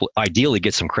 Ideally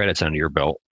get some credits under your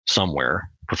belt somewhere,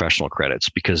 professional credits,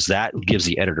 because that gives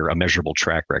the editor a measurable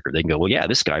track record. They can go, well, yeah,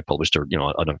 this guy published a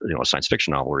science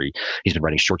fiction novel where he's been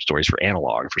writing short stories for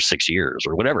Analog for 6 years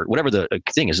or whatever the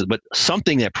thing is, but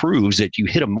something that proves that you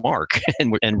hit a mark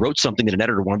and wrote something that an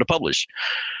editor wanted to publish.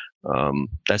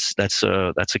 That's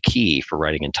a key for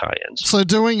writing in tie-ins. So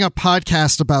doing a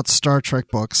podcast about Star Trek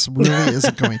books really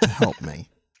isn't going to help me.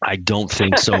 I don't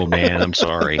think so, man. I'm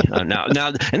sorry. Now,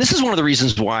 and this is one of the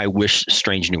reasons why I wish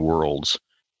Strange New Worlds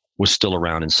was still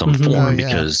around in some form,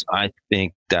 because I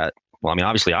think that, well, I mean,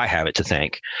 obviously I have it to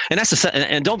thank, and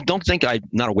and don't think I'm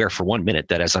not aware for 1 minute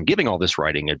that as I'm giving all this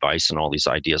writing advice and all these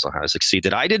ideas on how to succeed,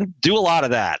 that I didn't do a lot of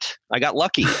that. I got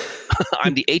lucky.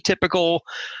 I'm the atypical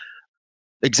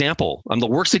example. I'm the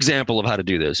worst example of how to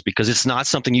do this because it's not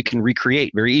something you can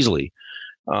recreate very easily.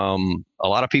 A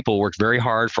lot of people worked very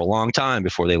hard for a long time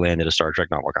before they landed a Star Trek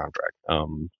novel contract.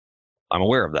 I'm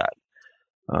aware of that.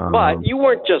 But you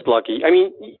weren't just lucky. I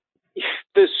mean,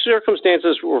 the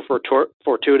circumstances were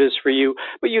fortuitous for you,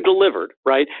 but you delivered,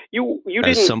 right? You didn't.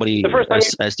 The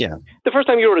first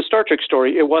time you wrote a Star Trek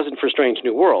story, it wasn't for Strange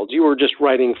New Worlds. You were just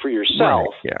writing for yourself.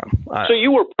 Right, yeah. So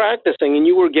you were practicing and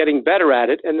you were getting better at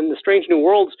it, and then the Strange New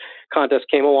Worlds contest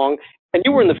came along. And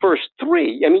you were in the first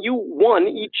three. I mean, you won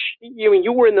each.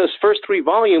 You were in those first 3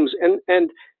 volumes, and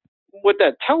what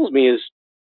that tells me is,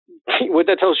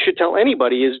 should tell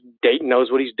anybody is Dayton knows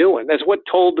what he's doing. That's what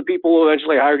told the people who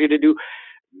eventually hired you to do,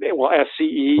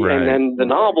 SCE and then the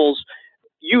novels.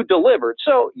 You delivered.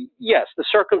 So yes, the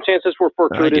circumstances were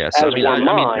fortuitous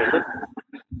mine,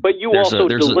 but you also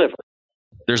delivered.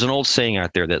 There's an old saying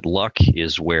out there that luck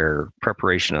is where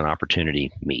preparation and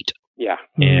opportunity meet. Yeah.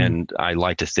 And I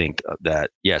like to think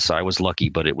that, yes, I was lucky,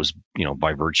 but it was,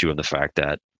 by virtue of the fact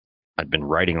that I'd been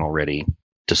writing already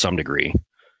to some degree,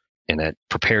 and that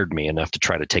prepared me enough to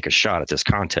try to take a shot at this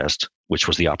contest, which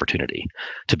was the opportunity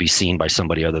to be seen by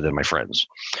somebody other than my friends.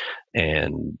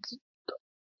 And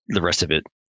the rest of it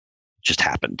just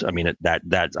happened. I mean, that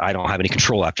I don't have any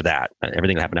control after that.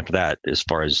 Everything that happened after that, as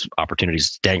far as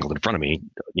opportunities dangled in front of me,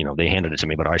 they handed it to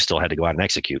me, but I still had to go out and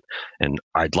execute. And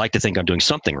I'd like to think I'm doing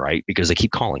something right because they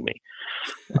keep calling me.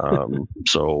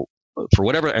 So for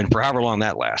whatever, and for however long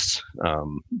that lasts.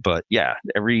 But yeah,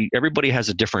 everybody has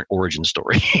a different origin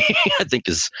story. I think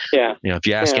if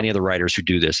you ask any of the writers who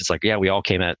do this, it's like, yeah, we all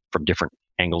came at from different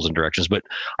angles and directions, but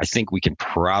I think we can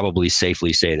probably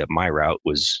safely say that my route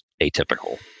was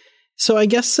atypical. So I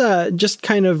guess just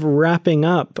kind of wrapping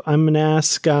up, I'm going to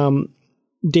ask,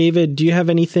 David, do you have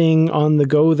anything on the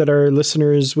go that our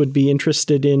listeners would be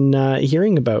interested in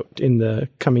hearing about in the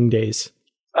coming days?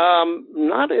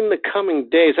 Not in the coming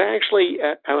days.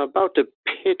 I'm about to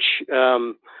pitch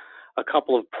a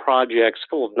couple of projects, a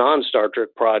couple of non-Star Trek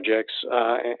projects,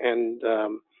 and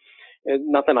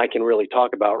nothing I can really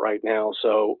talk about right now.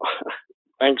 So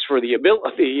thanks for the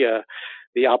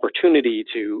opportunity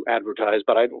to advertise,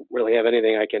 but I don't really have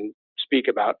anything I can speak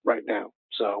about right now.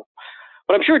 So,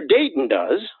 but I'm sure Dayton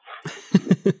does.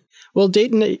 Well,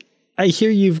 Dayton, I hear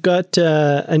you've got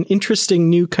an interesting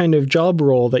new kind of job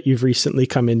role that you've recently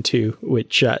come into,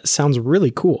 which sounds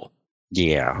really cool.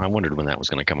 Yeah, I wondered when that was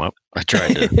going to come up. I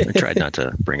tried not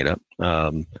to bring it up.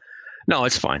 No,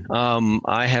 it's fine.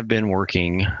 I have been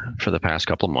working for the past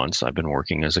couple of months. I've been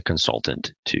working as a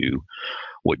consultant to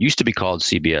what used to be called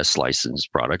CBS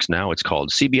Licensed Products. Now it's called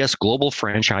CBS Global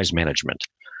Franchise Management.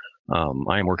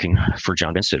 I am working for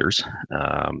John Van Citters,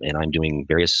 and I'm doing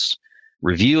various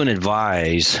review and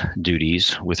advise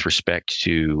duties with respect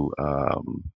to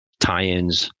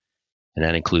tie-ins, and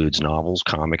that includes novels,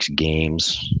 comics,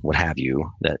 games, what have you.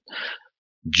 That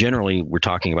generally we're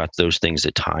talking about those things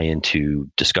that tie into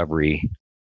Discovery,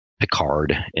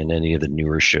 Picard, and any of the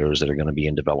newer shows that are going to be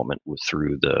in development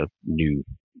through the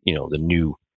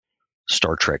new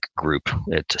Star Trek group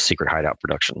at Secret Hideout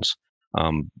Productions.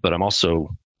 But I'm also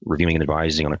reviewing and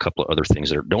advising on a couple of other things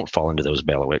that don't fall into those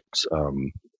bailiwicks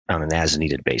on an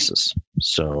as-needed basis.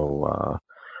 So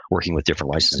working with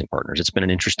different licensing partners. It's been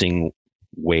an interesting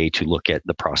way to look at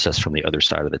the process from the other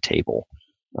side of the table.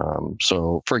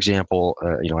 So, for example,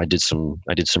 I did some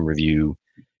review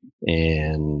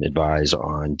and advise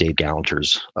on Dave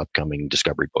Gallanter's upcoming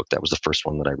Discovery book. That was the first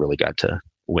one that I really got to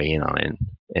weigh in on,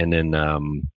 and then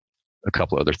a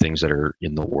couple of other things that are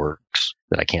in the works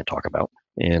that I can't talk about.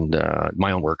 And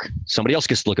my own work. Somebody else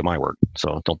gets to look at my work,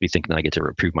 so don't be thinking that I get to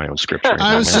approve my own script.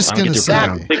 I was just going to say,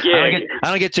 I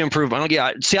don't get to improve. I don't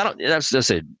get. See, I don't. That's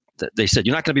it. They said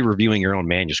you're not going to be reviewing your own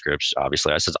manuscripts.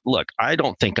 Obviously, I said, look, I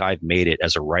don't think I've made it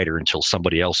as a writer until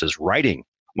somebody else is writing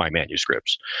my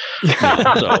manuscripts.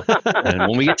 So, and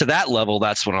when we get to that level,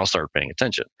 that's when I'll start paying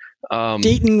attention.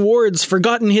 Dayton Ward's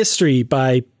Forgotten History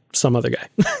by some other guy.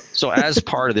 So as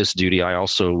part of this duty, I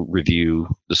also review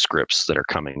the scripts that are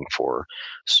coming for,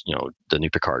 the new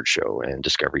Picard show and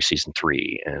Discovery Season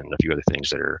 3 and a few other things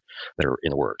that are in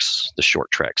the works, the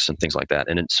short treks and things like that.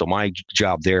 And so my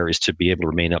job there is to be able to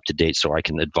remain up to date so I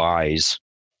can advise,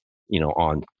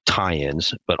 on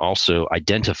tie-ins, but also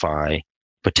identify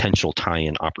potential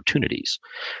tie-in opportunities,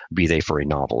 be they for a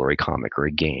novel or a comic or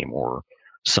a game or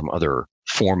some other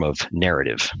form of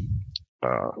narrative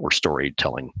or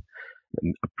storytelling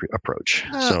approach.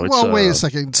 So it's, wait a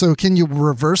second. So can you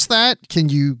reverse that? Can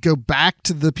you go back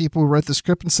to the people who wrote the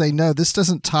script and say, no, this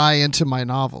doesn't tie into my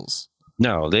novels?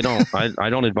 No, they don't. I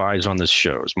don't advise on this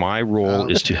shows. My role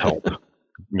is to help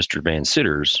Mr. Van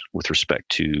Sitters with respect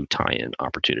to tie-in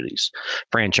opportunities,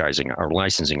 franchising or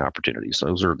licensing opportunities.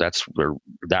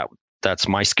 That's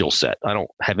my skill set. I don't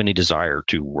have any desire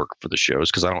to work for the shows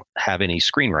because I don't have any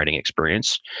screenwriting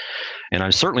experience, and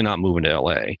I'm certainly not moving to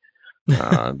LA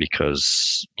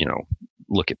because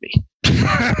look at me.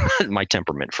 My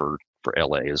temperament for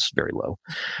LA is very low.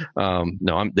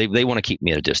 No, they want to keep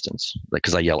me at a distance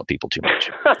because I yell at people too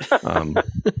much.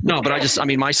 No, but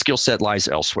my skill set lies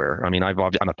elsewhere. I'm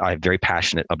very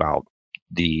passionate about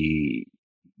the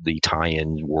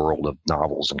tie-in world of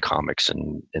novels and comics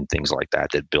and things like that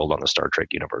build on the Star Trek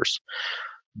universe.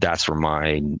 That's where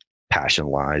my passion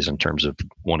lies in terms of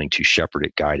wanting to shepherd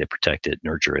it, guide it, protect it,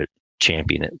 nurture it,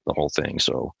 champion it, the whole thing.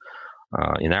 So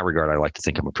in that regard, I like to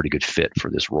think I'm a pretty good fit for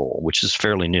this role, which is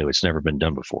fairly new. It's never been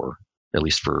done before, at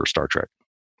least for Star Trek.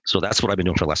 So that's what I've been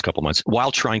doing for the last couple of months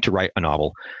while trying to write a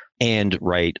novel and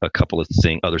write a couple of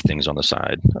other things on the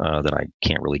side that I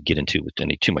can't really get into with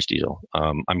any too much detail.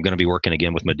 I'm going to be working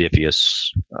again with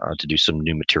Modiphius to do some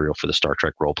new material for the Star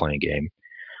Trek role-playing game.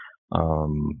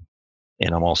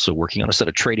 And I'm also working on a set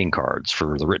of trading cards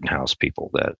for the Rittenhouse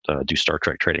people that do Star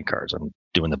Trek trading cards. I'm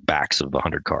doing the backs of the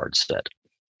 100 cards that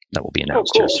will be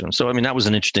announced here soon. So, that was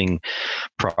an interesting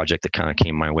project that kind of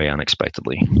came my way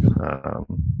unexpectedly.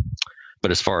 But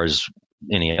as far as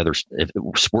any other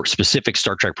specific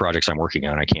Star Trek projects I'm working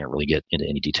on, I can't really get into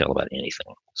any detail about anything.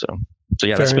 So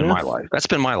yeah, that's been my life. That's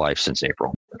been my life since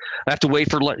April. I have to wait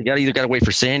for either got to wait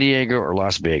for San Diego or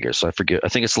Las Vegas. I forget. I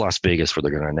think it's Las Vegas where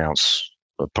they're going to announce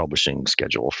a publishing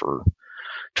schedule for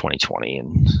 2020.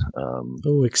 And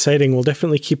exciting! We'll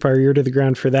definitely keep our ear to the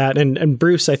ground for that. And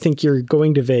Bruce, I think you're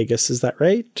going to Vegas. Is that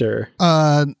right? Or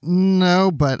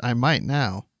no, but I might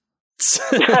now.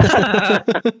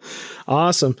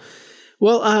 Awesome.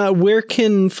 Well, where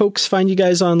can folks find you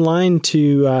guys online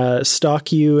to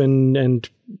stalk you and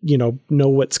know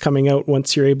what's coming out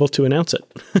once you're able to announce it?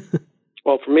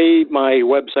 Well, for me, my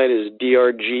website is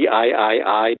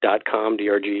drgii.com,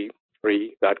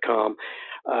 drg3.com.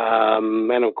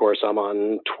 And of course, I'm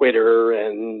on Twitter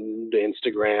and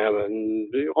Instagram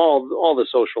and all the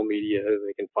social media.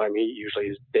 They can find me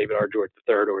usually as David R. George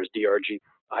III or as drgii,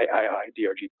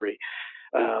 drg3.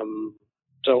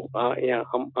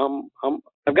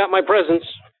 I've got my presence,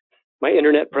 my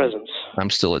internet presence. I'm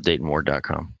still at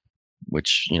DaytonWard.com,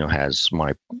 which has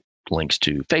my links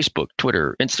to Facebook,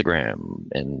 Twitter, Instagram,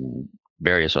 and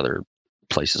various other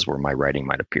places where my writing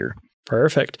might appear.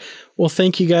 Perfect. Well,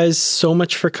 thank you guys so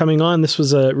much for coming on. This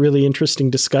was a really interesting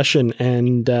discussion,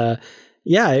 and I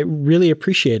really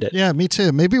appreciate it. Yeah, me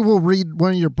too. Maybe we'll read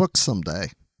one of your books someday.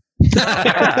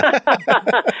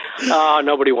 Oh,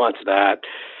 nobody wants that.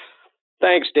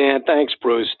 Thanks, Dan. Thanks,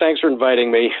 Bruce. Thanks for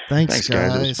inviting me. Thanks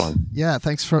guys. It was fun. Yeah,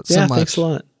 thanks so much. Thanks a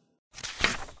lot.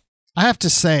 I have to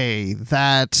say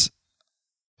that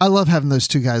I love having those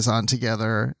two guys on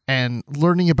together and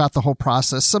learning about the whole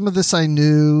process. Some of this I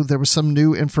knew. There was some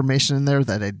new information in there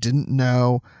that I didn't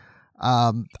know.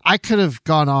 I could have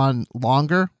gone on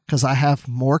longer because I have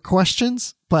more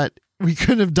questions, but we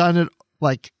couldn't have done it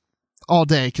like all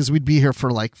day because we'd be here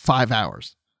for like 5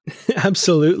 hours.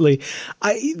 Absolutely.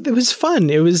 It was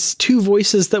fun. It was two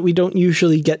voices that we don't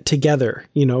usually get together,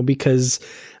 because,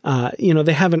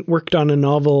 they haven't worked on a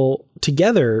novel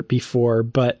together before,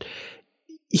 but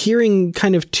hearing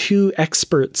kind of two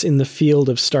experts in the field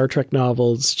of Star Trek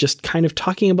novels just kind of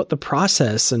talking about the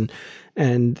process and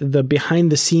the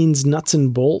behind the scenes nuts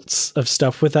and bolts of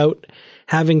stuff without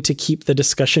having to keep the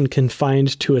discussion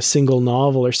confined to a single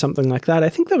novel or something like that. I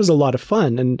think that was a lot of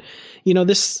fun. And,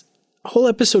 this whole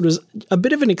episode was a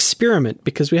bit of an experiment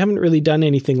because we haven't really done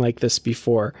anything like this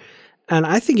before. And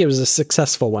I think it was a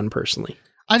successful one personally.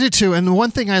 I did too. And the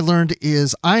one thing I learned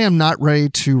is I am not ready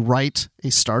to write a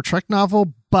Star Trek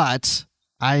novel, but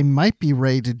I might be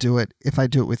ready to do it if I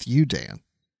do it with you, Dan.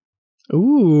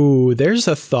 Ooh, there's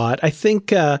a thought. I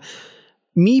think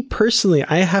me personally,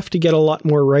 I have to get a lot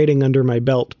more writing under my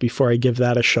belt before I give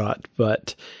that a shot,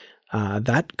 but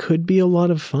that could be a lot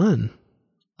of fun.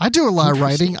 I do a lot of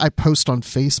writing. I post on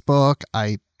Facebook.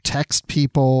 I text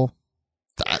people.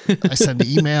 I send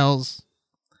emails.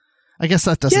 I guess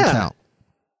that doesn't count.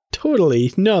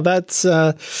 Totally. No, that's,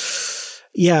 we're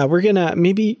going to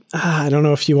maybe, I don't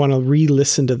know if you want to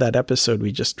re-listen to that episode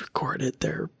we just recorded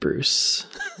there, Bruce.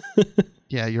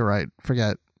 Yeah, you're right.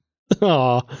 Forget.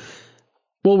 Aw.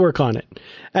 We'll work on it.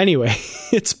 Anyway,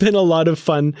 it's been a lot of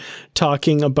fun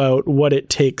talking about what it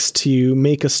takes to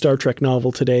make a Star Trek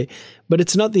novel today, but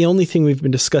it's not the only thing we've been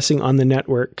discussing on the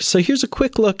network. So here's a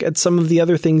quick look at some of the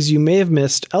other things you may have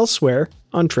missed elsewhere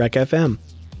on Trek FM.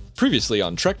 Previously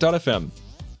on Trek.fm,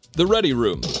 The Ready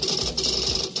Room.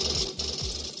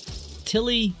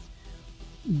 Tilly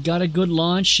got a good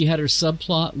launch. She had her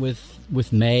subplot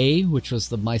with May, which was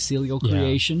the mycelial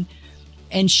creation. Yeah.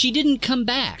 And she didn't come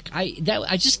back.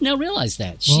 I just now realized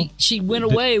that. She went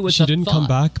away with She a didn't thought. come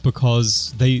back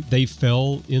because they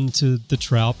fell into the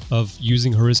trap of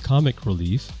using her as comic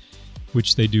relief,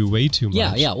 which they do way too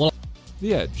much. Yeah. Well,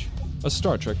 The Edge, a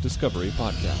Star Trek Discovery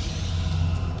podcast.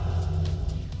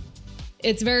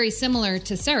 It's very similar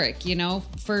to Sarek,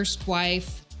 first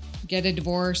wife, get a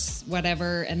divorce,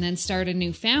 whatever, and then start a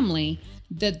new family.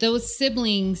 That those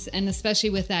siblings, and especially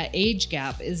with that age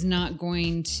gap, is not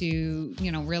going to,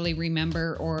 really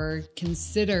remember or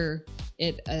consider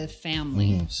it a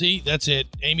family. Mm-hmm. See, that's it.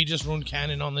 Amy just ruined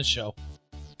canon on this show.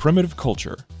 Primitive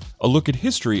Culture, a look at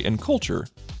history and culture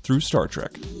through Star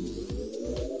Trek.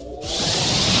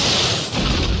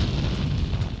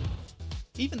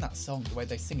 Even that song, the way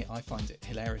they sing it, I find it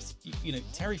hilarious.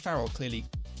 Terry Farrell clearly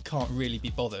can't really be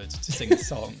bothered to sing a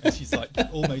song, and she's like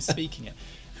almost speaking it.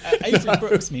 Adrian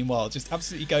Brooks, meanwhile, just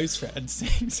absolutely goes for it and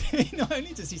sings. Not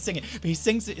only does he sing it, but he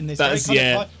sings it in this very kind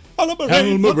of like,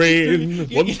 Hello, Marine,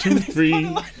 1, 2,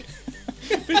 3.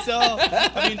 Bizarre.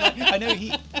 I mean, I know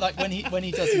he when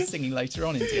he does his singing later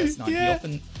on in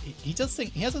DS9, he does sing.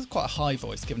 He has quite a high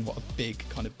voice, given what a big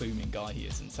kind of booming guy he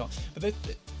is, and so on. But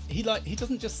he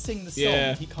doesn't just sing the song.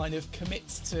 Yeah. He kind of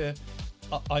commits to.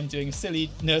 I'm doing a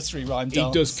silly nursery rhyme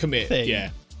dance. He does commit. Thing.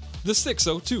 Yeah. The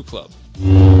 602 Club.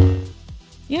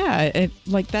 Yeah,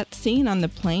 like that scene on the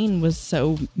plane was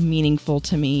so meaningful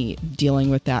to me dealing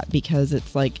with that, because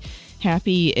it's like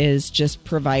Happy is just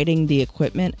providing the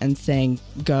equipment and saying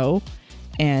go,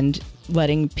 and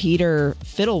letting Peter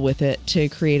fiddle with it to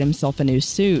create himself a new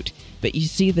suit. But you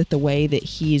see that the way that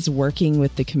he's working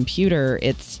with the computer,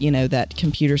 it's, that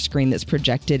computer screen that's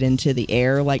projected into the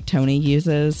air like Tony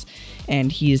uses.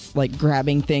 And he's like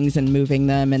grabbing things and moving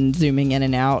them and zooming in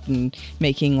and out and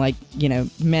making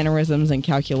mannerisms and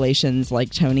calculations like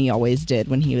Tony always did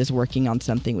when he was working on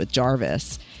something with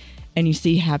Jarvis. And you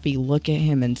see Happy look at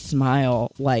him and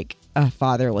smile like a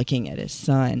father looking at his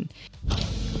son.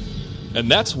 And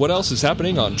that's what else is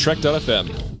happening on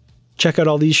Trek.fm. Check out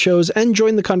all these shows and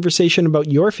join the conversation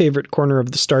about your favorite corner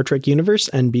of the Star Trek universe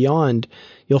and beyond.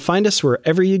 You'll find us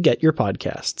wherever you get your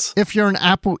podcasts. If you're an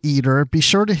Apple eater, be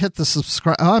sure to hit the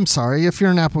subscribe. Oh, I'm sorry. If you're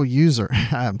an Apple user,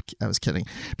 I was kidding.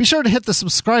 Be sure to hit the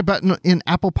subscribe button in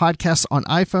Apple Podcasts on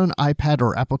iPhone, iPad,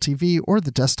 or Apple TV, or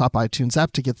the desktop iTunes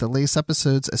app to get the latest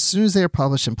episodes as soon as they are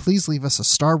published. And please leave us a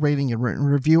star rating and written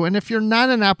review. And if you're not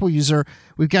an Apple user,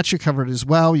 we've got you covered as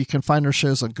well. You can find our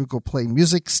shows on Google Play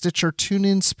Music, Stitcher,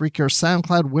 TuneIn, Spreaker,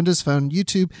 SoundCloud, Windows Phone,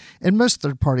 YouTube, and most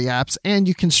third-party apps. And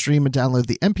you can stream and download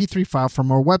the MP3 file for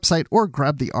more our website or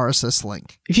grab the RSS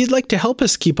link. If you'd like to help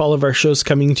us keep all of our shows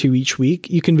coming to you each week,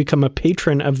 you can become a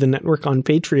patron of the network on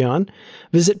Patreon.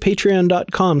 Visit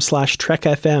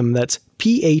patreon.com/TrekFM. That's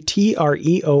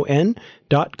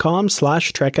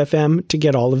patreon.com/TrekFM to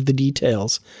get all of the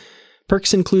details.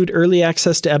 Perks include early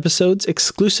access to episodes,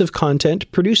 exclusive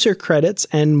content, producer credits,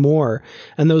 and more.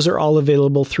 And those are all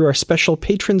available through our special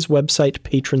patrons website,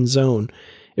 Patron Zone.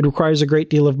 It requires a great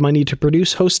deal of money to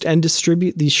produce, host, and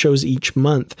distribute these shows each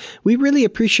month. We really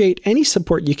appreciate any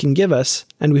support you can give us,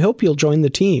 and we hope you'll join the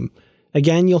team.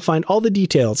 Again, you'll find all the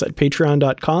details at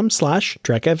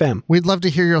patreon.com/TrekFM. We'd love to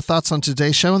hear your thoughts on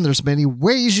today's show, and there's many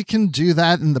ways you can do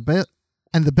that. And the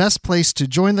best place to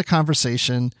join the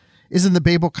conversation is in the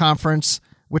Babel Conference,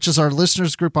 which is our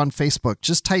listeners group on Facebook.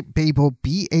 Just type Babel,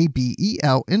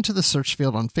 B-A-B-E-L, into the search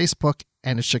field on Facebook,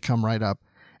 and it should come right up.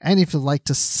 And if you'd like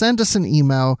to send us an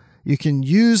email, you can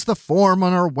use the form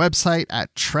on our website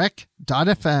at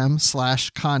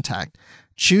trek.fm/contact.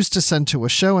 Choose to send to a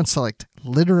show and select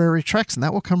Literary Treks, and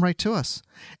that will come right to us.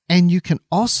 And you can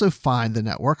also find the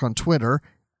network on Twitter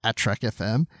at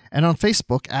TrekFM and on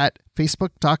Facebook at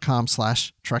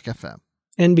facebook.com/TrekFM.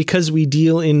 And because we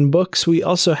deal in books, we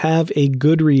also have a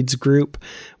Goodreads group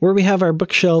where we have our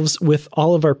bookshelves with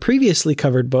all of our previously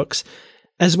covered books,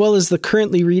 as well as the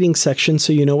currently reading section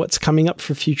so you know what's coming up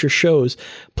for future shows.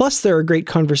 Plus, there are great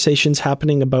conversations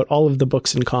happening about all of the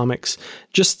books and comics.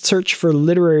 Just search for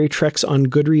Literary Treks on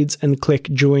Goodreads and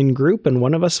click Join Group, and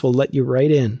one of us will let you right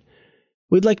in.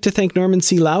 We'd like to thank Norman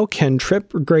C. Lau, Ken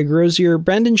Tripp, Greg Rosier,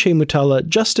 Brandon Shea Mutala,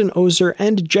 Justin Ozer,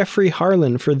 and Jeffrey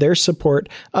Harlan for their support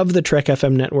of the Trek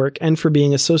FM network and for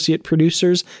being associate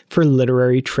producers for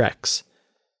Literary Treks.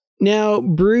 Now,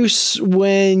 Bruce,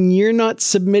 when you're not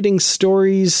submitting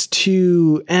stories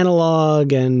to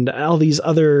Analog and all these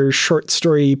other short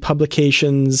story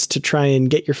publications to try and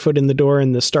get your foot in the door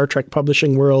in the Star Trek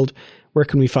publishing world, where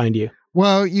can we find you?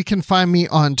 Well, you can find me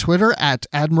on Twitter at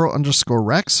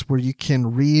Admiral_Rex, where you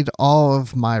can read all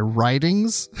of my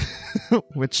writings,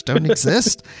 which don't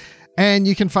exist. And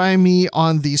you can find me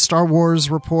on the Star Wars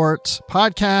Report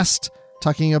podcast,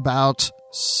 talking about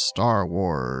Star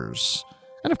Wars.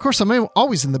 And of course, I'm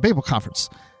always in the Babel Conference.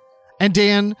 And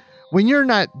Dan, when you're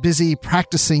not busy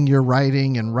practicing your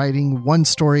writing and writing one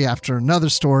story after another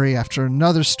story after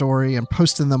another story and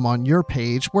posting them on your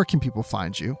page, where can people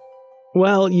find you?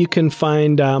 Well, you can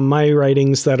find my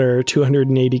writings that are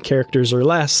 280 characters or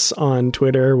less on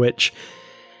Twitter, which,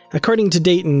 according to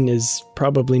Dayton, is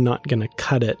probably not going to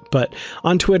cut it. But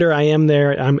on Twitter, I am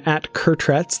there. I'm at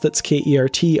Kertrats. That's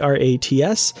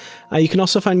Kertrats. You can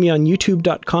also find me on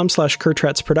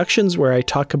youtube.com/Kertrats Productions, where I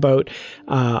talk about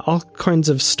all kinds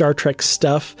of Star Trek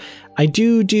stuff. I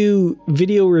do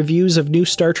video reviews of new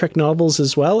Star Trek novels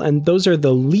as well, and those are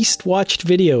the least watched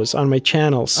videos on my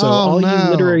channel. So you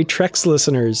Literary Treks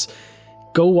listeners,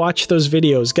 go watch those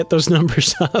videos. Get those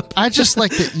numbers up. I just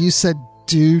like that you said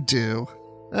do.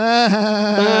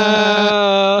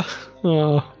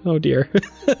 Oh dear.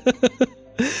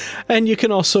 And you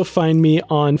can also find me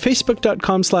on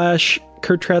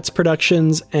facebook.com/Kertrats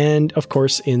Productions and, of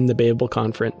course, in the Babel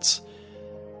Conference.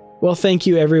 Well, thank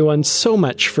you everyone so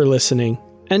much for listening.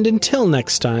 And until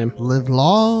next time, live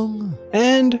long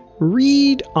and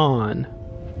read on.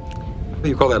 What do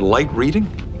you call that, light reading?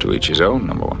 To each his own,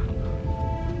 number one.